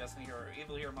 Elemental Hero, Destiny Hero, or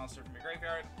Evil Hero monster from your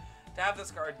graveyard. To have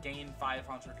this card gain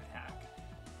 500 attack.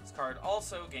 This card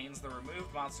also gains the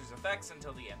removed monster's effects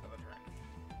until the end of the turn.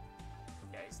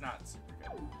 Yeah, he's not super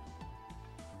good.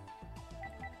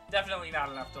 Definitely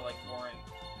not enough to, like, warrant,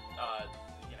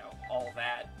 you know, all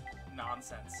that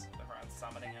nonsense around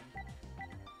summoning him.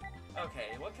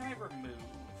 Okay, what can I remove?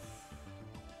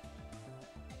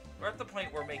 We're at the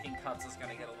point where making cuts is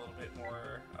going to get a little bit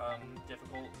more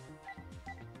difficult.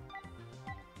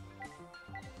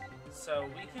 So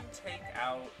we can take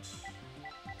out...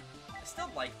 I still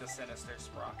like the Sinister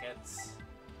Sprockets,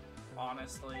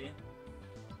 honestly.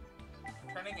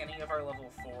 Turning any of our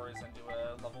level 4s into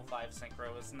a level 5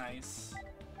 Synchro is nice.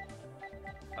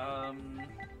 We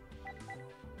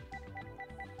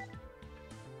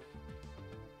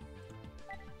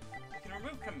can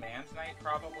remove Command Knight,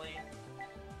 probably.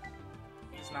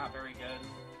 He's not very good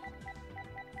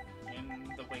in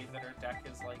the way that our deck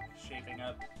is, like, shaping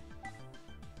up.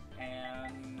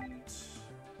 And...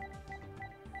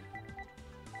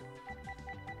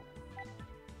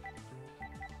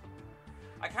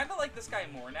 I kind of like this guy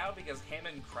more now because him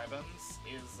and Krebins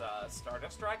is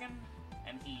Stardust Dragon,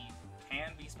 and he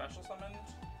can be special summoned.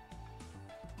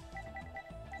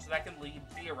 So that can lead,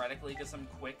 theoretically, to some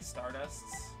quick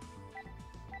Stardusts.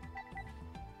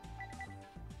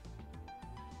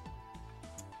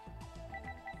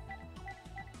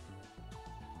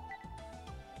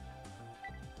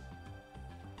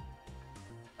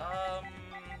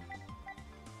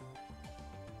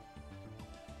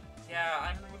 Yeah,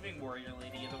 I'm removing Warrior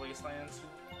Lady of the Wastelands.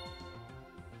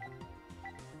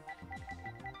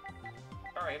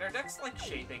 Alright, our deck's, like,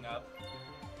 shaping up.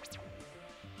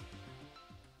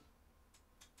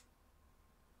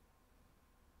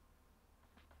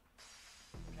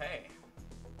 Okay.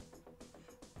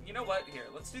 You know what? Here,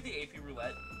 let's do the AP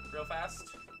Roulette real fast.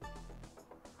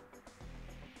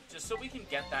 Just so we can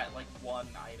get that, like, one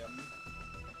item.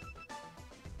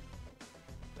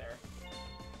 There.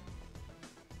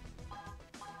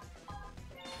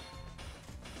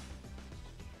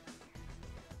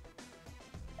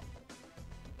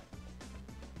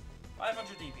 $500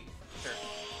 DP. Sure.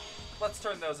 Let's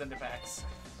turn those into packs.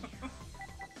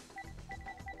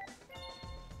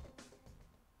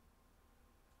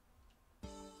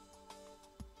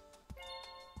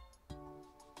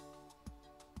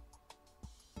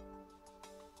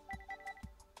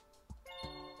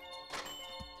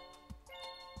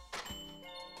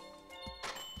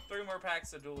 3 more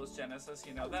packs of Duelist Genesis,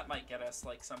 you know, that might get us,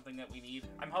 like, something that we need.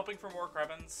 I'm hoping for more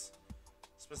Krebins,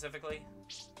 specifically.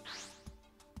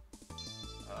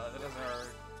 That is our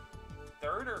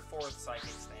 3rd or 4th Psychic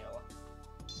Snail.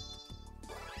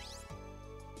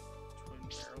 Twin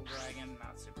Barrel Dragon,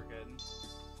 not super good.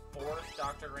 4th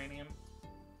Dr. Uranium.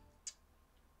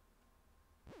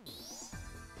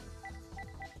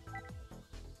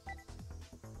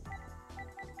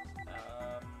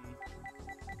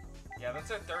 Yeah,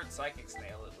 that's our 3rd Psychic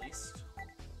Snail, at least.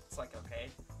 It's like, okay.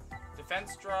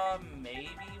 Defense draw, maybe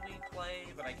we play,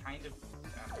 but I don't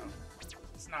know.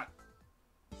 It's not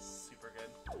super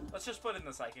good. Let's just put in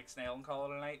the Psychic Snail and call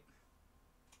it a night.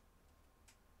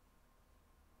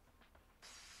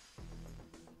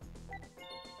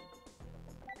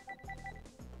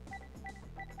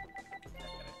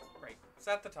 It's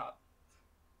at the top.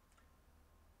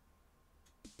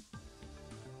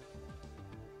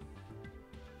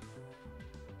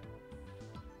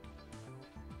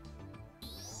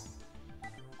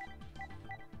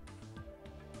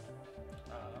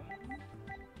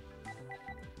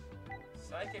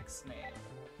 Psychic Snail,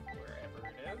 wherever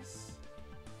it is.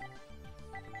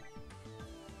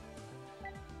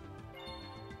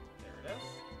 There it is.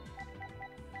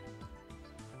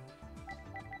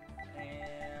 And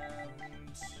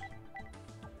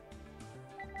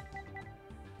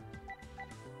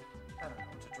I don't know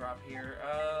what to drop here.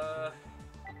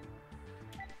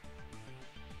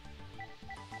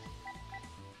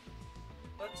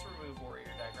 Let's remove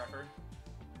Warrior Diecracker.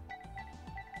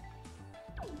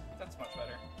 That's much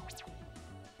better.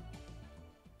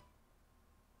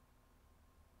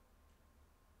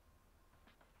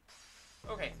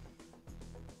 Okay.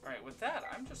 Alright, with that,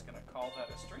 I'm just gonna call that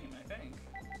a stream, I think.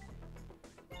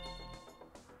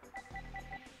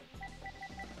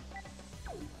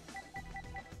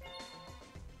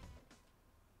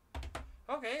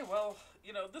 Okay, well,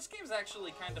 you know, this game's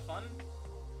actually kind of fun.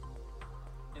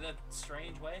 In a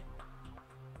strange way.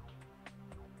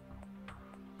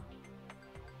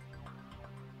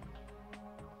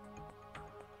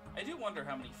 I do wonder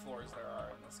how many floors there are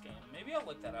in this game. Maybe I'll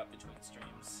look that up between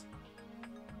streams.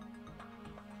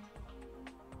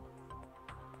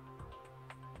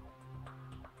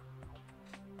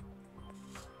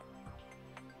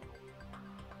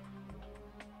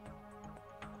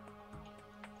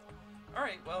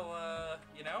 Alright, well,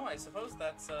 you know, I suppose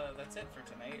that's it for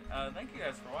tonight. Thank you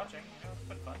guys for watching. You know, it's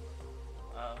been fun.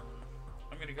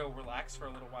 I'm gonna go relax for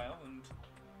a little while and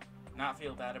not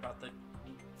feel bad about the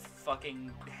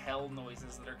fucking hell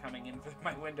noises that are coming in through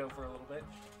my window for a little bit.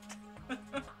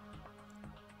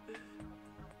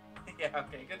 Yeah,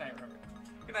 okay, good night, remember.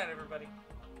 Good night, everybody.